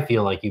way that I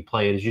feel like you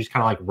play it is you just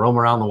kind of roam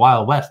around the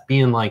Wild West,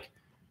 being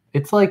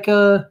it's like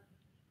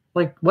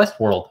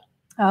Westworld.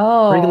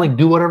 Oh. Where you can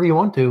do whatever you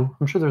want to.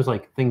 I'm sure there's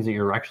things that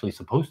you're actually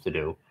supposed to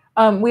do.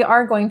 We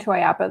are going to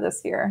IAPA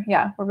this year.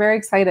 Yeah, we're very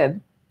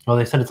excited. Oh,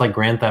 they said it's like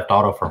Grand Theft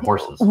Auto for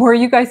horses. Were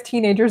you guys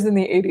teenagers in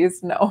the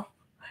 80s? No.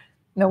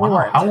 No, we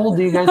weren't. How old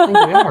do you guys think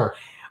we are?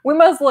 We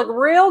must look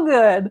real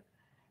good.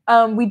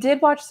 We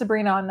did watch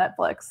Sabrina on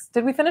Netflix.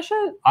 Did we finish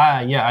it?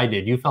 Yeah, I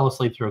did. You fell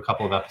asleep through a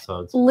couple of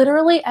episodes.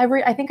 Literally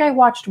I think I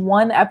watched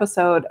one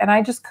episode and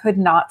I just could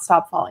not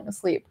stop falling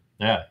asleep.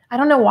 Yeah. I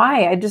don't know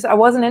why. I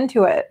wasn't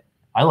into it.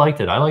 I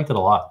liked it. I liked it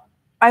a lot.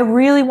 I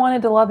really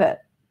wanted to love it.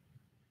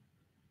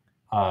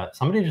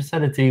 Somebody just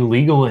said it's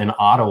illegal in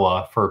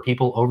Ottawa for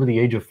people over the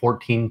age of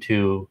 14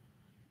 to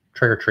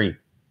trick or treat.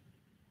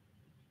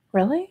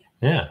 Really?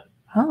 Yeah.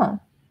 Huh.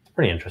 It's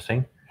pretty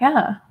interesting.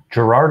 Yeah.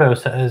 Gerardo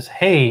says,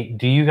 hey,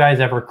 do you guys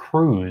ever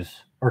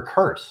cruise or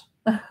curse?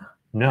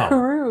 No.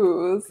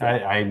 Cruise.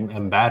 I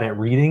am bad at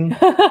reading.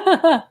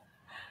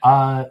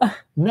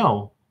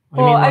 No.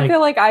 I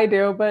feel like I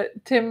do, but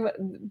Tim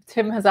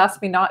has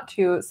asked me not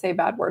to say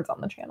bad words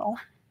on the channel.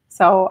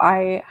 So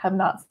I have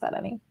not said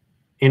any.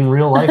 In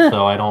real life,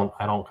 though, I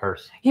don't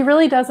curse. He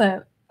really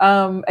doesn't.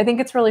 I think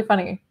it's really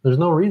funny. There's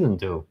no reason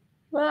to.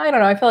 Well, I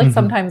don't know. I feel like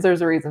sometimes there's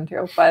a reason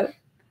to, but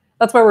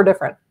that's why we're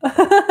different.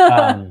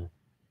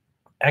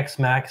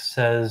 Xmax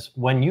says,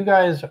 when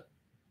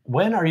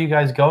are you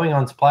guys going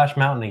on Splash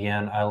Mountain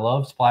again? I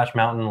love Splash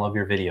Mountain. Love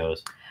your videos.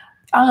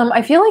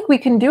 I feel like we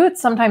can do it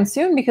sometime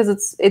soon because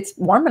it's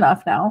warm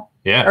enough now.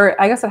 Yeah.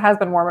 Or I guess it has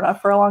been warm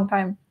enough for a long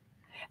time.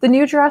 The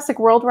new Jurassic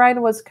World ride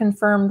was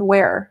confirmed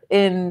where?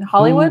 In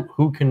Hollywood?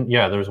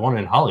 There's one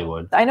in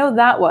Hollywood. I know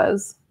that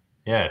was.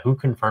 Yeah, who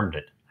confirmed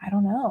it? I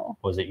don't know.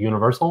 Was it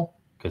Universal?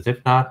 Because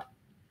if not,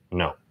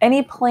 no.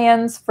 Any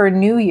plans for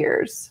New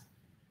Year's?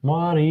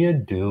 What are you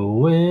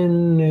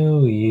doing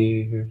New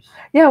Year's?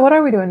 Yeah, what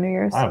are we doing New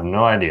Year's? I have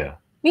no idea.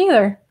 Me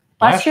either.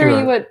 Last year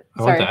you would.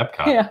 I went to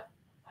Epcot.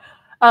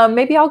 Yeah.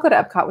 Maybe I'll go to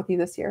Epcot with you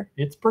this year.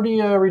 It's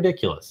pretty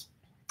ridiculous.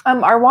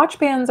 Our watch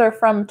bands are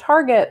from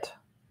Target.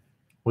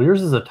 Well,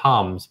 yours is a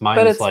Tom's.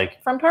 Mine's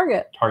like from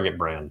Target. Target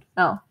brand.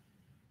 Oh.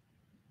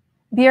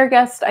 Be Our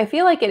Guest, I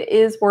feel like it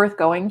is worth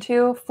going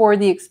to for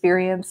the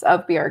experience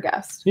of Be Our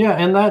Guest. Yeah,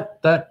 and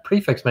that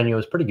prefix menu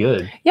is pretty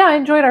good. Yeah, I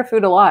enjoyed our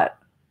food a lot.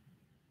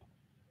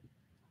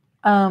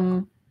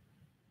 Ding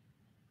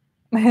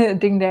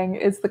dang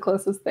is the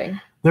closest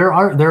thing. There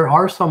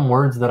are some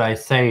words that I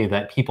say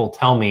that people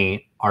tell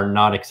me are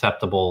not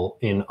acceptable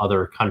in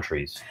other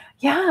countries.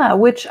 Yeah,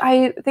 which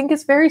I think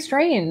is very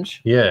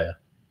strange. Yeah.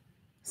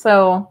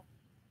 So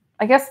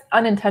I guess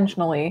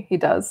unintentionally he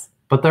does.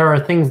 But there are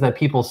things that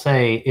people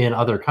say in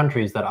other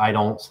countries that I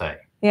don't say.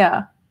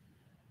 Yeah.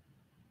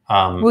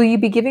 Will you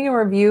be giving a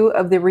review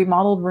of the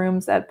remodeled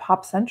rooms at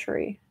Pop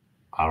Century?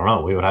 I don't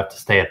know. We would have to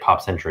stay at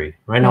Pop Century.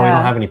 Right now, we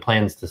don't have any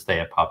plans to stay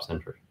at Pop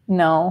Century.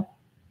 No.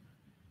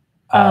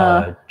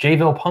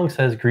 Jayville Punk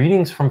says,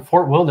 greetings from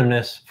Fort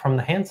Wilderness from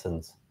the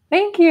Hansons.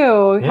 Thank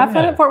you. Yeah. Have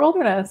fun at Fort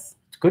Wilderness.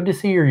 It's good to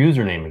see your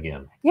username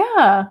again.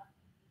 Yeah.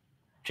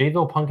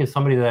 Jayville Punk is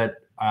somebody that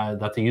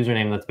that's a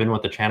username that's been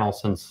with the channel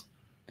since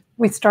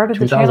we started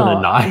the channel.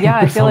 2009. Yeah,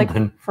 I feel like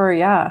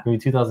maybe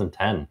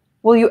 2010.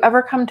 Will you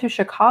ever come to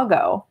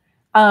Chicago?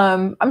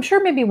 I'm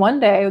sure maybe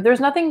one day. There's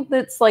nothing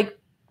that's like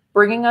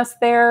bringing us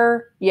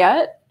there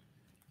yet.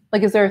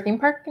 Like, is there a theme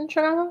park in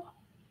Chicago?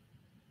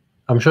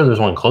 I'm sure there's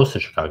one close to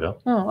Chicago.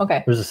 Oh,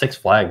 okay. There's a Six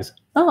Flags.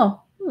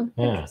 Oh, yeah.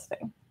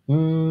 Interesting.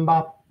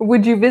 Bop.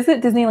 Would you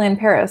visit Disneyland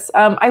Paris?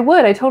 I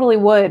would. I totally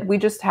would. We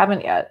just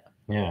haven't yet.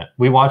 Yeah,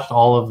 we watched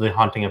all of The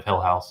Haunting of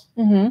Hill House.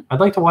 Mm-hmm. I'd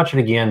like to watch it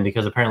again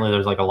because apparently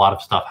there's like a lot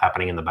of stuff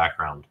happening in the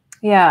background.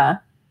 Yeah.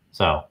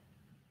 So.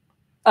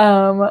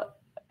 What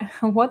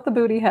the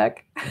booty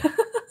heck?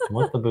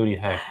 What the booty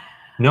heck?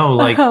 No,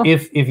 like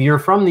if you're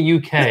from the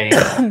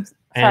UK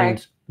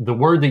and the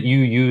word that you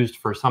used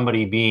for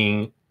somebody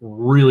being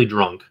really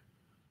drunk,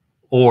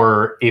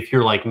 or if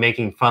you're like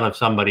making fun of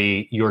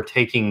somebody, you're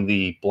taking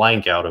the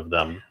blank out of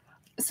them.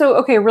 So,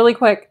 okay, really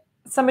quick.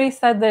 Somebody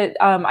said that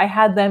I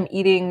had them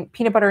eating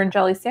peanut butter and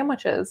jelly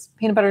sandwiches,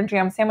 peanut butter and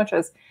jam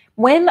sandwiches.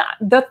 When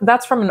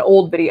that's from an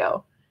old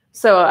video.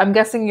 So I'm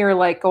guessing you're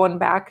like going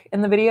back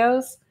in the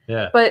videos.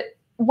 Yeah. But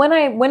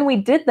when we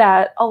did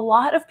that, a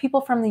lot of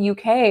people from the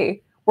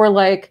UK were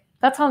like,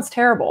 that sounds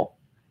terrible.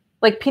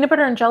 Like peanut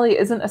butter and jelly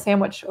isn't a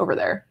sandwich over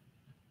there.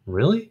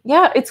 Really?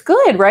 Yeah, it's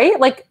good, right?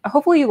 Like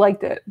hopefully you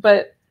liked it.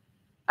 But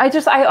I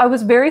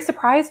was very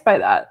surprised by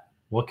that.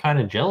 What kind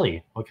of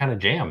jelly? What kind of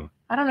jam?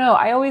 I don't know.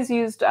 I always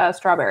used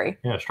strawberry.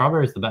 Yeah,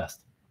 strawberry is the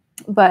best.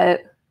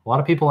 But a lot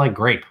of people like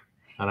grape.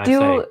 And I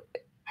say,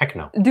 heck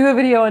no. Do a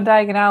video on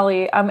Diagon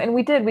Alley. And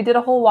we did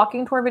a whole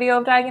walking tour video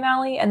of Diagon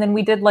Alley. And then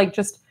we did like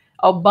just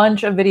a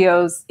bunch of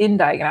videos in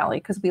Diagon Alley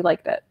because we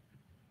liked it.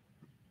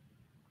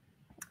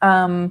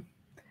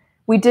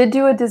 We did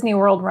do a Disney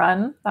World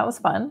run. That was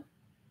fun.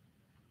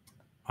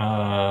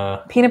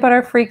 Peanut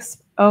Butter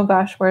Freaks. Oh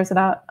gosh, where is it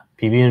at?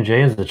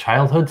 PB&J is the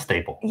childhood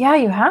staple. Yeah,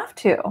 you have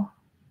to.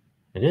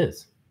 It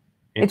is.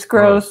 It's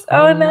gross.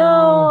 Oh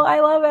no,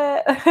 I love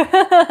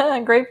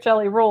it. Grape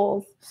jelly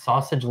rules.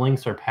 Sausage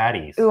links or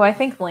patties? Ooh, I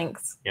think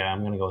links. Yeah,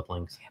 I'm gonna go with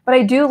links. But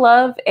I do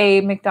love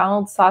a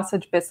McDonald's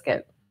sausage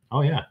biscuit.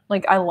 Oh yeah.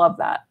 Like I love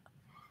that.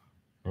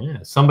 Yeah.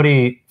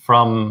 Somebody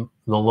from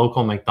the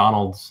local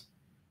McDonald's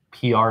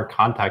PR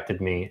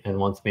contacted me and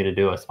wants me to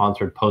do a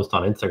sponsored post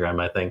on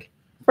Instagram, I think.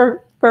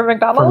 For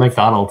McDonald's? For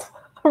McDonald's.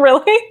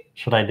 Really?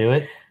 Should I do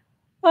it?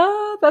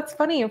 That's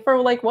funny. For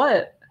like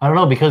what? I don't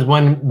know, because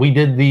when we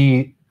did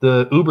the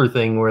Uber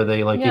thing where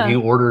they like if you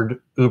ordered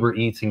Uber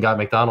Eats and got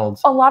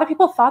McDonald's, a lot of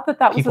people thought that was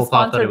a sponsor. People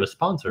thought that it was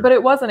sponsored. But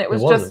it wasn't. It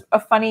was just a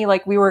funny,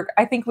 like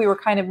I think we were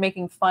kind of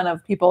making fun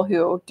of people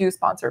who do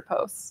sponsored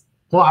posts.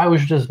 Well, I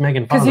was just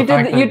making fun of the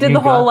fact that you did the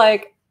whole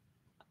like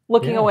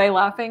looking away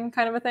laughing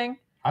kind of a thing.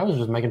 I was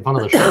just making fun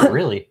of the shirt,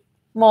 really.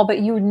 Well, but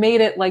you made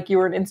it like you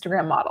were an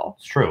Instagram model.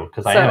 It's true,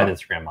 because I am an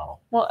Instagram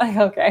model. Well,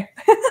 okay.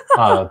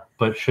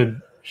 But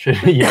should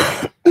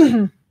yeah.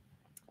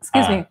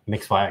 Excuse me.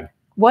 Mixed flag.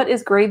 What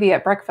is gravy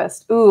at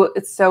breakfast? Ooh,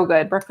 it's so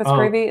good. Breakfast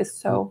gravy is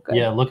so good.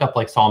 Yeah, look up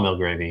like sawmill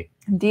gravy.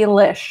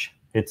 Delish.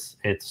 It's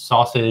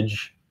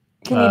sausage.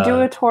 Can you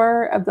do a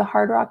tour of the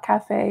Hard Rock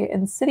Cafe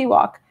and City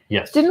Walk?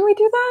 Yes. Didn't we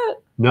do that?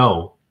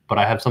 No, but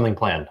I have something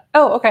planned.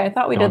 Oh, okay. I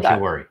thought we did that. Don't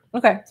you worry.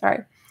 Okay, sorry.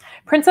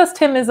 Princess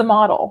Tim is a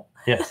model.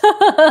 Yes,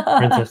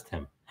 Princess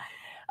Tim.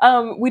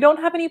 We don't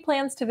have any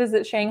plans to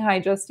visit Shanghai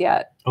just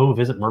yet. Oh,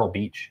 visit Myrtle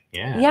Beach.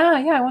 Yeah.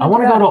 Yeah. I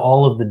want to go to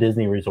all of the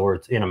Disney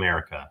resorts in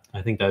America.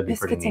 I think that would be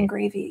pretty neat. Biscuits and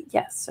gravy.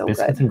 Yes, so good.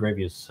 Biscuits and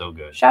gravy is so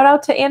good. Shout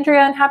out to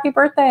Andrea and happy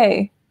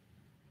birthday.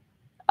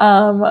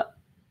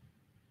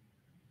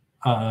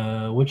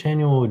 Which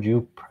annual would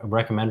you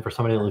recommend for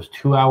somebody that lives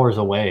 2 hours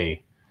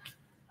away?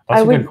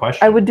 That's a good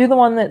question. I would do the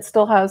one that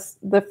still has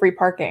the free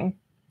parking.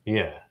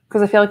 Yeah.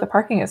 Because I feel like the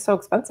parking is so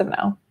expensive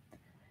now.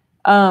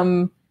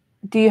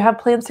 Do you have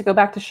plans to go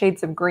back to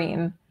Shades of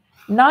Green?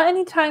 Not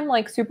anytime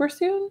like super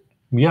soon.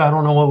 Yeah, I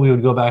don't know what we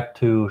would go back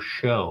to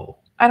show.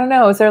 I don't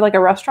know. Is there like a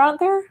restaurant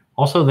there?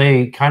 Also,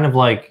 they kind of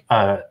like,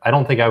 I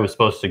don't think I was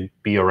supposed to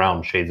be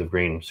around Shades of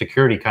Green.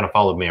 Security kind of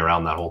followed me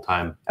around that whole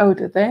time. Oh,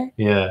 did they?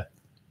 Yeah.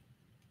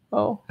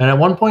 Oh. And at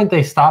one point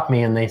they stopped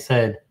me and they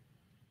said,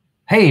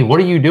 "Hey, what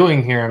are you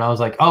doing here?" And I was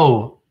like,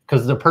 "Oh,"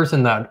 because the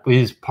person that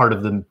is part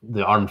of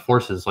the armed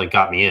forces like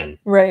got me in.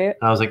 Right.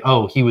 And I was like,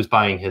 "Oh, he was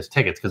buying his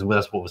tickets," because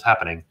that's what was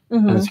happening.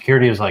 And the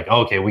security was like,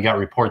 "Oh, okay, we got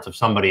reports of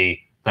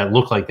somebody that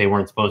looked like they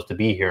weren't supposed to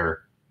be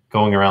here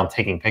going around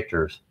taking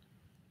pictures."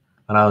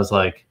 And I was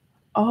like,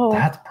 "Oh,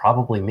 that's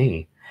probably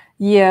me."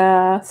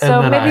 Yeah.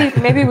 So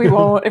maybe we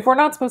won't. If we're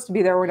not supposed to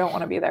be there, we don't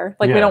want to be there.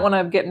 Like we don't want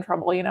to get in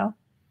trouble, you know.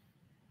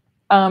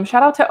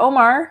 Shout out to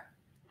Omar.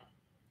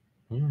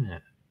 Yeah.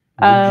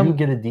 Would you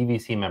get a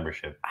DVC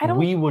membership?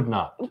 We would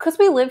not. Because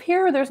we live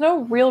here, there's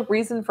no real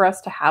reason for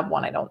us to have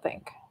one, I don't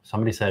think.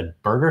 Somebody said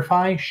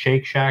BurgerFi,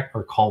 Shake Shack,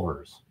 or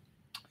Culver's.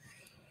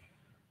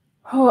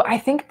 Oh, I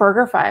think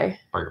BurgerFi.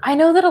 I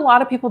know that a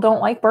lot of people don't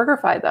like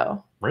BurgerFi,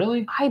 though.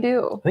 Really? I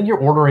do. I think you're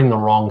ordering the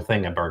wrong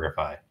thing at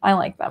BurgerFi. I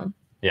like them.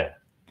 Yeah.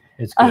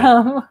 It's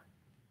good.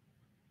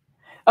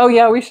 Oh,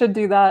 yeah, we should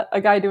do that. A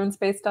guy doing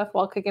space stuff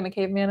while kicking a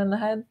caveman in the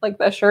head, like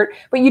that shirt.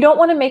 But you don't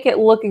want to make it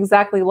look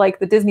exactly like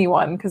the Disney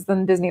one, because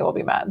then Disney will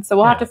be mad. So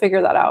we'll have to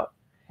figure that out.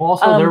 Well,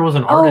 also, there was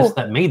an artist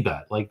that made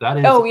that. Like, that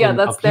is that's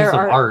a piece their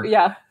of art.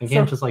 Yeah. You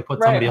can't just, like,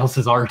 put somebody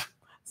else's art.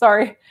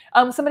 Sorry.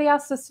 Somebody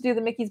asked us to do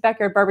the Mickey's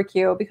Backyard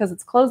Barbecue because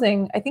it's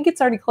closing. I think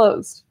it's already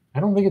closed. I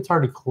don't think it's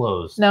already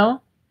closed.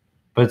 No?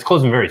 But it's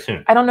closing very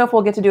soon. I don't know if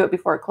we'll get to do it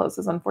before it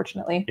closes,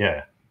 unfortunately.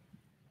 Yeah.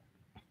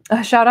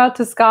 A shout out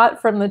to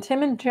Scott from the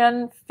Tim and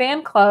Jen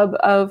fan club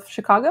of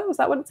Chicago. Is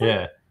that what it said?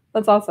 Yeah.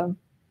 That's awesome.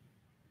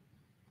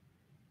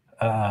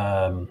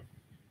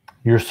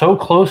 You're so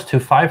close to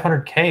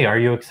 500K. Are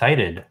you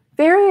excited?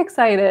 Very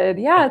excited.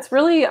 Yeah, it's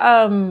really,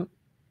 I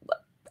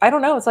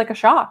don't know. It's like a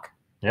shock.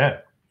 Yeah.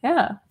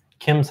 Yeah.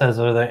 Kim says,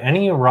 are there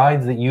any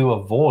rides that you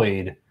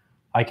avoid?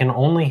 I can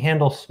only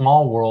handle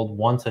Small World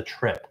once a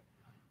trip.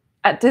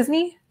 At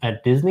Disney?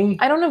 At Disney?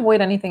 I don't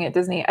avoid anything at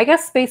Disney. I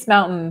guess Space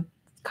Mountain,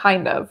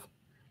 kind of.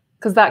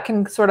 Because that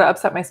can sort of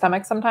upset my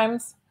stomach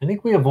sometimes. I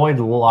think we avoid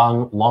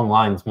long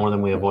lines more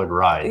than we avoid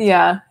rides.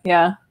 Yeah,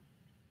 yeah.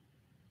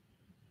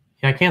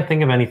 Yeah, I can't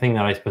think of anything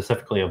that I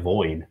specifically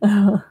avoid.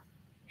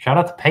 Shout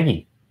out to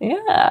Peggy.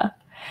 Yeah.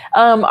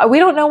 We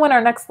don't know when our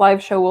next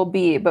live show will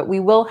be, but we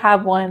will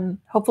have one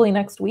hopefully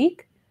next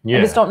week. Yeah.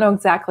 I just don't know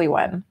exactly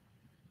when.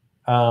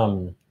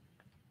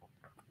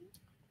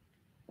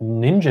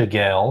 Ninja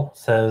Gale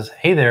says,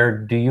 hey there,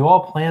 do you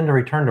all plan to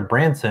return to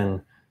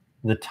Branson?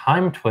 The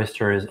Time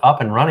Twister is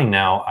up and running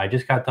now. I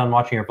just got done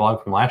watching your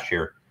vlog from last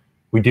year.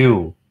 We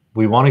do.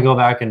 We want to go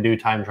back and do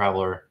Time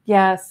Traveler.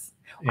 Yes.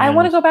 I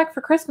want to go back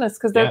for Christmas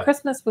because their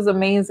Christmas was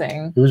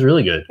amazing. It was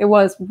really good. It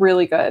was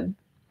really good.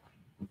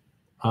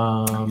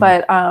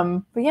 But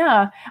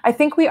yeah, I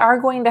think we are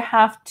going to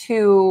have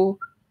to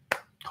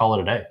call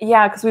it a day.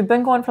 Yeah, because we've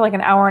been going for like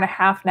an hour and a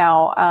half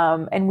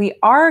now. And we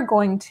are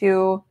going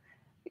to,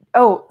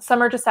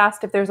 Summer just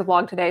asked if there's a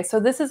vlog today. So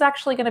this is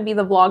actually going to be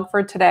the vlog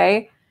for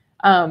today.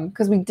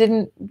 Because we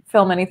didn't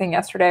film anything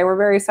yesterday. We're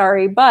very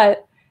sorry,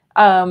 but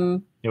yeah,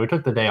 we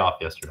took the day off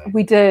yesterday.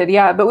 We did,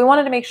 yeah, but we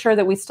wanted to make sure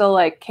that we still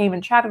like came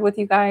and chatted with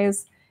you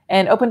guys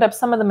and opened up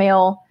some of the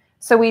mail.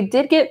 So we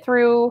did get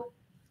through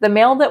the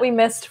mail that we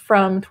missed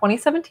from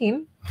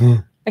 2017.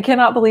 I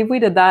cannot believe we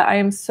did that. I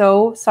am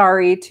so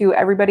sorry to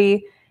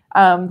everybody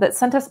that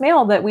sent us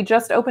mail that we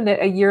just opened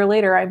it a year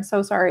later. I'm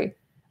so sorry.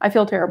 I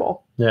feel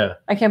terrible. Yeah.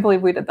 I can't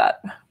believe we did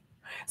that.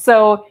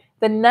 So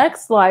the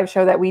next live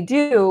show that we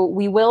do,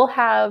 we will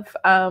have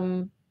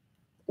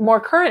more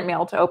current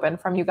mail to open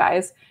from you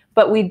guys.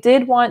 But we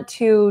did want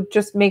to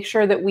just make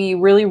sure that we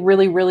really,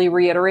 really, really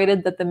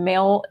reiterated that the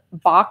mail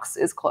box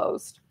is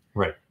closed.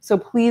 Right. So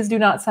please do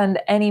not send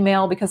any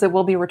mail because it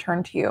will be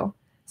returned to you.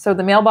 So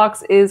the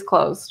mailbox is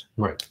closed.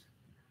 Right.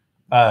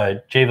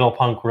 Jville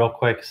Punk real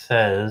quick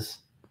says,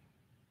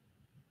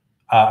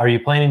 are you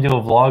planning to do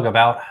a vlog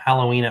about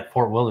Halloween at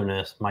Fort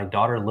Wilderness? My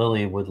daughter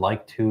Lily would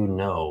like to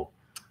know.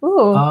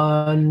 Ooh.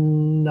 I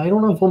don't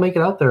know if we'll make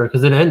it out there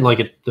because it ends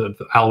like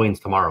Halloween's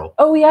tomorrow.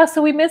 Oh yeah,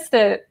 so we missed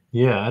it.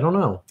 Yeah, I don't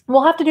know.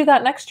 We'll have to do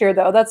that next year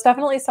though. That's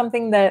definitely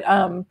something that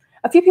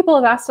a few people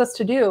have asked us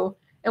to do,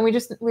 and we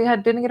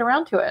didn't get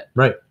around to it.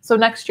 Right. So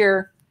next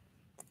year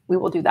we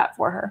will do that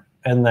for her.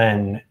 And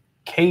then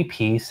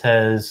KP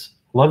says,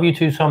 love you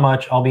two so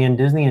much. I'll be in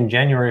Disney in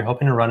January,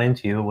 hoping to run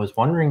into you. Was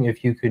wondering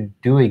if you could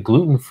do a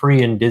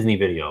gluten-free in Disney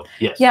video.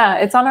 Yes. Yeah,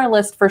 it's on our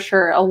list for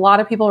sure. A lot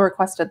of people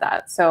requested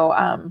that. So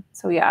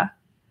yeah.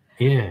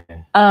 Yeah.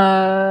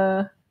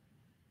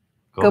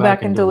 Go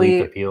back and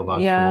delete the PO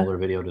box from older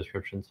video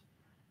descriptions.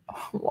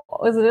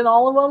 Is it in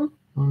all of them?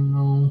 Oh,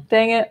 no.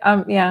 Dang it.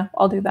 Yeah,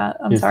 I'll do that.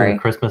 I'm sorry.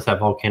 Christmas at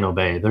Volcano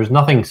Bay. There's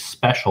nothing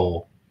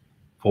special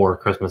for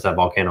Christmas at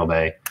Volcano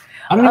Bay.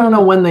 I don't even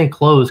know when they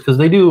close because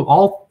they do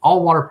all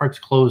water parks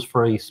close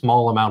for a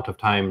small amount of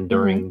time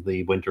during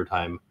the winter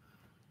time,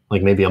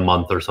 like maybe a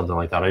month or something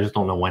like that. I just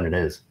don't know when it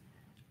is.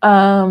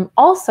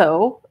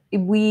 Also,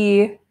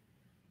 oh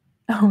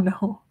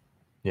no.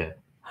 Yeah.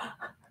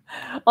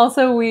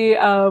 Also, we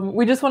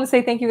just want to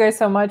say thank you guys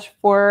so much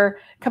for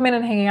coming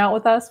and hanging out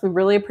with us. We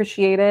really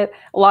appreciate it.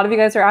 A lot of you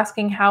guys are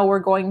asking how we're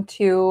going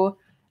to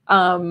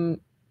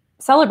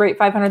celebrate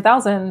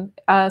 500,000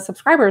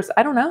 subscribers.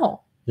 I don't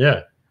know.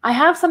 Yeah. I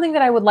have something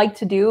that I would like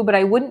to do, but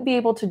I wouldn't be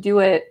able to do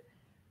it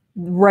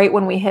right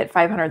when we hit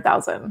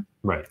 500,000.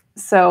 Right.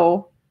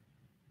 So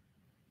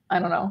I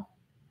don't know.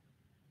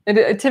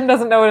 Tim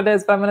doesn't know what it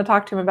is, but I'm going to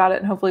talk to him about it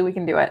and hopefully we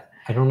can do it.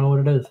 I don't know what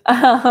it is.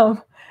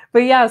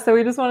 But yeah, so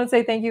we just want to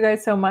say thank you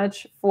guys so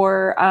much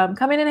for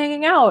coming and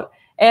hanging out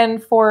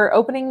and for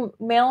opening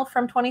mail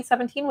from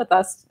 2017 with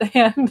us.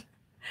 And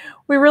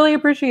we really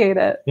appreciate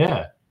it.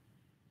 Yeah.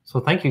 So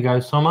thank you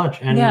guys so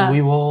much. And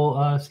we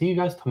will see you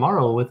guys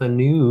tomorrow with a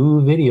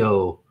new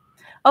video.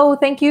 Oh,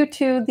 thank you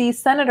to the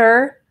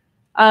senator.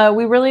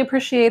 We really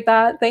appreciate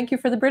that. Thank you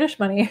for the British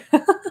money.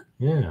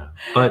 Yeah.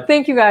 But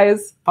thank you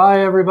guys.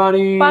 Bye,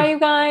 everybody. Bye, you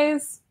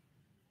guys.